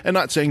 and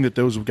not saying that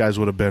those guys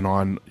would have been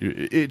on.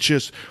 It's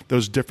just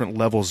those different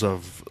levels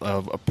of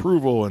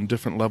approval and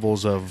different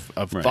levels of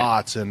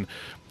thoughts and,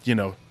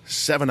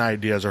 7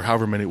 ideas or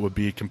however many it would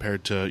be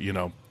compared to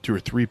 2 or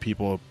 3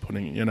 people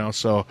putting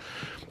so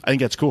I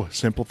think that's cool. It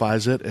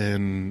simplifies it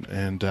and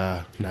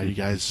now you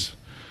guys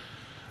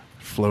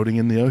floating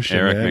in the ocean,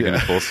 Eric man. making a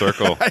full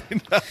circle. I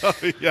know,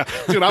 yeah,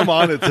 dude, I'm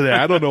on it today.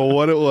 I don't know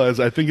what it was.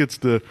 I think it's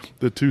the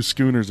 2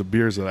 schooners of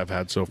beers that I've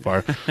had so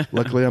far.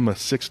 Luckily I'm a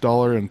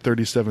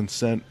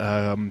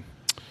 $6.37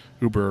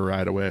 Uber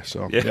ride away,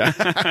 so yeah.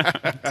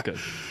 That's good.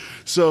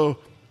 So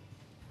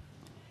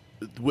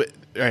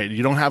all right,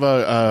 you don't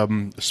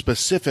have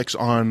specifics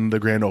on the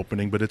grand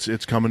opening, but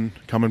it's coming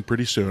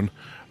pretty soon.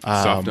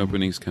 Soft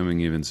opening's coming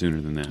even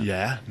sooner than that.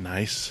 Yeah,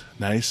 nice.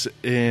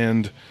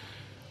 And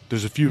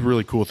there's a few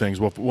really cool things.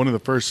 Well, one of the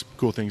first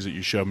cool things that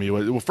you showed me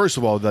was, first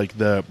of all, like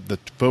the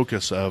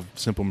focus of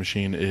Simple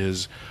Machine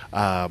is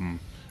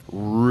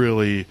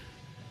really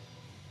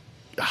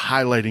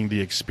highlighting the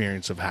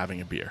experience of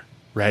having a beer,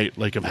 right?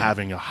 Like of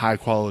having a high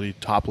quality,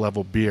 top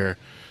level beer,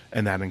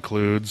 and that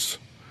includes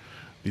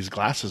these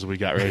glasses we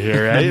got right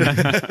here,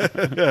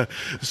 right?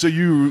 So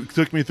you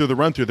took me through the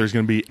run through. There's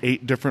going to be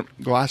 8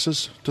 different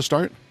glasses to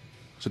start.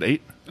 Is it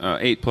 8?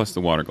 8 plus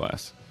the water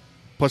glass.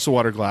 Plus the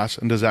water glass,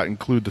 and does that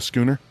include the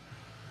schooner?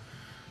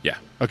 Yeah.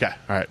 Okay.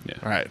 All right. Yeah.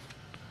 All right.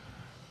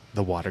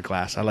 The water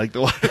glass. I like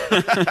the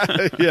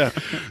water. Yeah.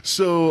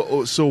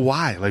 So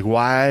why? Like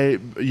why?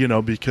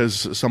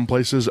 Because some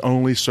places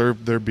only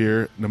serve their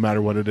beer, no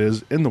matter what it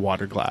is, in the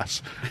water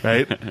glass,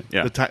 right?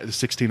 Yeah. The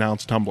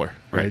 16-ounce tumbler,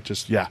 right?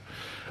 Just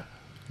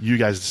you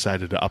guys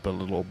decided to up it a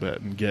little bit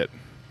and get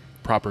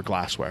proper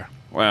glassware.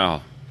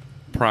 Well,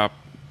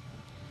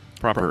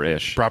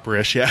 proper-ish.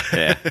 Proper-ish, yeah.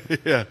 Yeah.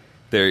 Yeah.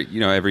 There,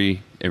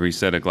 every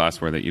set of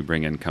glassware that you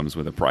bring in comes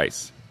with a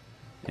price,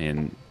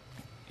 and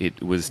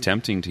it was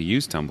tempting to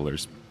use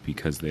tumblers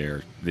because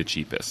they're the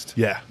cheapest,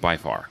 by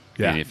far.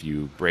 Yeah. And if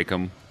you break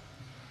them,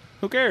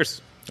 who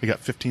cares? I got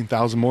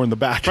 15,000 more in the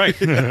back. Right.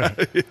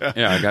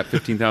 Yeah, I got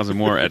 15,000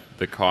 more at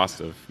the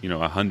cost of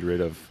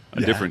 100 of a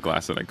different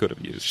glass that I could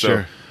have used.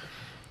 Sure.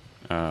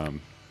 So,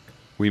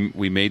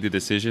 we made the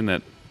decision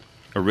that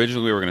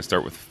originally we were going to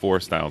start with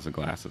 4 styles of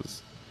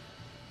glasses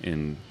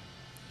and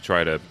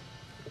try to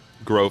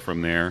grow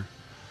from there,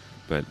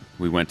 but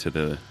we went to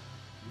the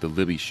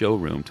Libby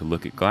showroom to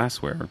look at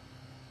glassware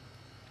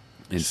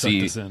and Sucked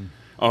us in.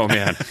 Oh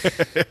man,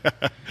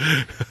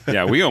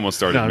 yeah, we almost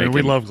started. Making,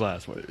 we love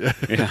glassware.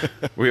 Yeah,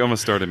 we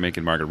almost started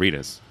making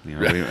margaritas.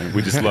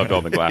 We just loved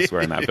all the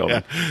glassware in that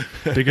building.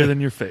 Bigger than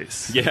your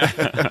face.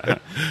 Yeah.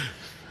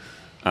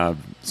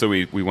 So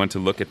we went to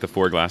look at the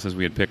 4 glasses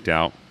we had picked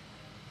out,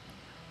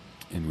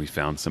 and we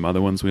found some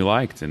other ones we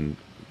liked, and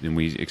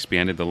we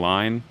expanded the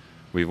line.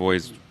 We've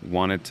always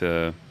wanted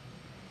to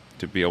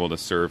be able to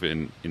serve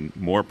in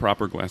more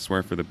proper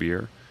glassware for the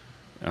beer,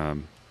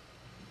 and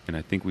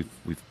I think we've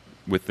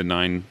with the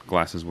 9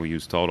 glasses we'll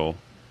use total,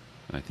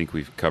 I think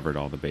we've covered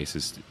all the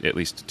bases, at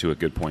least to a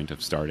good point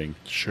of starting.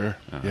 Sure.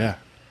 Yeah.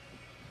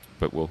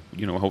 But we'll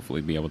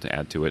hopefully be able to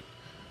add to it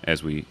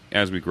as we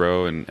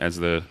grow, and as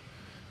the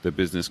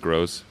business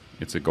grows.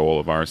 It's a goal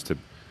of ours to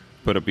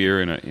put a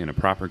beer in a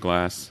proper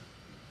glass.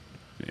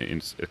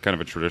 It's kind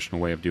of a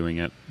traditional way of doing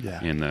it. Yeah.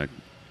 And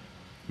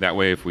that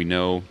way, if we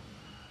know,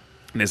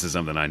 and this is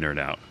something I nerd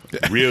out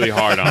really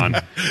hard on,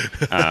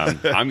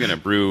 I'm going to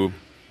brew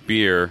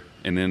beer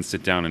and then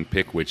sit down and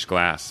pick which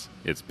glass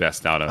it's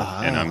best out of,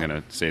 and I'm going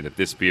to say that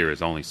this beer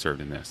is only served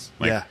in this.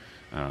 A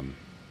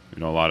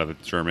lot of the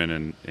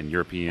German and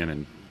European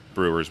and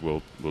brewers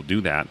will do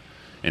that,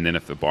 and then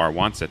if the bar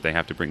wants it, they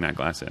have to bring that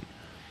glass in.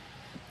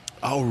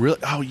 Oh, really?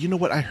 Oh, you know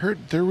what? I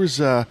heard there was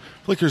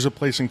there's a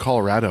place in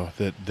Colorado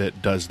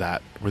that does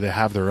that, where they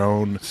have their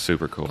own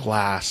super cool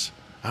glass.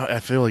 I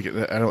feel like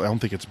I don't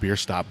think it's Beer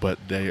Stop, but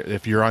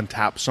if you're on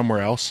tap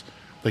somewhere else,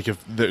 like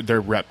if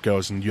their rep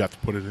goes and you have to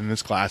put it in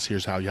this glass,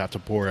 here's how you have to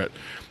pour it,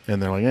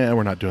 and they're like,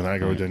 we're not doing that. I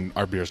go, then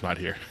our beer's not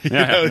here.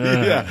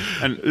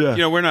 And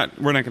we're not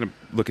going to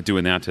look at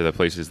doing that to the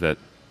places that,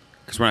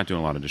 because we're not doing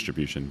a lot of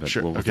distribution, but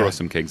we'll throw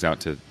some kegs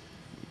out to,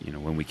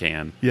 when we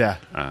can. Yeah.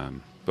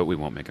 But we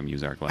won't make them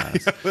use our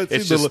glass.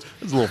 It's a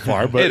little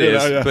far, but it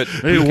is. But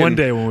maybe one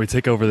day when we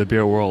take over the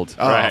beer world.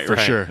 Oh, for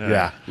sure.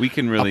 Yeah. We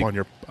can really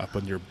up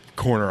on your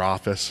corner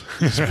office,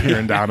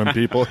 peering down on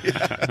people.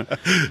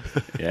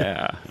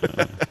 Yeah.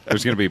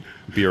 There's going to be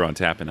beer on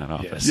tap in that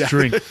office. Yes.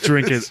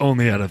 Drink it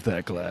only out of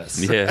that glass.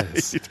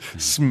 Yes.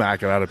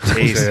 Smack it out of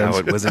taste how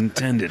it was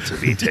intended to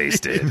be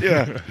tasted.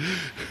 Yeah.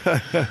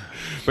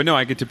 But no,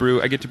 I get to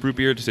brew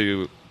beer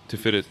to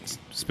fit a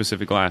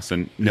specific glass,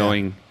 and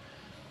knowing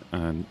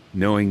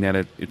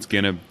that it's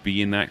going to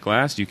be in that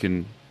glass, you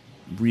can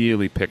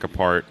really pick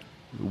apart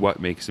what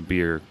makes a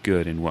beer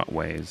good in what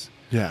ways,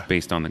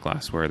 based on the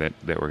glassware that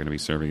we're going to be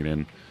serving it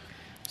in.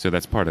 So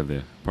that's part of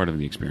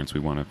the experience we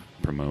want to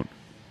promote.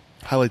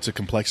 Highlights the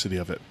complexity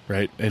of it,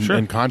 right? And sure.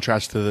 In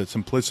contrast to the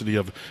simplicity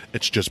of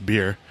it's just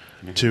beer,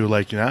 to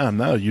like,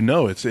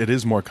 it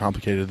is more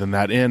complicated than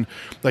that. And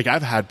like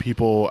I've had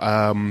people,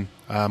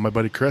 my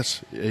buddy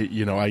Chris,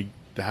 I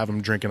have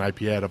him drink an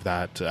IPA out of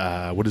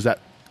that. What is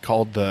that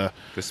called? The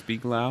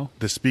Spiegelau?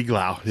 The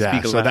Spiegelau, yeah.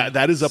 Spiegelau. So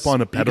that is up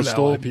on a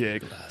pedestal.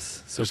 IPA glass.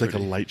 So there's like a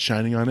light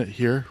shining on it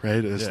here,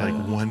 right? It's like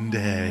one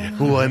day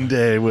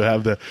we'll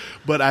have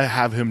but I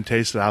have him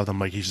taste it out. I'm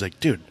like, he's like,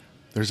 dude,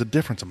 there's a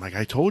difference. I'm like,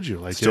 I told you.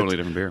 Like, it's totally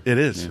different beer. It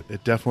is. Yeah.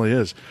 It definitely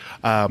is.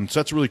 So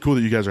that's really cool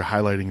that you guys are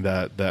highlighting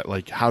that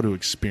like how to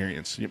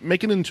experience.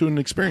 Make it into an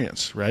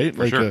experience, right?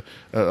 For like sure.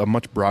 a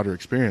much broader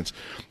experience.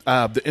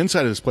 The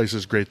inside of this place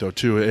is great though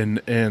too.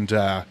 And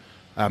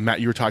Matt,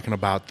 you were talking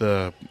about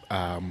the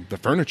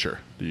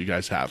furniture that you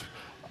guys have.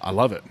 I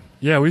love it.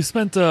 Yeah, we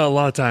spent a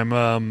lot of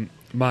time.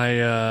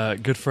 My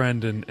good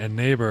friend and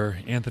neighbor,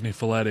 Anthony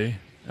Folletti.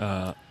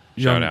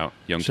 Shout out,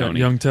 Tony.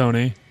 Young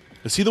Tony.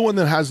 Is he the one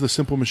that has the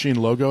Simple Machine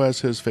logo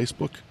as his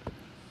Facebook?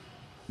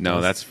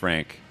 No, that's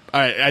Frank.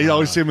 I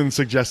always see him in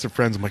Suggestive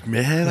Friends. I'm like,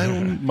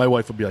 man, my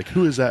wife will be like,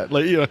 who is that?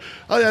 Like,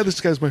 oh yeah,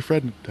 this guy's my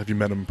friend. Have you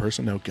met him in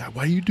person? No, God,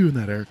 why are you doing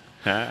that, Eric?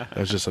 That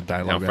was just a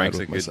dialogue. Frank's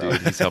a good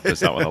dude. He's helped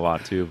us out with a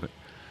lot too.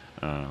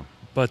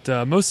 But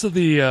most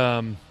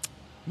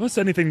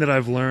anything that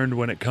I've learned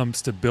when it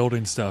comes to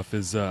building stuff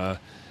is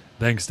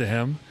thanks to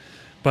him.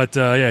 But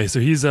so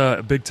he's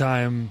a big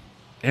time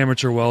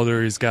amateur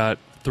welder. He's got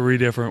 3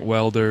 different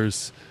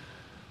welders.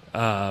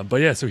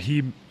 But yeah, so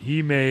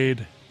he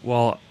made,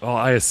 while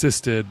I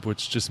assisted,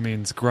 which just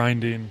means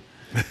grinding,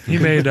 he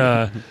made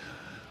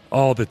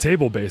all the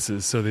table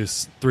bases. So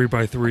this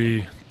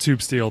 3x3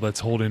 tube steel that's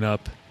holding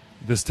up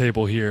this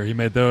table here, he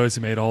made those.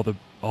 He made all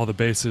the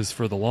bases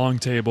for the long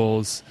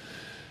tables.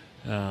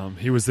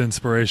 He was the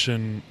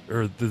inspiration,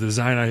 or the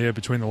design idea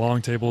between the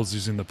long tables,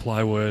 using the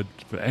plywood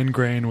end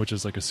grain, which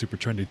is like a super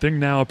trendy thing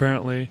now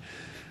apparently.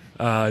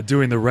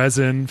 Doing the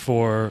resin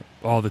for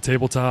all the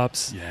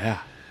tabletops. Yeah.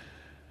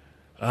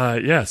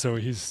 So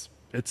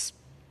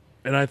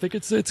and I think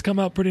it's come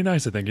out pretty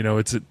nice. I think,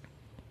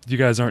 you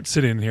guys aren't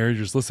sitting here,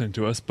 you're just listening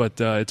to us, but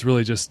it's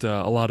really just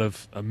a lot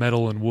of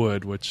metal and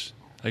wood, which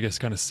I guess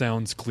kind of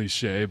sounds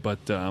cliche, but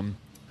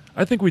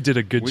I think we did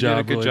a good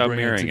job. Did a good job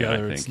bringing marrying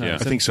together. it, I think. It's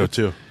nice. I think so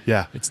too.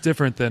 Yeah. It's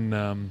different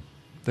than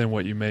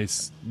what you may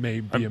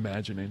be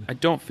imagining. I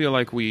don't feel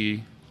like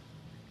we,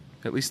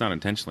 at least not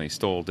intentionally,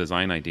 stole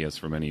design ideas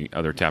from any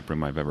other tap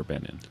room I've ever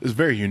been in. It's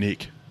very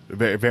unique.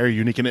 Very, very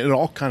unique, and it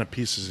all kind of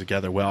pieces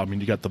together well. I mean,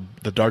 you got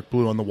the dark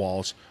blue on the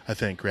walls, I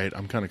think, right?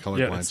 I'm kind of colorblind.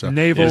 Yeah, it's so.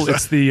 naval.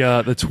 It's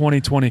the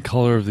 2020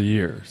 color of the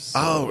year.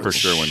 So. For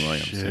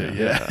Sherwin-Williams.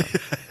 Yeah.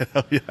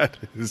 Hell yeah,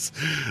 it is.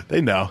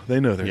 They know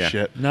their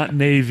shit. Not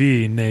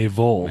navy,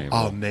 naval.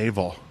 Oh,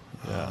 naval.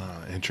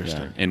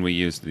 Interesting. Yeah. And we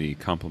used the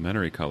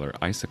complementary color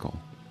icicle.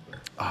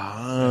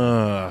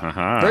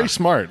 Very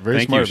smart. Very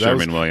Thank smart. you,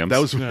 Sherwin-Williams. That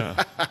was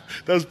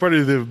that was part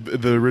of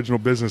the original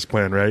business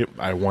plan, right?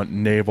 I want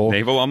naval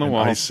on the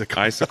wall,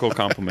 icicle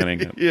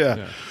complementing it.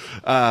 Yeah.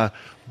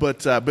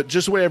 But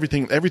just the way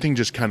everything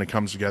just kind of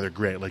comes together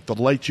great. Like the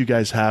lights you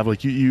guys have,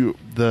 like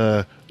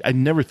I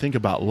never think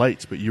about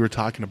lights, but you were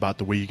talking about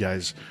the way you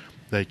guys,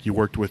 like you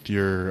worked with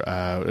your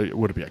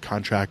would it be a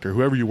contractor,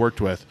 whoever you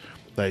worked with,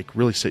 like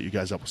really set you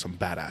guys up with some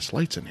badass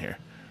lights in here.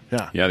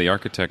 Yeah. Yeah, the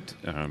architect.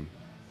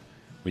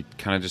 We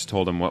kind of just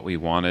told him what we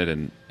wanted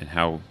and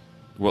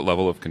what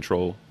level of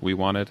control we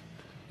wanted,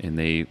 and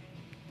they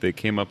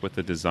came up with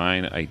a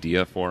design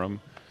idea for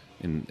him,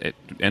 and it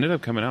ended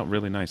up coming out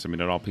really nice. I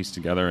mean, it all pieced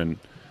together, and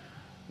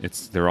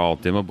they're all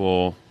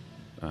dimmable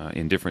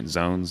in different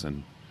zones,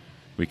 and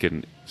we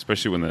can,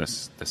 especially when the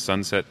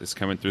sunset is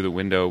coming through the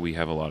window, we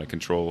have a lot of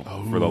control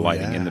for the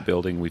lighting in the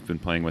building. We've been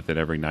playing with it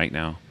every night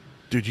now.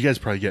 Dude, you guys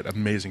probably get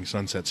amazing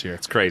sunsets here.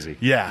 It's crazy.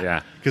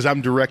 Yeah. Because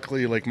I'm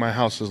directly, like, my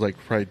house is, like,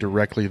 probably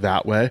directly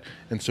that way.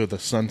 And so the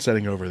sun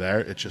setting over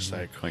there, it's just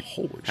like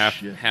holy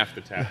shit. Half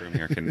the tap room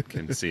here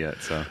can see it.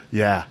 So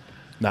yeah.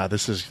 Nah,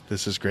 this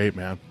is great,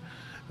 man.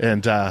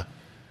 And the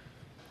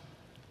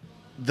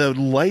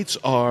lights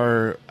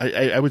are,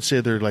 I would say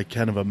they're, like,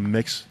 kind of a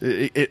mix.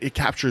 It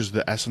captures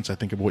the essence, I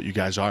think, of what you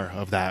guys are,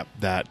 of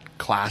that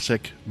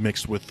classic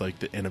mixed with, like,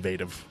 the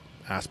innovative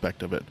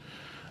aspect of it.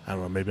 I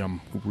don't know. Maybe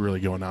I'm really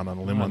going out on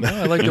a limb on that.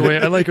 I like the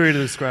way you're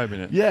describing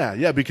it.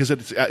 Yeah, because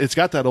it's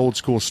got that old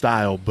school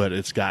style, but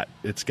it's got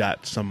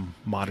some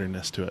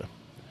modernness to it.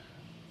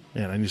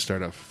 Man, I need to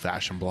start a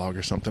fashion blog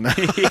or something. But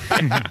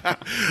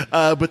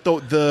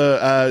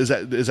is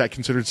that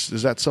considered,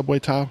 is that subway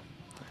tile?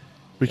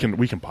 We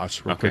can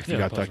pause real quick if you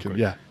got that.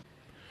 Yeah.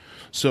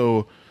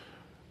 So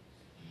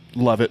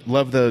love it.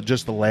 Love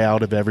just the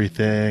layout of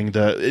everything.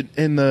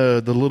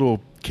 The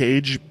little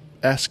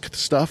cage-esque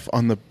stuff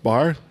on the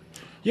bar.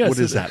 Yes, what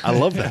is that? I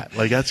love that.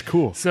 Like, that's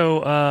cool.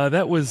 So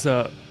that was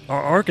our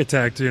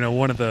architect.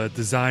 One of the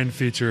design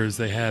features,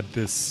 they had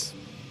this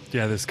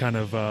kind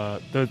of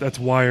that's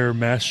wire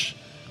mesh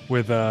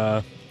with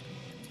a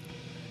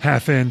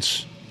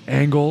 1/2-inch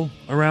angle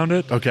around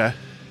it. Okay.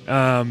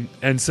 And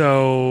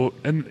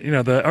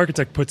the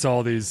architect puts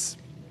all these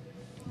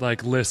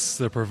like lists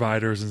the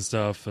providers and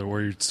stuff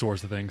where you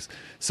source the things.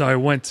 So I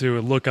went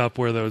to look up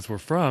where those were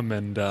from,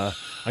 and I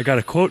got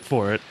a quote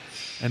for it.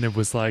 And it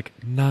was like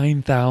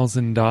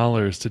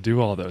 $9,000 to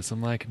do all those.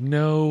 I'm like,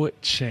 no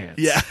chance.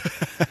 Yeah.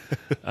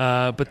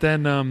 But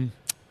then,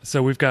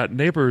 so we've got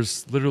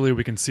neighbors. Literally,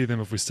 we can see them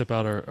if we step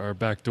out our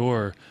back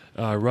door.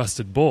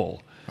 Rusted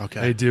Bull. Okay.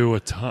 They do a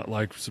ton,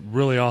 like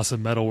really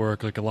awesome metal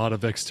work, like a lot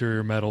of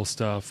exterior metal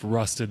stuff,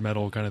 rusted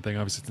metal kind of thing.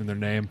 Obviously, it's in their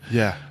name.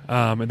 Yeah.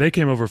 And they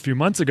came over a few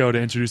months ago to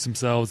introduce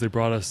themselves. They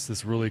brought us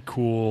this really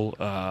cool.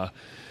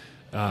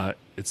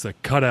 It's a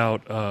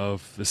cutout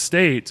of the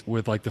state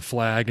with like the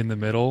flag in the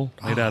middle,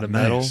 made out of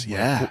metal, nice.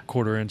 Yeah, like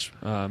 1/4-inch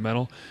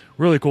metal.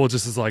 Really cool,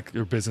 just as like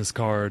your business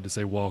card to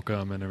say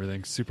welcome and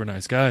everything. Super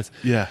nice guys.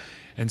 Yeah.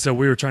 And so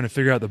we were trying to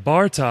figure out the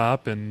bar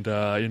top, and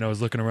I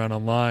was looking around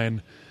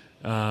online,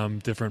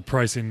 different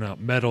pricing,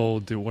 metal,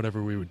 do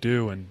whatever we would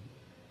do, and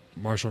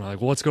Marshall and I were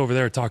like, well, let's go over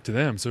there and talk to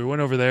them. So we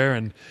went over there,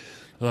 and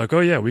they're like, oh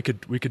yeah, we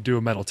could do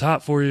a metal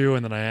top for you.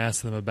 And then I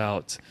asked them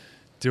about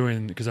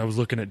doing, because I was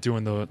looking at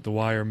doing the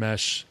wire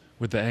mesh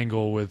with the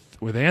angle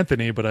with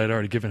Anthony, but I'd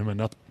already given him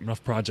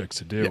enough projects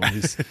to do.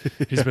 Yeah.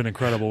 He's been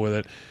incredible with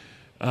it.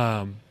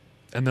 And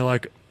they're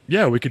like,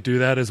 yeah, we could do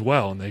that as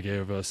well. And they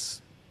gave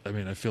us, I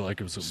mean, I feel like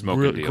it was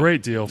a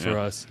great deal for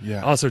us.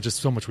 Yeah. Also,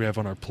 just so much we have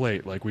on our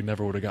plate. Like, we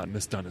never would have gotten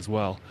this done as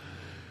well.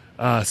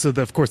 So,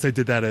 of course, they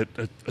did that at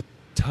a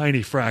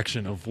tiny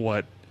fraction of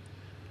what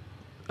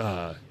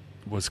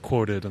was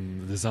quoted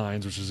in the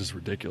designs, which is just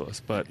ridiculous.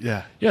 But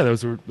Yeah.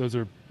 those are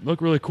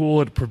look really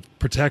cool. It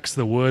protects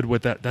the wood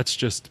with that. That's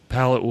just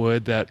pallet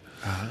wood that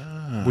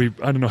I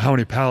don't know how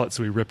many pallets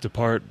we ripped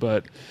apart,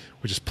 but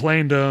we just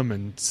planed them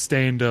and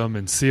stained them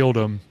and sealed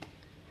them.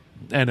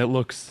 And it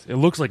looks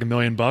like $1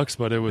 million,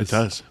 but it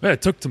does. Yeah,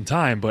 it took some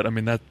time, but I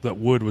mean that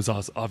wood was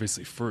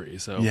obviously free.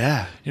 So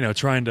Yeah.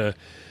 Trying to,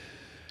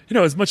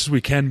 as much as we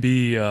can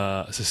be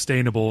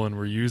sustainable and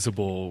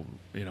reusable,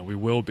 we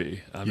will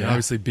be. I mean,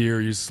 obviously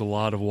beer uses a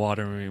lot of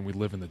water. I mean, we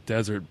live in the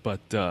desert, but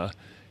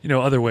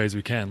other ways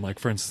we can. Like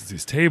for instance,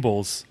 these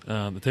tables,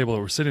 the table that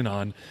we're sitting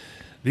on,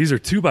 these are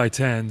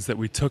 2x10s that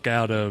we took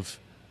out of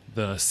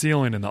the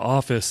ceiling in the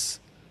office.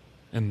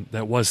 And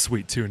that was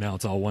suite 2. Now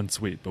it's all one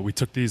suite. But we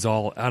took these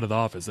all out of the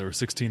office. They were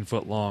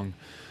 16-foot long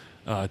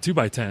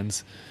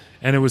 2x10s.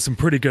 And it was some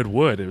pretty good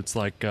wood. It's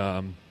like,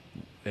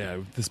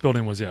 this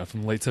building was,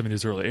 from the late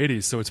 70s, early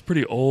 80s. So it's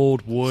pretty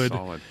old wood.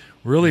 Solid.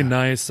 Really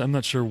nice. I'm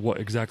not sure what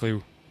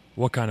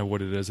kind of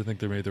wood it is. I think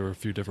there were a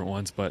few different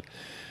ones. But,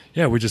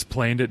 we just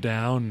planed it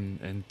down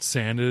and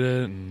sanded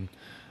it and,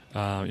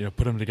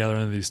 put them together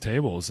into these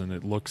tables. And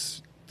it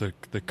looks, the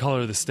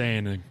color of the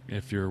stain,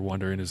 if you're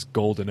wondering, is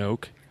golden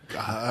oak.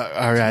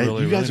 All right,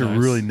 really, you guys really are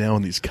nice. really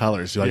nailing these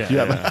colors. You're like,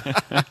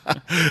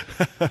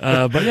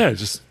 but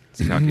just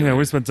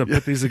we spent some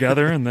put these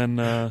together and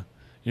then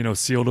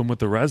sealed them with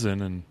the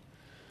resin and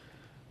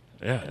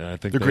I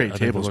think They're great I think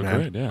they tables, look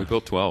man. Great, We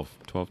built 12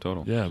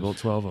 total. Yeah, built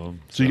 12 of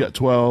them. So you got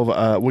 12.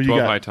 Well, you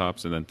 12 got high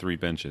tops and then 3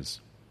 benches,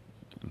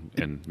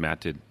 and Matt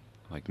did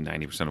like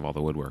 90% of all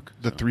the woodwork.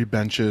 the 3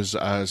 benches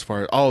as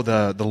far as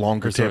the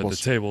longer Sorry, tables.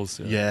 the tables.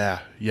 Yeah.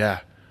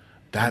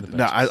 And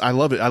the I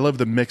love it. I love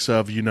the mix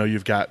of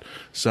you've got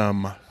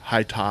some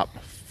high top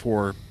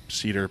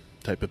 4-seater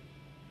type of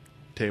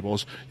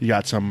tables. You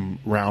got some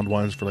round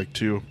ones for like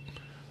 2.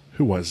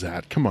 Who was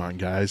that? Come on,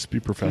 guys,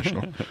 be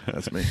professional.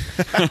 That's me.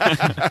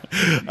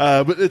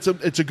 But it's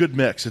a good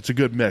mix. It's a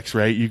good mix,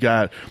 right? You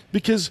got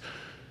because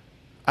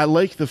I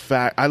like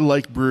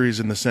breweries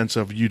in the sense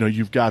of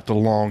you've got the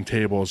long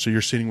tables, so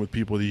you're sitting with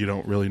people that you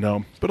don't really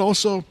know, but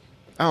also.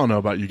 I don't know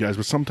about you guys,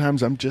 but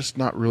sometimes I'm just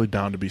not really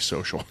down to be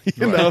social.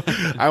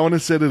 I want to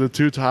sit at a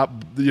 2-top,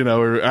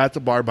 or at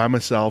the bar by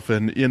myself,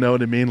 and you know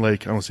what I mean?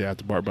 Like, I don't say at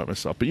the bar by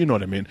myself, but you know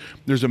what I mean?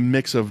 There's a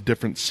mix of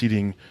different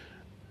seating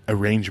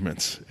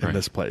arrangements in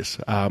this place.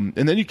 And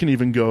then you can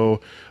even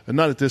go,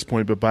 not at this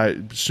point, but by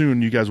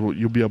soon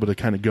you'll be able to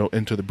kind of go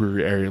into the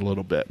brewery area a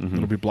little bit. Mm-hmm.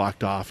 It'll be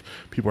blocked off.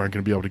 People aren't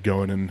going to be able to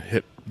go in and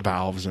hit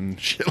valves and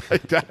shit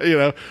like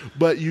that,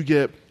 But you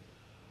get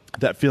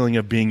that feeling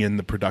of being in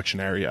the production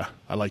area.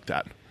 I like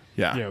that.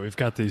 Yeah, we've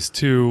got these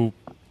 2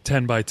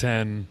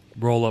 10x10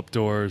 roll-up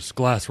doors,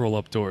 glass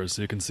roll-up doors,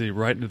 so you can see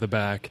right into the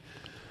back.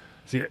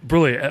 See,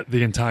 really,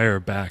 the entire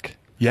back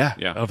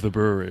of the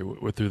brewery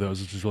through those,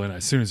 which is really nice.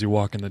 As soon as you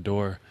walk in the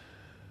door,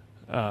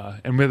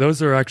 and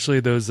those are actually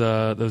those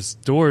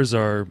doors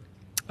are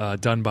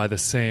done by the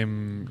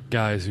same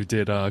guys who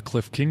did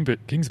Cliff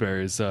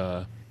Kingsbury's.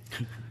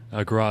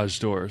 Garage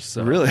doors.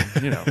 So, Really?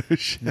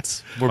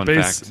 we're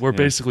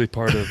basically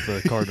part of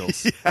the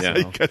Cardinals. You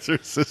guys are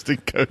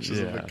assistant coaches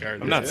of the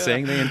Cardinals. I'm not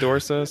saying they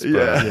endorse us,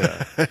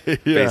 but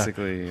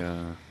basically.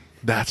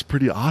 That's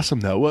pretty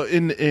awesome, though. Well,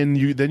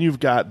 then you've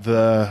got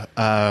the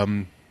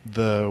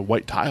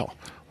white tile,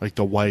 like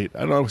the white. I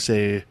don't know,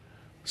 say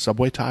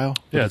subway tile.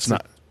 Yeah, it's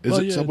not. Is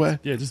it subway?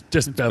 Yeah,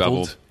 just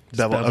beveled.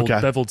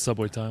 Beveled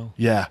subway tile.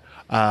 Yeah,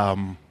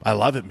 I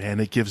love it, man.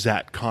 It gives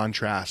that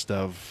contrast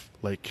of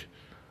like.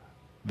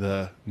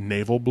 The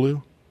naval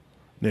blue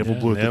at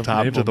the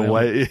top to the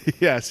white.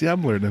 Yeah, see,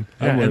 I'm learning.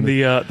 And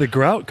the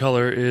grout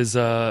color is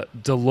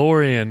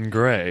DeLorean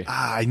gray.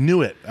 I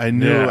knew it. I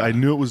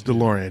knew it was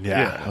DeLorean.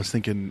 Yeah. I was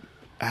thinking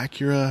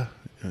Acura,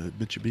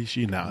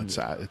 Mitsubishi. No, it's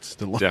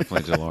DeLorean.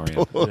 Definitely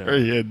DeLorean.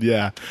 DeLorean,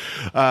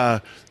 yeah.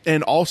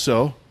 And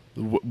also,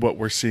 what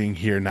we're seeing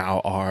here now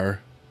are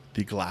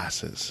the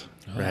glasses,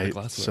 right? The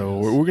glassware, so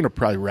we're going to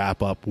probably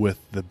wrap up with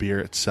the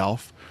beer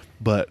itself,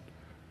 but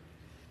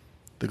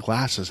the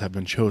glasses have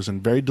been chosen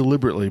very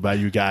deliberately by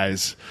you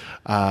guys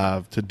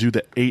to do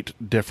the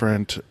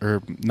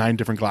 9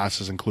 different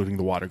glasses, including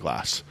the water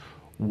glass.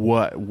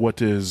 What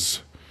the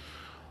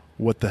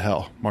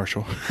hell,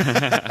 Marshall?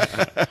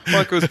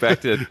 Well, it goes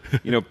back to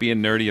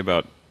being nerdy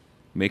about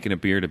making a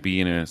beer to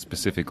be in a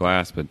specific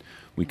glass, but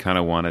we kind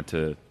of wanted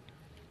to.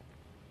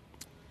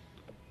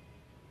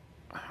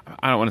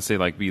 I don't want to say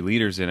like be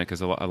leaders in it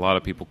because a lot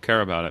of people care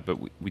about it, but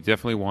we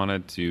definitely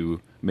wanted to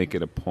make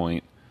it a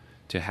point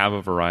to have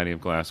a variety of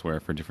glassware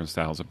for different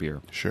styles of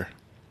beer. Sure.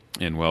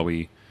 And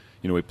we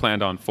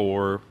planned on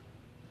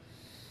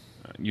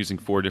using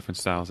 4 different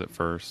styles at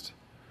first.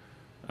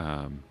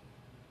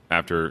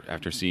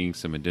 After seeing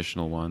some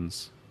additional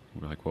ones,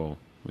 we're like, well,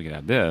 we could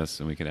add this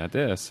and we could add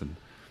this, and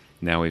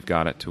now we've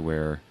got it to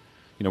where,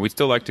 we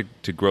still like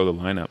to grow the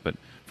lineup, but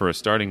for a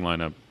starting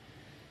lineup,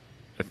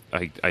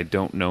 I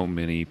don't know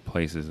many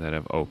places that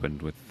have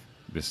opened with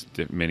this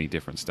many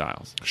different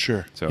styles.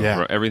 Sure. So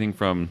for everything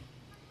from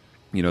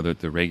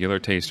the regular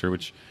taster,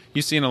 which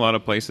you see in a lot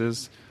of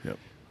places. Yep.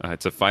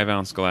 It's a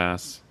 5-ounce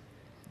glass.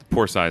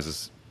 pour size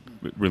is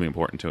really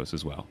important to us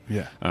as well.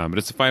 Yeah. But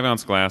it's a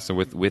 5-ounce glass, so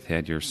with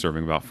head, you're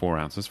serving about 4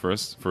 ounces for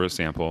a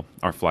sample.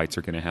 Our flights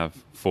are going to have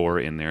 4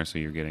 in there, so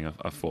you're getting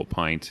a full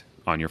pint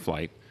on your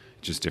flight,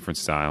 just different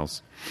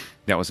styles.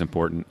 That was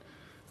important.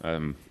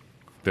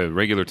 The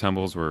regular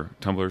tumblers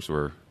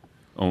were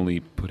only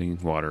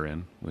putting water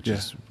in, which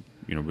is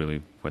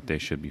really what they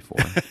should be for.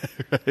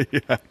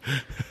 Yeah.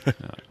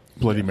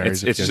 Bloody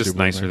Marys. It's just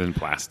nicer than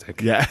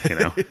plastic. Yeah.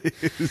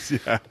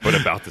 Yeah. But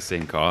about the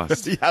same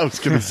cost. Yeah, I was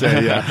going to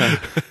say,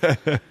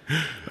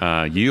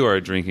 yeah. You are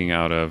drinking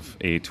out of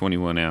a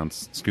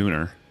 21-ounce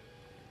schooner,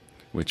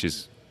 which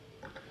is,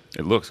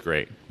 it looks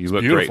great. You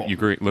look beautiful.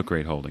 great. You look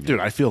great holding it. Dude,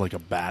 I feel like a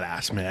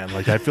badass, man.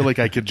 Like, I feel like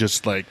I could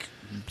just, like,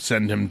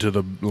 send him to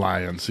the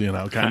lions,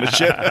 kind of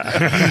shit.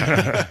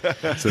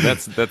 So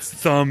that's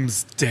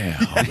thumbs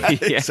down. Yeah.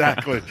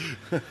 Exactly.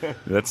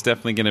 That's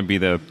definitely going to be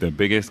the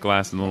biggest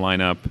glass in the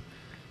lineup,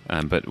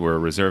 but we're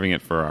reserving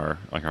it for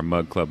our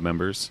Mug Club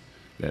members.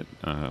 That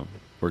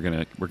we're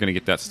gonna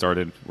get that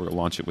started. We're gonna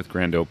launch it with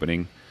grand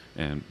opening,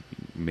 and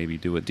maybe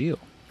do a deal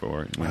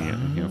for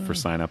when for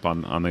sign up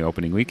on the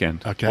opening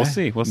weekend. Okay, we'll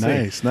see.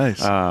 Nice.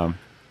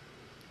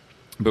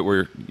 But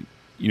we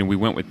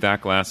went with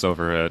that glass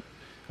over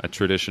a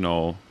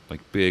traditional like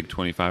big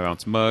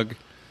 25-ounce mug.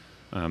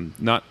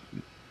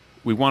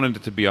 We wanted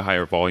it to be a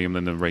higher volume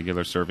than the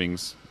regular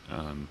servings,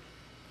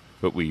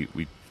 but we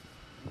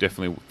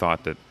definitely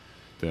thought that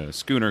the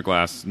schooner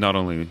glass not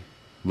only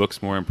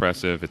looks more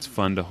impressive, it's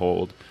fun to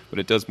hold, but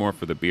it does more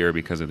for the beer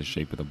because of the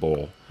shape of the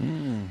bowl.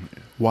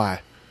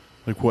 Why?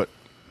 Like what?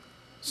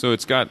 So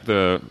it's got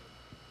the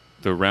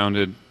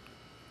rounded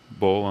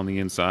bowl on the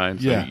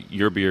inside. Yeah. So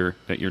your beer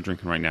that you're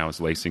drinking right now is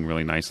lacing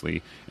really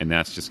nicely, and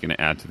that's just going to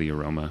add to the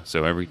aroma.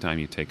 So every time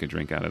you take a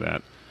drink out of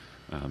that,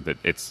 that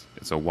it's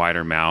a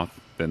wider mouth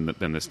than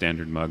the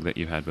standard mug that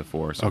you had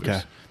before. So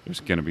there's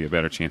going to be a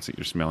better chance that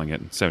you're smelling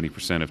it.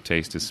 70% of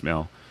taste is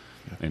smell,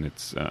 and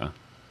it's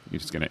you're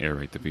just going to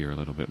aerate the beer a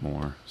little bit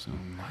more. So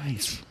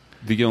nice.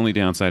 The only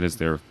downside is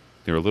they're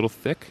a little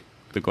thick.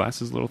 The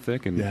glass is a little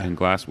thick, and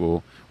glass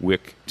will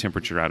wick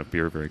temperature out of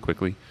beer very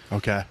quickly.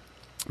 Okay.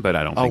 But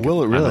I don't think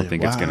will it really? I don't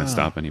think it's going to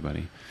stop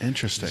anybody.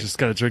 Interesting. Just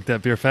got to drink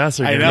that beer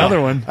faster. I Get know.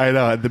 another one. I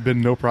know. There's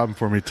been no problem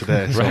for me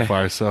today so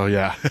far. So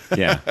yeah.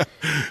 Yeah.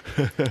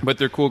 But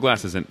they're cool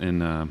glasses,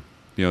 and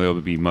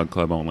they'll be Mug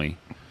Club only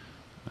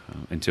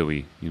until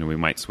we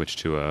might switch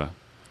to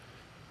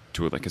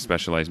like a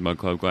specialized Mug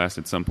Club glass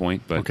at some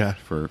point. But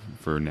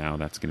for now,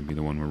 that's going to be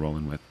the one we're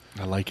rolling with.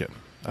 I like it.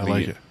 I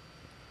like it.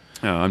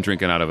 I'm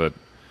drinking out of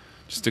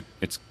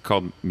it's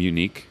called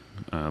Munich.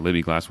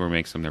 Libby Glassware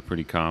makes them. They're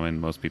pretty common.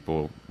 Most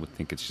people would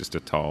think it's just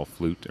a tall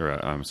flute, or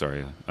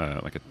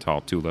like a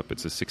tall tulip.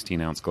 It's a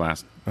 16-ounce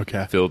glass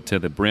filled to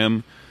the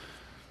brim.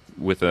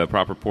 With a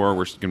proper pour,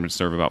 we're going to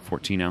serve about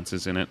 14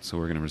 ounces in it, so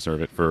we're going to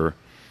reserve it for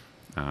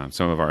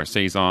some of our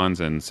saisons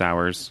and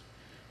sours.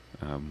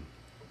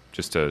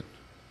 It's a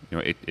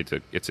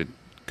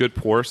good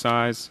pour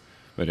size,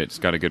 but it's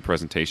got a good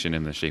presentation,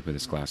 and the shape of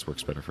this glass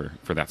works better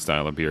for that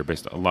style of beer,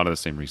 based on a lot of the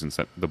same reasons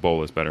that the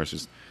bowl is better. It's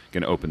just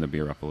going to open the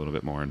beer up a little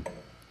bit more, and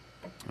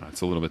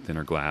it's a little bit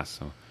thinner glass.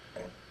 So,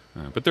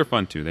 but they're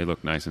fun too. They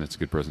look nice, and it's a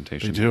good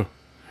presentation. They do.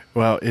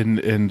 Well,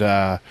 and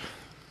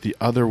the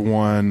other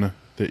one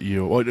that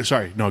you... Oh,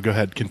 sorry. No, go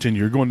ahead.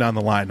 Continue. You're going down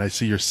the line. I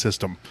see your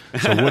system.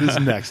 So what is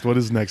next? What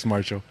is next,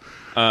 Marshall?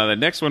 The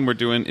next one we're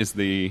doing is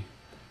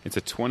it's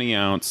a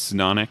 20-ounce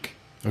Snonic.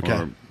 Okay.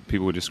 Or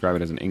people would describe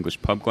it as an English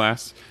pub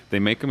glass. They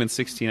make them in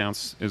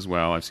 16-ounce as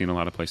well. I've seen a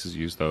lot of places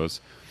use those.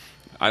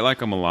 I like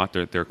them a lot.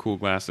 They're cool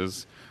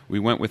glasses. We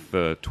went with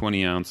the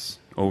 20-ounce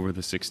over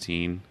the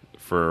 16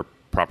 for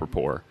proper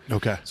pour.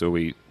 Okay. So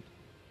a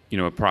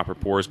proper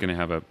pour is going to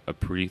have a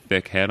pretty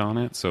thick head on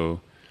it.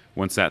 So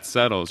once that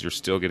settles, you're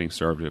still getting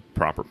served a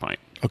proper pint.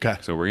 Okay.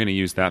 So we're going to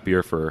use that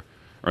beer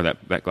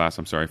that glass,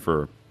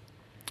 for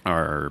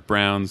our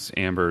browns,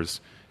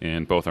 ambers,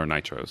 and both our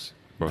nitros.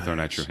 Both our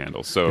nitro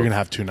handles. So you're going to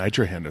have 2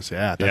 nitro handles.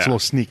 Yeah. That's a little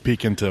sneak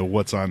peek into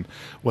what's going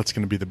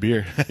to be the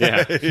beer.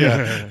 Yeah.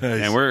 Yeah.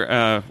 Nice. And we're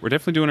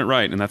definitely doing it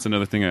right. And that's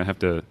another thing I have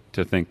to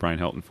thank Brian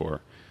Helton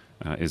for,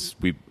 is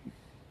we,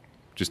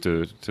 just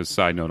to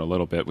side note a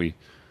little bit, we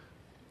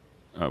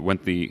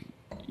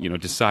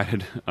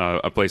decided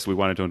a place we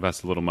wanted to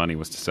invest a little money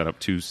was to set up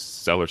 2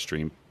 cellar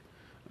streams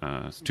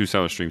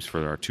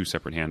for our 2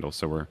 separate handles.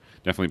 So we're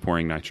definitely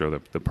pouring nitro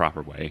the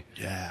proper way.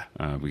 Yeah.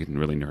 We can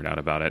really nerd out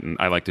about it. And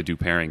I like to do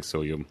pairings.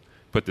 So you'll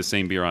put the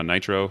same beer on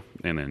nitro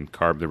and then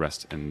carb the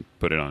rest and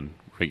put it on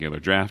regular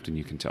draft, and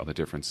you can tell the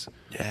difference.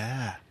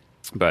 Yeah.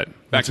 But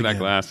back to that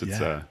glass, it's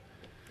that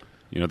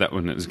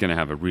one is going to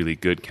have a really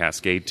good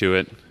cascade to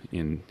it.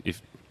 And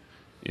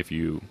if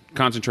you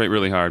concentrate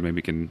really hard, maybe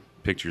you can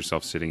picture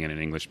yourself sitting in an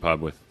English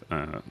pub with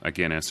a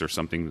Guinness or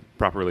something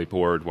properly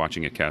poured,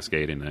 watching it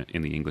cascade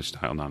in the English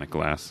style Nonic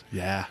glass.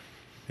 Yeah.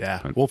 Yeah,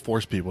 But- we'll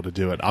force people to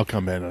do it. I'll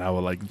come in and I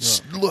will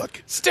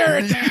look, Stare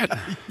at that.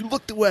 You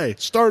looked away.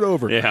 Start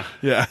over. Yeah.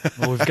 yeah.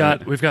 Well, we've got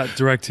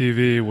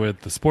DirecTV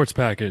with the sports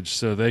package,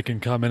 so they can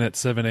come in at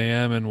 7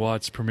 a.m. and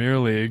watch Premier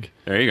League.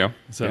 There you go.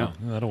 So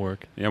that'll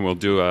work. Yeah, we'll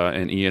do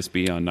an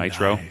ESB on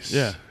Nitro. Nice.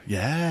 Yeah.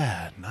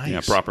 Yeah, nice.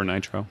 Yeah, proper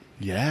Nitro.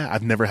 Yeah,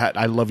 I've never had.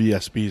 I love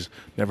ESPs.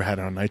 Never had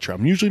it on Nitro.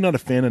 I'm usually not a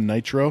fan of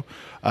Nitro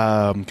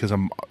because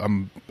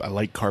I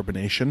like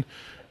carbonation,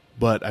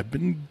 but I've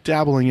been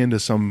dabbling into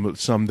some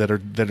that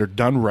are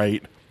done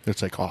right.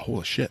 It's like, oh,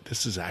 holy shit,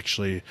 this is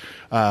actually.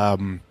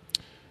 The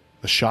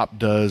shop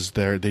did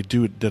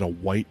a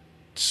white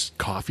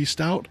coffee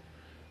stout,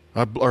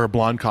 or a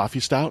blonde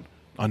coffee stout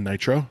on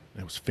Nitro.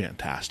 It was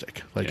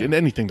fantastic. And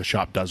anything the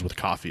shop does with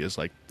coffee is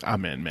like,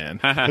 I'm in, man.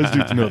 Those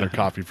dudes know their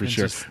coffee for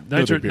sure.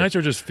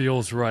 Nitro just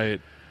feels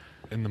right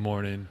in the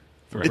morning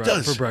for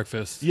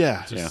breakfast.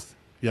 Yeah. Just,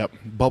 Yep.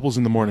 Bubbles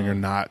in the morning are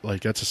not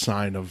that's a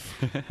sign of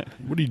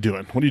what are you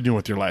doing? What are you doing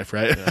with your life,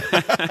 right?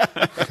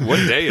 What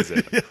day is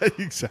it? Yeah,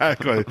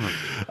 exactly.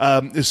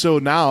 So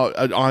now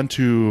on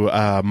to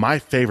my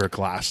favorite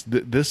glass.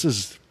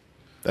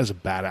 That's a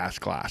badass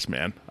glass,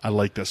 man. I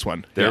like this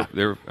one.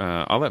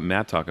 I'll let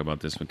Matt talk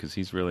about this one because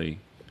he's really.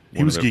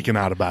 He was geeking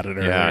out about it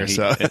earlier. Yeah,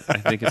 so. I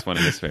think it's one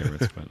of his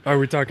favorites. But are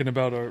we talking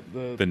about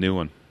the new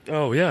one?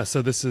 Oh yeah,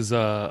 so this is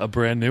a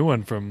brand new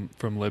one from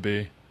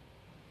Libby.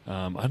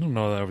 I don't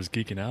know that I was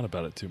geeking out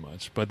about it too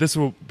much, but this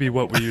will be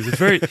what we use. It's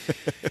very.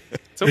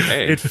 It's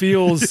okay. It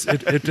feels.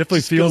 It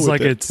definitely feels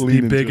like it's the Lean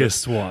into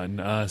biggest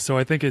one. So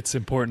I think it's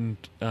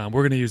important. We're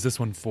going to use this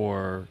one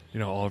for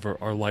all of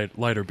our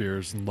lighter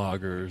beers and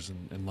lagers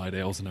and light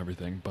ales and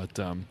everything. But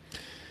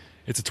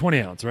it's a 20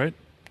 ounce, right?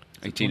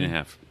 18 and a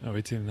half. Oh,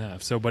 18 and a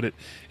half. So, but it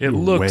You're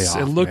looks way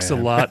off, it looks man.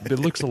 a lot. It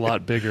looks a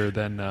lot bigger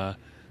than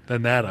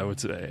that, I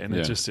would say, and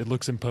it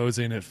looks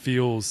imposing. It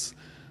feels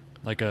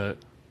like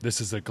this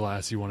is a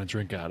glass you want to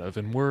drink out of,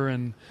 and we're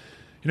in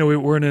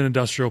an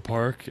industrial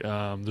park.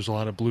 There's a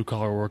lot of blue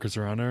collar workers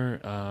around there.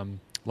 A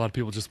lot of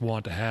people just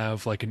want to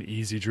have like an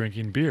easy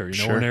drinking beer.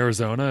 Sure. We're in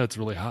Arizona; it's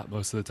really hot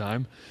most of the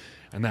time,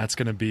 and that's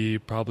going to be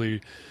probably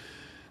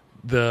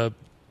the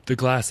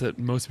glass that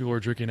most people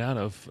are drinking out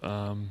of.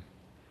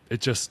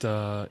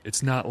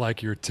 It's not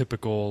like your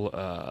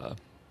typical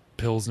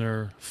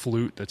Pilsner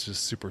flute that's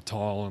just super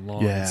tall and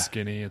long and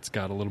skinny. It's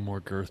got a little more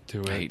girth to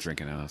it. I hate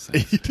drinking out of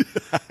those things.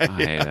 I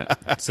hate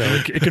it. So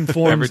it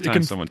conforms. Every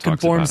time someone talks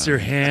conforms about to your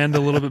it. hand a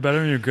little bit better,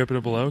 and you're gripping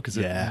it below because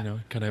it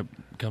kind of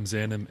comes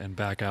in and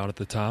back out at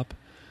the top.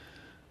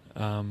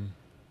 And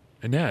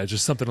it's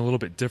just something a little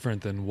bit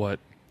different than what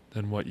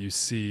you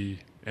see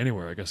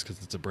anywhere, I guess, because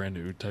it's a brand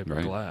new type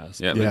of glass.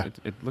 Yeah.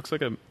 It looks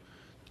like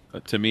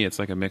to me, it's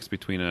like a mix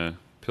between a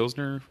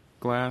Pilsner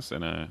glass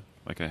and a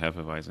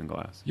Hefeweizen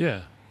glass.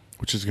 Yeah.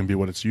 Which is going to be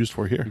what it's used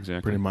for here.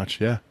 Exactly. Pretty much,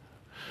 yeah.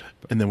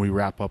 And then we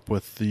wrap up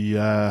with the...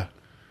 and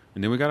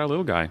then we got our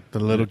little guy. The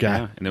little guy.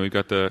 Yeah. And then we've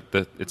got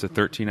it's a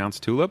 13-ounce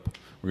tulip.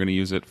 We're going to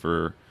use it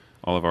for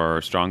all of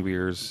our strong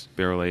beers,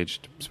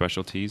 barrel-aged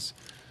specialties.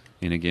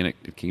 And again,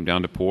 it came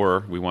down to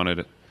pour. We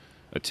wanted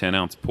a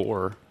 10-ounce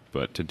pour,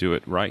 but to do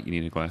it right, you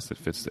need a glass that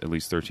fits at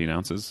least 13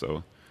 ounces.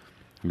 So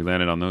we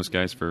landed on those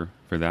guys for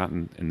that,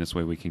 and this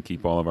way we can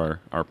keep all of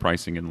our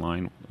pricing in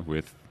line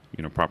with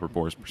proper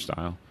pours per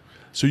style.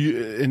 So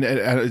you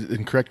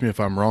and correct me if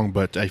I'm wrong,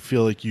 but I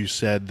feel like you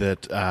said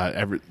that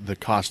the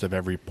cost of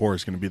every pour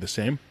is going to be the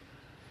same.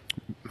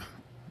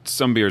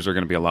 Some beers are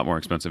going to be a lot more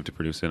expensive to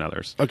produce than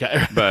others.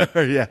 Okay, but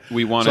yeah,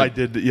 we wanted. So I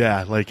did,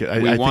 yeah. Like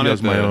I think it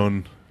was my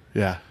own.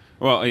 Yeah.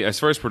 Well, as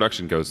far as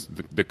production goes,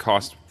 the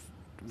cost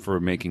for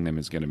making them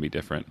is going to be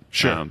different.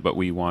 Sure. But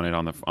we wanted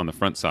on the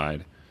front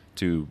side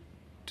to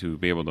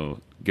be able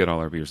to get all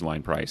our beers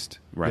line priced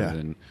rather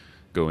than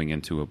going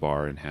into a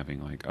bar and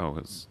having like, oh,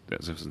 is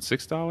this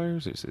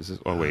 $6? Is this?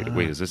 Oh,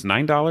 wait, is this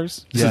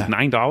 $9? This is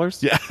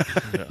 $9?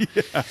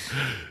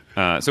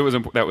 Yeah. So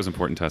that was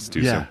important to us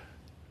too. Yeah.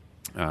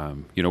 So,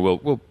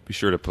 we'll be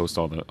sure to post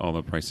all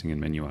the pricing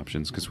and menu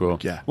options because we'll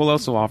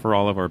also offer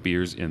all of our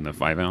beers in the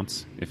 5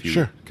 ounce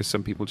because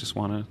some people just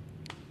want to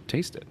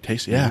taste it.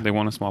 They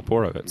want a small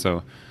pour of it.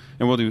 So,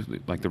 and we'll do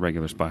like the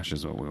regular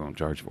splashes, what we won't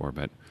charge for.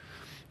 But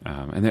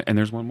and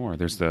there's one more.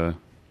 There's the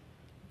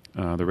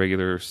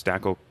regular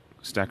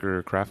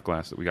Stacker craft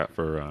glass that we got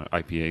for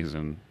IPAs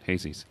and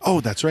hazies.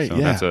 Oh, that's right. So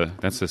yeah,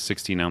 that's a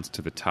 16 ounce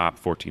to the top,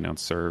 14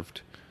 ounce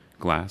served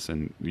glass,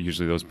 and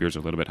usually those beers are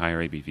a little bit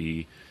higher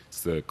ABV.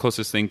 It's the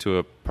closest thing to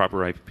a proper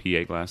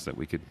IPA glass that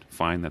we could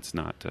find. That's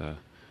not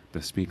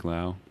the Speak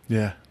Loud.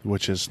 Yeah,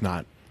 which is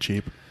not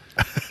cheap.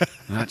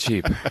 Not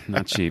cheap.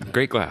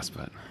 Great glass,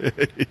 but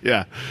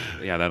yeah.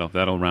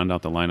 That'll round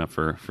out the lineup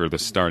for the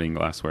starting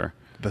glassware.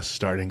 The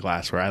starting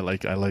glassware. I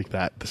like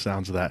that. The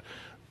sounds of that.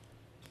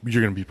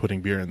 You're going to be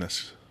putting beer in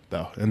this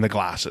though, in the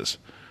glasses.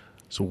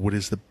 So what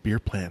is the beer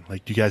plan?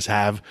 Like, do you guys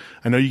have?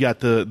 I know you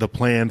got the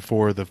plan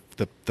for the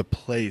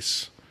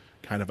place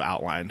kind of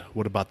outlined.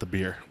 What about the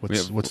beer?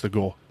 What's the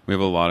goal? We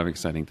have a lot of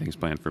exciting things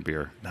planned for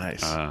beer.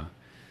 Nice.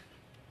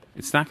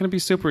 It's not going to be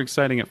super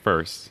exciting at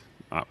first.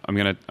 I'm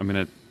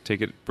gonna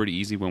take it pretty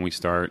easy when we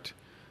start.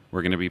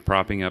 We're going to be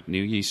propping up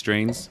new yeast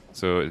strains.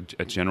 So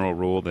a general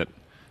rule that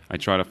I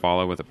try to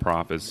follow with a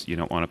prop is you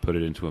don't want to put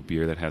it into a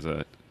beer that has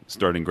a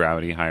starting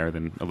gravity higher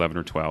than 11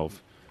 or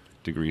 12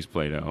 degrees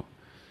Plato.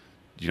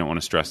 You don't want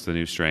to stress the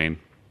new strain.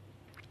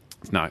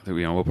 It's not,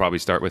 we'll probably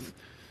start with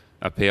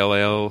a pale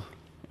ale,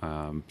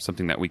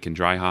 something that we can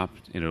dry hop,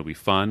 and it'll be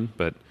fun,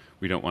 but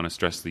we don't want to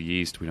stress the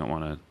yeast. We don't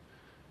want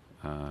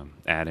to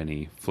add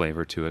any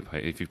flavor to it.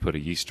 If you put a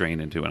yeast strain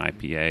into an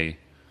IPA,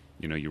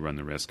 you run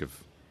the risk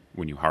of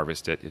when you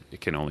harvest it,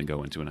 it can only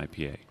go into an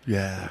IPA.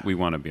 Yeah. We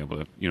want to be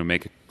able to,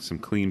 make some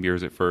clean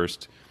beers at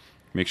first,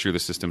 make sure the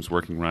system's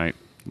working right,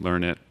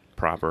 learn it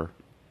proper,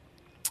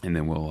 and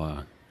then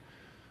we'll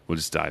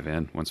just dive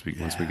in. Once we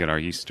get our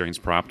yeast strains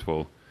propped,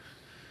 we'll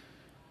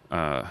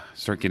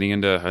start getting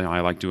into.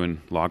 I like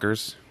doing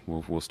lagers.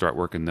 We'll start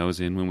working those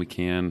in when we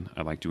can.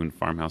 I like doing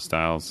farmhouse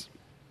styles.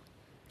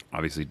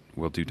 Obviously,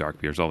 we'll do dark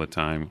beers all the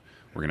time.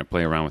 We're going to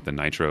play around with the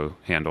nitro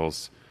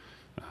handles.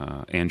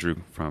 Andrew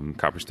from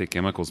Copper State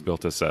Chemicals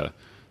built us a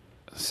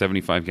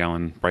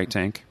 75-gallon bright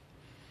tank.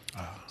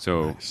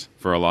 So nice.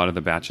 For a lot of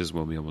the batches,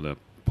 we'll be able to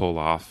pull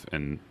off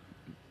and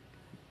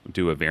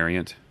do a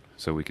variant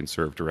so we can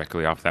serve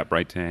directly off that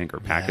bright tank or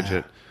package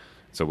it.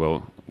 So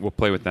we'll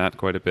play with that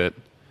quite a bit.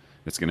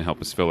 It's going to help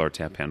us fill our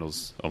tap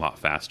handles a lot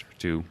faster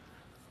too.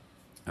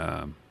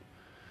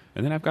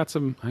 And then I've got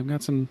some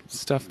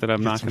stuff that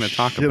I'm not going to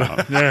talk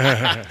about.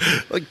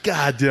 Like,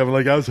 God damn,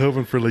 I was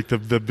hoping for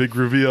the big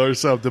reveal or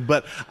something,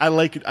 but I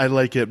like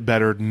it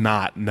better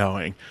not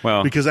knowing.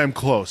 Well, because I'm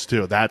close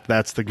too.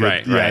 That's the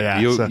good.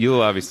 Right.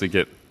 You'll obviously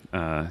get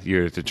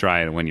you to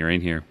try it when you're in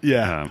here.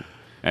 Yeah.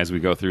 As we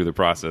go through the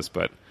process,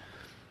 but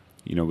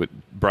but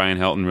Brian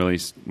Helton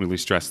really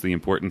stressed the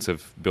importance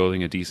of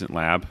building a decent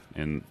lab,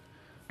 and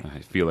I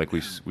feel like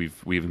we've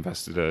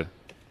invested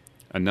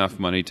enough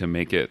money to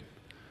make it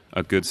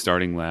a good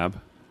starting lab,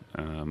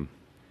 and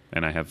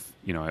I have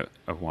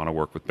I want to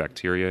work with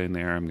bacteria in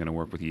there. I'm going to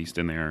work with yeast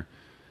in there.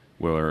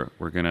 We're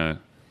going to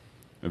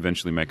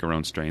eventually make our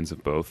own strains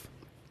of both.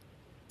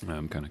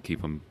 Kind of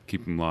keep them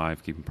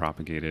live, keep them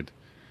propagated,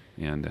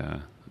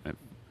 and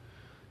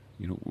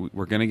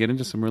we're going to get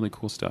into some really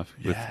cool stuff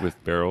with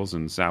barrels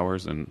and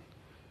sours and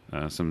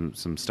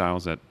some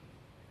styles that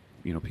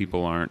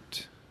people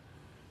aren't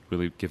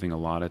really giving a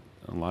lot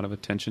of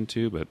attention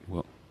to, but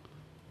we're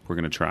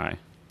going to try.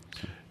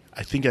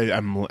 I think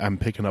I'm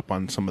picking up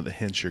on some of the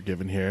hints you're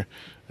giving here.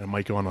 I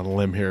might go on a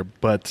limb here,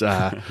 but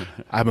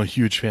I'm a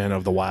huge fan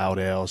of the wild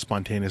ale,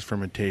 spontaneous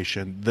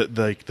fermentation. I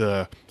don't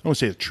want to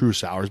say the true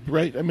sours, but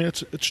right? I mean,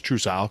 it's true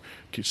sour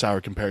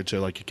compared to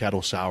like a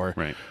kettle sour.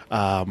 Right.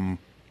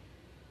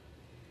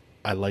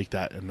 I like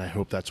that, and I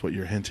hope that's what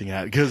you're hinting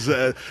at, because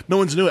no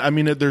one's new. I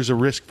mean, there's a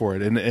risk for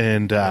it,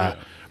 and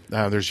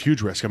there's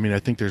huge risk. I mean, I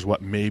think there's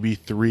maybe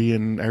 3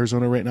 in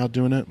Arizona right now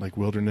doing it, like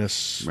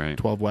Wilderness, right.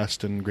 12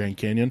 West, and Grand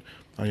Canyon.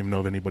 I don't even know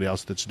of anybody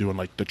else that's doing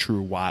like the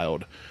true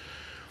wild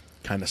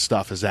kind of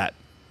stuff. Is that?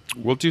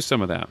 We'll do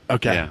some of that.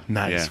 Okay, yeah.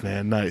 Nice,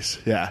 man, nice.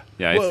 Yeah,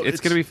 well,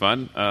 it's going to be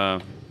fun.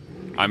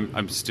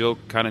 I'm still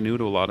kind of new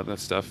to a lot of that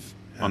stuff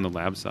on the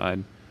lab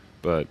side,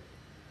 but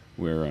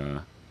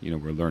we're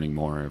we're learning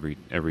more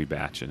every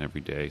batch and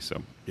every day.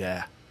 So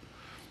yeah.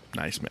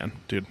 Nice, man,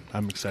 dude.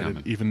 I'm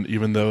excited.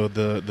 Even though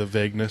the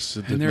vagueness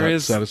did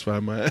not satisfy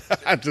my.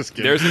 I'm just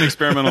kidding. There's an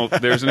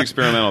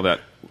experimental that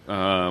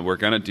we're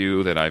gonna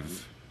do that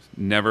I've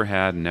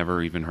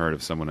never even heard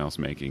of someone else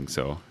making.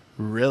 So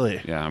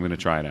really, yeah, I'm gonna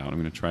try it out. I'm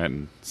gonna try it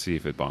and see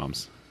if it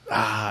bombs.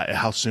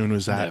 How soon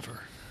was that?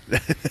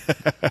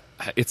 Never.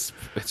 It's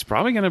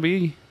probably gonna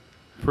be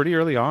pretty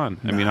early on.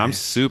 Nice. I mean, I'm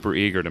super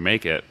eager to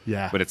make it.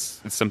 Yeah, but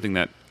it's something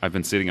that I've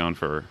been sitting on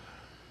for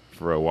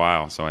a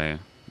while. So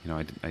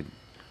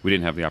we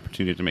didn't have the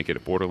opportunity to make it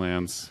at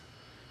Borderlands.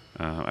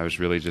 I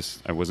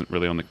wasn't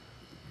really on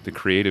the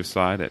creative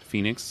side at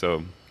Phoenix,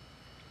 so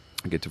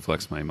I get to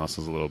flex my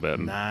muscles a little bit.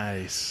 And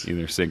nice.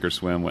 Either sink or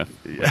swim with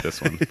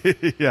this one.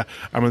 Yeah,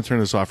 I'm going to turn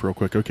this off real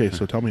quick. Okay,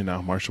 so tell me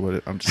now,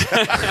 Marshall. I'm just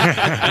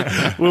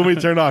when we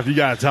turn off, you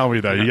got to tell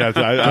me though. You got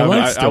to.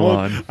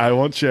 I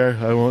won't share.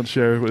 I won't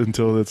share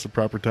until it's the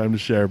proper time to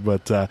share.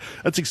 But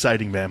that's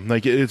exciting, man.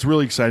 Like it's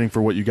really exciting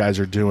for what you guys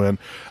are doing.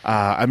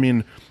 I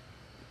mean.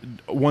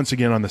 Once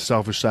again, on the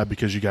selfish side,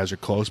 because you guys are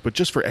close, but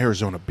just for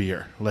Arizona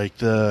beer, like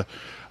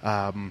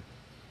I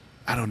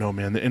don't know,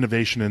 man, the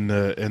innovation and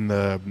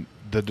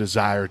the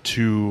desire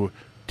to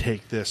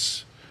take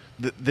this,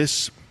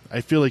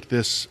 I feel like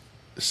this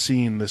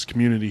scene, this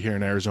community here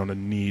in Arizona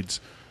needs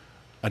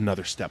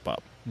another step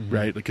up,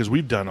 right? Because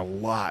we've done a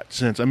lot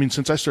since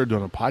I started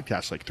doing a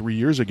podcast like 3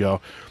 years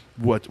ago.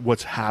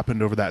 What's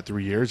happened over that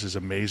 3 years is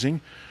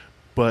amazing,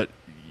 but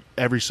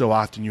every so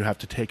often you have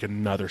to take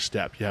another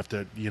step. You have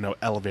to,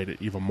 elevate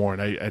it even more.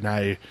 And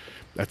I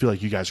feel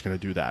like you guys are going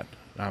to do that.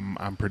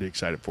 I'm pretty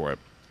excited for it.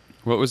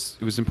 Well, it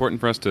was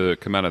important for us to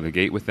come out of the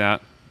gate with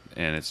that,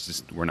 and it's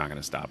just we're not going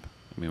to stop.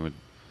 I mean,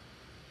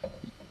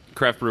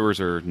 craft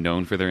brewers are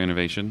known for their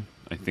innovation.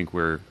 I think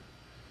we're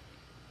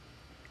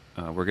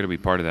going to be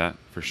part of that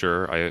for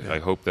sure. I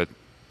hope that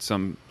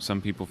some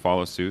people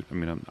follow suit. I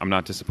mean, I'm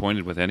not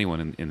disappointed with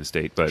anyone in the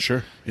state, but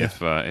Sure. Yeah.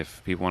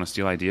 If people want to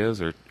steal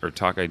ideas or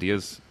talk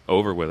ideas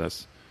over with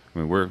us, I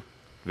mean, we're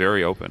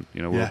very open.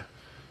 You know,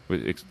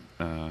 we're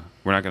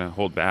not going to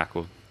hold back.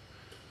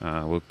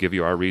 We'll give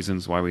you our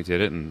reasons why we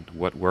did it and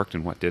what worked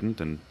and what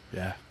didn't, and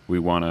we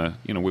want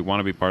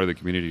to be part of the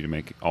community to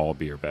make all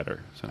beer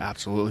better. So.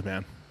 Absolutely,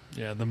 man.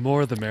 Yeah, the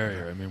more the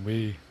merrier. I mean,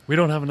 we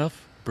don't have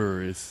enough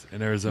breweries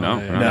in Arizona.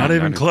 No, not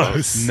even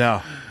close.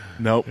 No,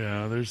 nope.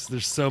 Yeah,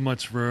 there's so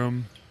much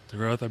room to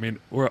growth. I mean,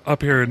 we're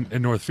up here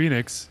in North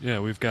Phoenix. Yeah,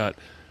 we've got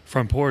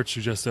Front Porch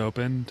who just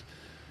opened,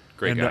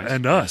 Great guys.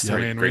 and us. Yeah,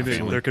 I mean, great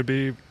there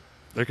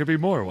could be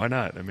more. Why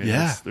not? I mean,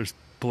 there's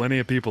plenty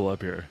of people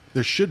up here.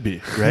 There should be,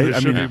 right?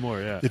 There should be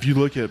more, yeah. If you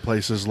look at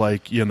places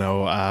like,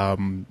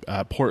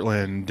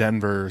 Portland,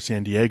 Denver,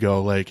 San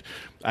Diego, like,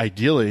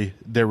 ideally,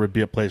 there would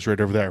be a place right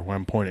over there where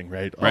I'm pointing,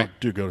 right? Right. Oh,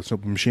 dude, go to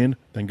Simple Machine,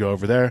 then go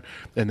over there,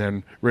 and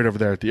then right over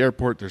there at the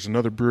airport, there's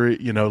another brewery,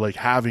 like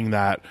having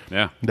that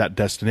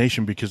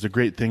destination, because the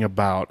great thing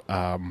about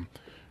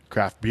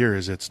craft beer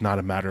is it's not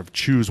a matter of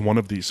choose one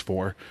of these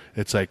four.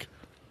 It's like,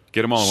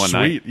 get them all in one sweet.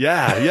 night.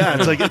 Yeah.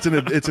 It's like it's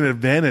an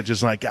advantage.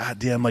 It's like, God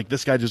damn, like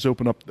this guy just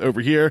opened up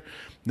over here.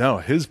 No,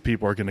 his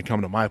people are going to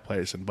come to my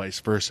place and vice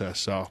versa.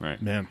 So,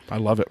 man, I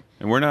love it.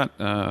 And we're not,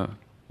 we're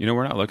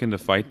not looking to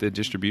fight the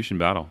distribution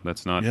battle.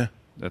 That's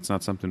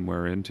not something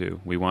we're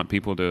into. We want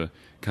people to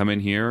come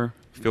in here,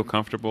 feel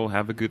comfortable,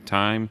 have a good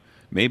time,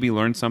 maybe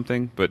learn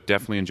something, but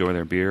definitely enjoy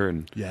their beer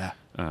and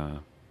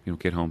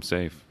get home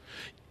safe.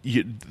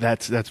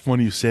 That's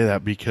funny you say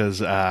that, because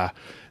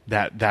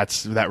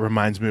that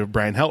reminds me of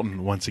Brian Helton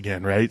once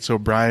again, right? So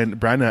Brian,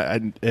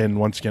 and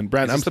once again,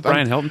 Brian. Is this the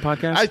Brian Helton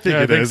podcast? I think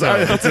it is. So.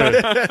 It's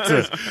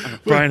a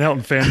Brian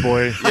Helton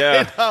fanboy.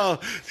 Yeah.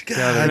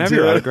 God, have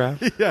your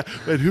autograph. Yeah,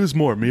 but who's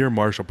more, me or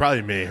Marshall?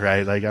 Probably me,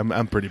 right? Like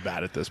I'm pretty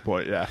bad at this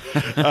point. Yeah.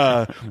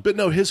 But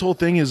no, his whole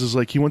thing is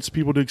like he wants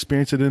people to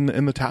experience it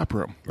in the tap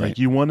room. Right. Like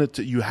you want it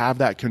to, you have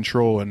that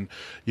control, and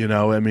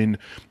I mean,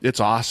 it's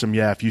awesome.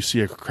 Yeah, if you see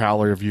a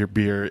crowler of your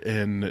beer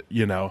in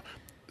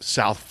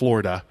South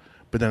Florida.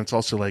 But then it's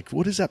also like,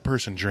 what is that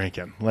person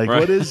drinking? Like,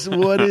 what does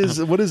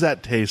that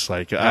taste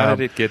like? How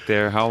did it get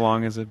there? How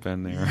long has it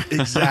been there?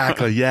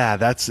 Exactly. Yeah,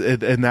 that's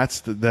it, and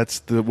that's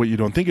what you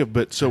don't think of.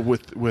 But so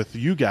with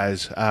you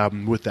guys,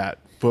 with that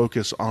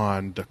focus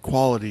on the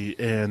quality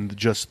and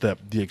just the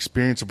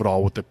experience of it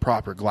all with the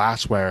proper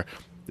glassware,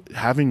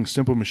 having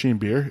Simple Machine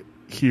beer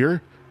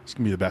here, it's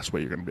gonna be the best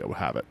way you're gonna be able to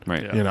have it.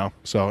 Right. Yeah.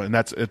 So and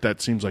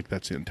that seems like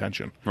that's the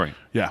intention. Right.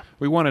 Yeah.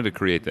 We wanted to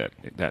create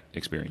that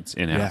experience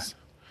in-house.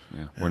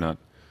 Yeah. We're not.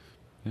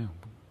 Yeah.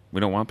 We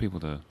don't want people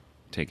to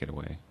take it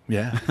away.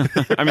 Yeah.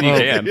 I mean, you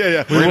can.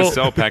 Yeah. We're going to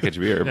sell packaged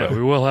beer, Yeah, but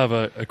we will have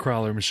a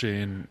crowler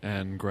machine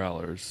and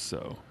growlers,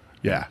 so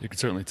Yeah. you can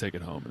certainly take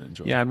it home and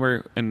enjoy. yeah,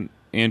 and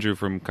Andrew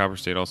from Copper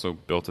State also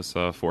built us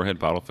a 4-head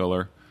bottle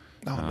filler.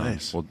 Oh,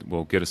 nice.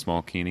 We'll get a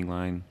small canning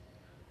line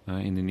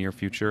in the near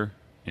future,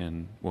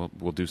 and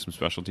we'll do some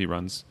specialty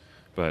runs,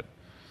 but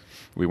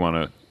we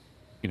want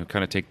to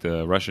kind of take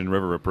the Russian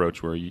River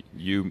approach where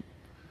you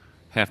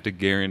have to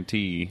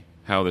guarantee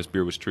how this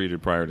beer was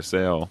treated prior to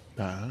sale.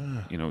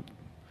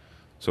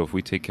 So if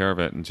we take care of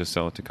it and just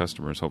sell it to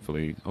customers,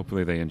 hopefully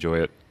they enjoy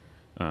it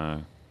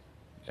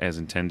as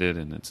intended,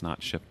 and it's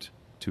not shipped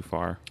too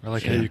far. I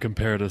like how you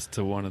compared us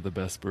to one of the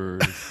best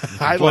brewers.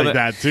 I like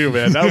that too,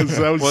 man. That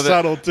was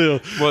subtle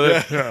too.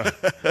 Well,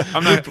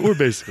 I'm not. We're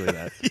basically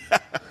that.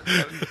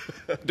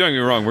 Don't get me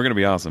wrong, we're going to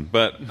be awesome,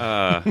 but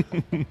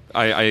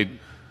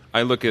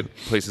I look at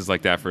places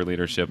like that for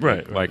leadership.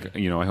 Right.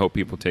 I hope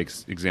people take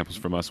examples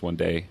from us one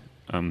day.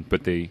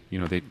 But they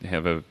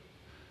have a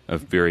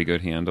very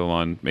good handle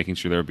on making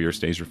sure their beer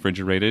stays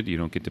refrigerated. You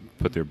don't get to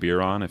put their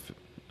beer on if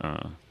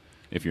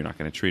you're not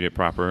going to treat it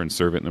proper and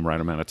serve it in the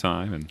right amount of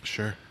time. And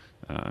Sure.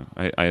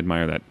 I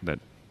admire that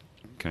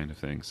kind of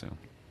thing. So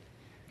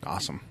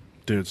Awesome.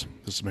 Dudes,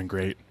 this has been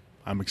great.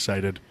 I'm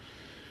excited.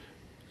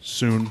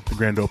 Soon, the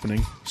grand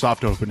opening,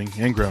 soft opening,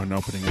 and grand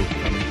opening will be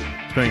coming.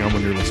 Depending on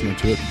when you're listening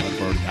to it, it might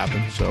have already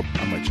happened, so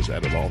I might just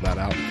edit all that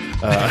out.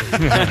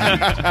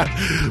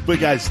 But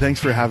guys, thanks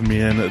for having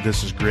me in.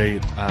 This is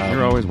great.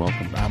 You're always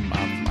welcome.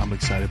 I'm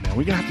excited, man.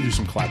 We're gonna have to do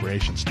some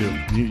collaborations too.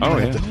 You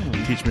have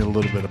to teach me a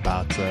little bit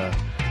about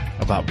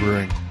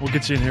brewing. We'll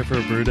get you in here for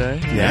a brew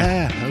day.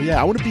 Yeah. Oh yeah.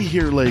 I want to be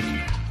here.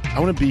 I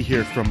want to be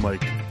here from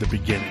the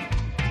beginning.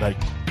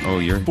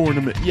 You're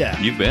tournament. Yeah.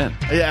 You've been.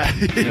 Yeah.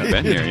 You've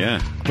been here.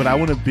 Yeah. But I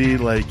want to be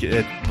at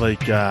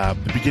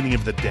the beginning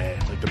of the day,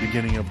 the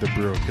beginning of the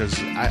brew, because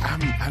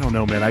I don't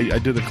know, man. I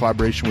did a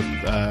collaboration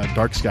with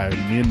Dark Sky,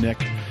 me and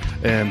Nick,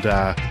 and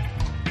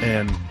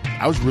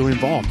I was really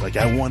involved.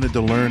 I wanted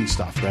to learn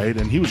stuff, right?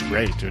 And he was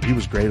great, dude. He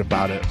was great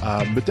about it.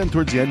 But then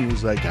towards the end, he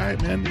was like, "All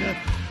right, man,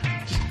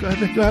 just go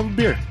ahead and go have a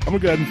beer. I'm gonna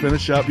go ahead and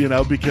finish up,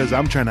 because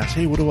I'm trying to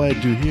say, hey, what do I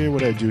do here?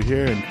 What do I do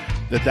here?" And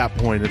at that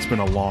point, it's been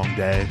a long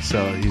day,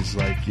 so he's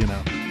like,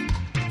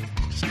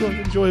 just go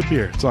enjoy a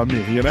beer. It's on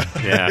me,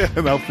 Yeah.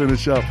 And I'll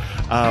finish up.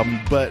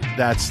 But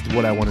that's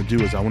what I want to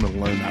do is I want to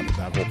learn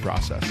that whole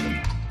process.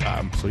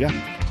 And so yeah,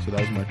 So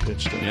that was my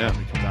pitch to Yeah.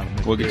 come down and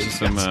make We'll a get beer. you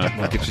some. Yes.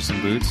 We'll get you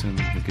some boots, and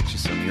we'll get you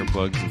some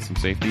earplugs and some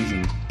safeties,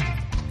 and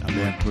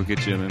we'll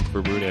get you in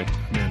for brew day.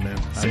 Man.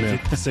 I'm in.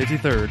 Safety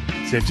third.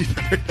 Safety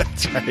third.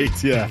 That's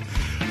right. Yeah.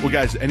 Well,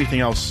 guys, anything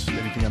else?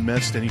 Anything I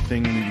missed?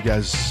 Anything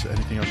else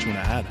you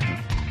want to add?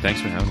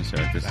 Thanks for having us,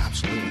 Eric.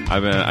 Absolutely.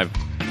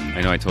 I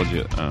know I told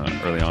you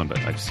early on, but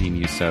I've seen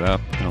you set up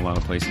in a lot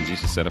of places. You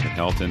used to set up at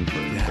Helton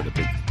for the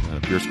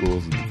big beer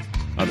schools and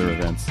other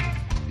events,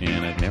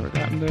 and I've never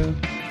gotten to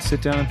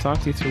sit down and talk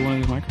to you through one of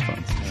these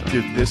microphones. So.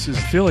 Dude, this is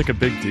I feel like a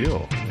big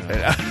deal.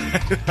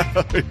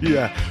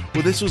 yeah.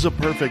 Well, this was the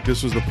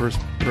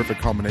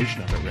perfect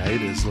combination of it,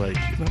 right? Is like,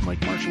 I'm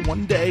like, Marshall,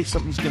 one day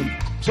something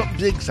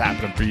big's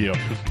happening for you.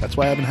 That's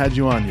why I haven't had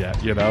you on yet,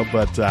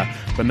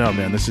 But no,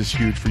 man, this is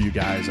huge for you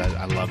guys.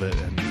 I love it,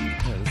 and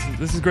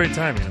This is great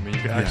timing. I mean, you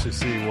can actually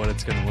see what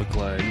it's going to look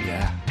like.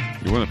 yeah.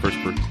 You're one of the first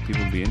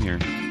people to be in here.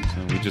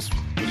 So we just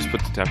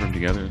put the tap room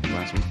together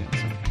last weekend.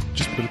 So.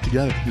 Just put it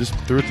together. You just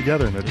threw it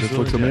together, and it just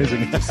looks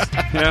amazing.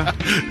 Yeah,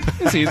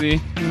 it's easy.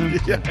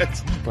 Yeah,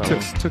 it's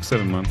Took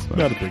 7 months. But.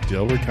 not a big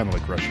deal. We're kind of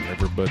like Russian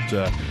River, but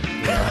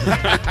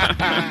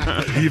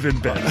Even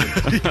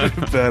better.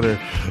 even better.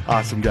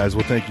 Awesome, guys.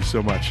 Well, thank you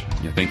so much.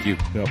 Yeah, thank you.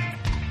 Yep.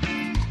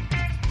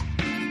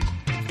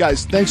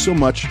 Guys, thanks so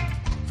much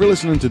for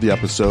listening to the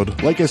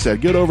episode. Like I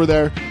said, get over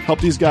there, help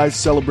these guys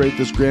celebrate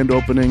this grand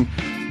opening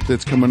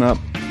that's coming up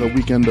the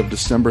weekend of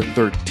December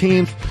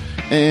 13th.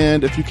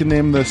 And if you can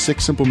name the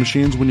 6 simple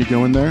machines when you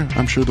go in there,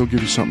 I'm sure they'll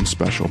give you something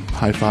special.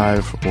 High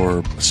five or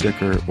a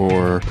sticker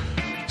or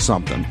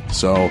something.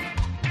 So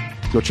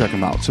go check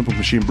them out. Simple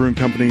Machine Brewing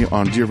Company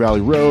on Deer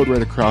Valley Road,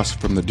 right across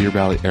from the Deer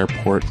Valley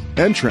Airport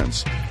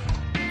entrance.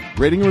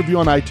 Rating and review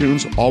on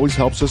iTunes always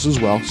helps us as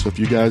well. So if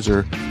you guys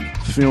are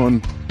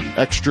feeling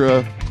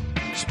extra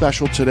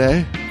special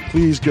today,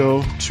 please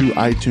go to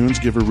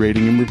iTunes, give a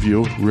rating and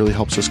review. It really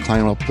helps us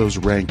climb up those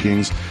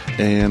rankings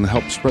and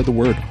help spread the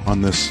word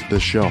on this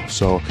show.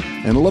 So,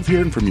 and I love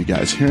hearing from you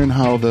guys, hearing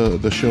how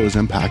the show is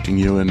impacting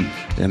you and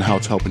how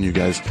it's helping you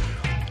guys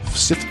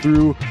sift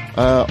through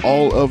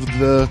all of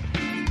the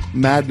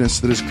madness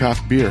that is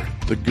craft beer,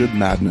 the good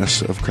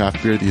madness of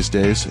craft beer these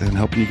days, and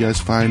helping you guys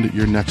find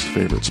your next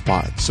favorite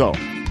spot. So,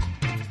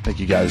 thank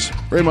you guys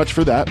very much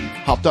for that.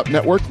 Hopped Up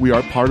Network, we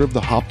are part of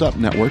the Hopped Up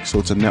Network, so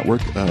it's a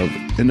network of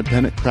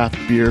independent craft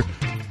beer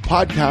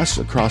podcasts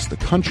across the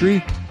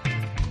country,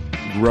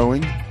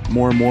 growing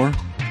more and more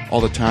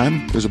all the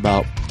time. There's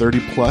about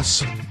 30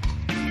 plus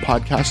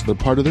podcasts that are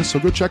part of this, so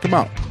go check them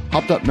out.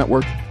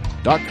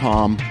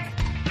 HoppedUpNetwork.com.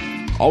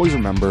 Always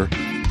remember,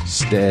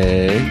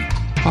 stay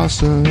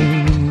awesome.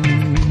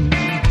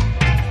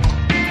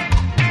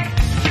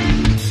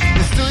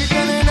 Estoy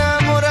tan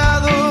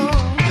enamorado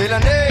de la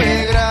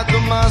negra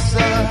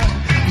Tomasa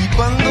y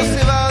cuando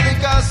se va de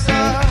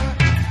casa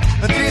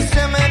triste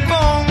me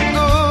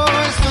pongo.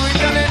 Estoy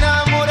tan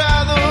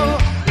enamorado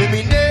de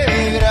mi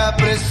negra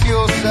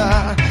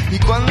preciosa y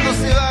cuando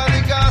se va de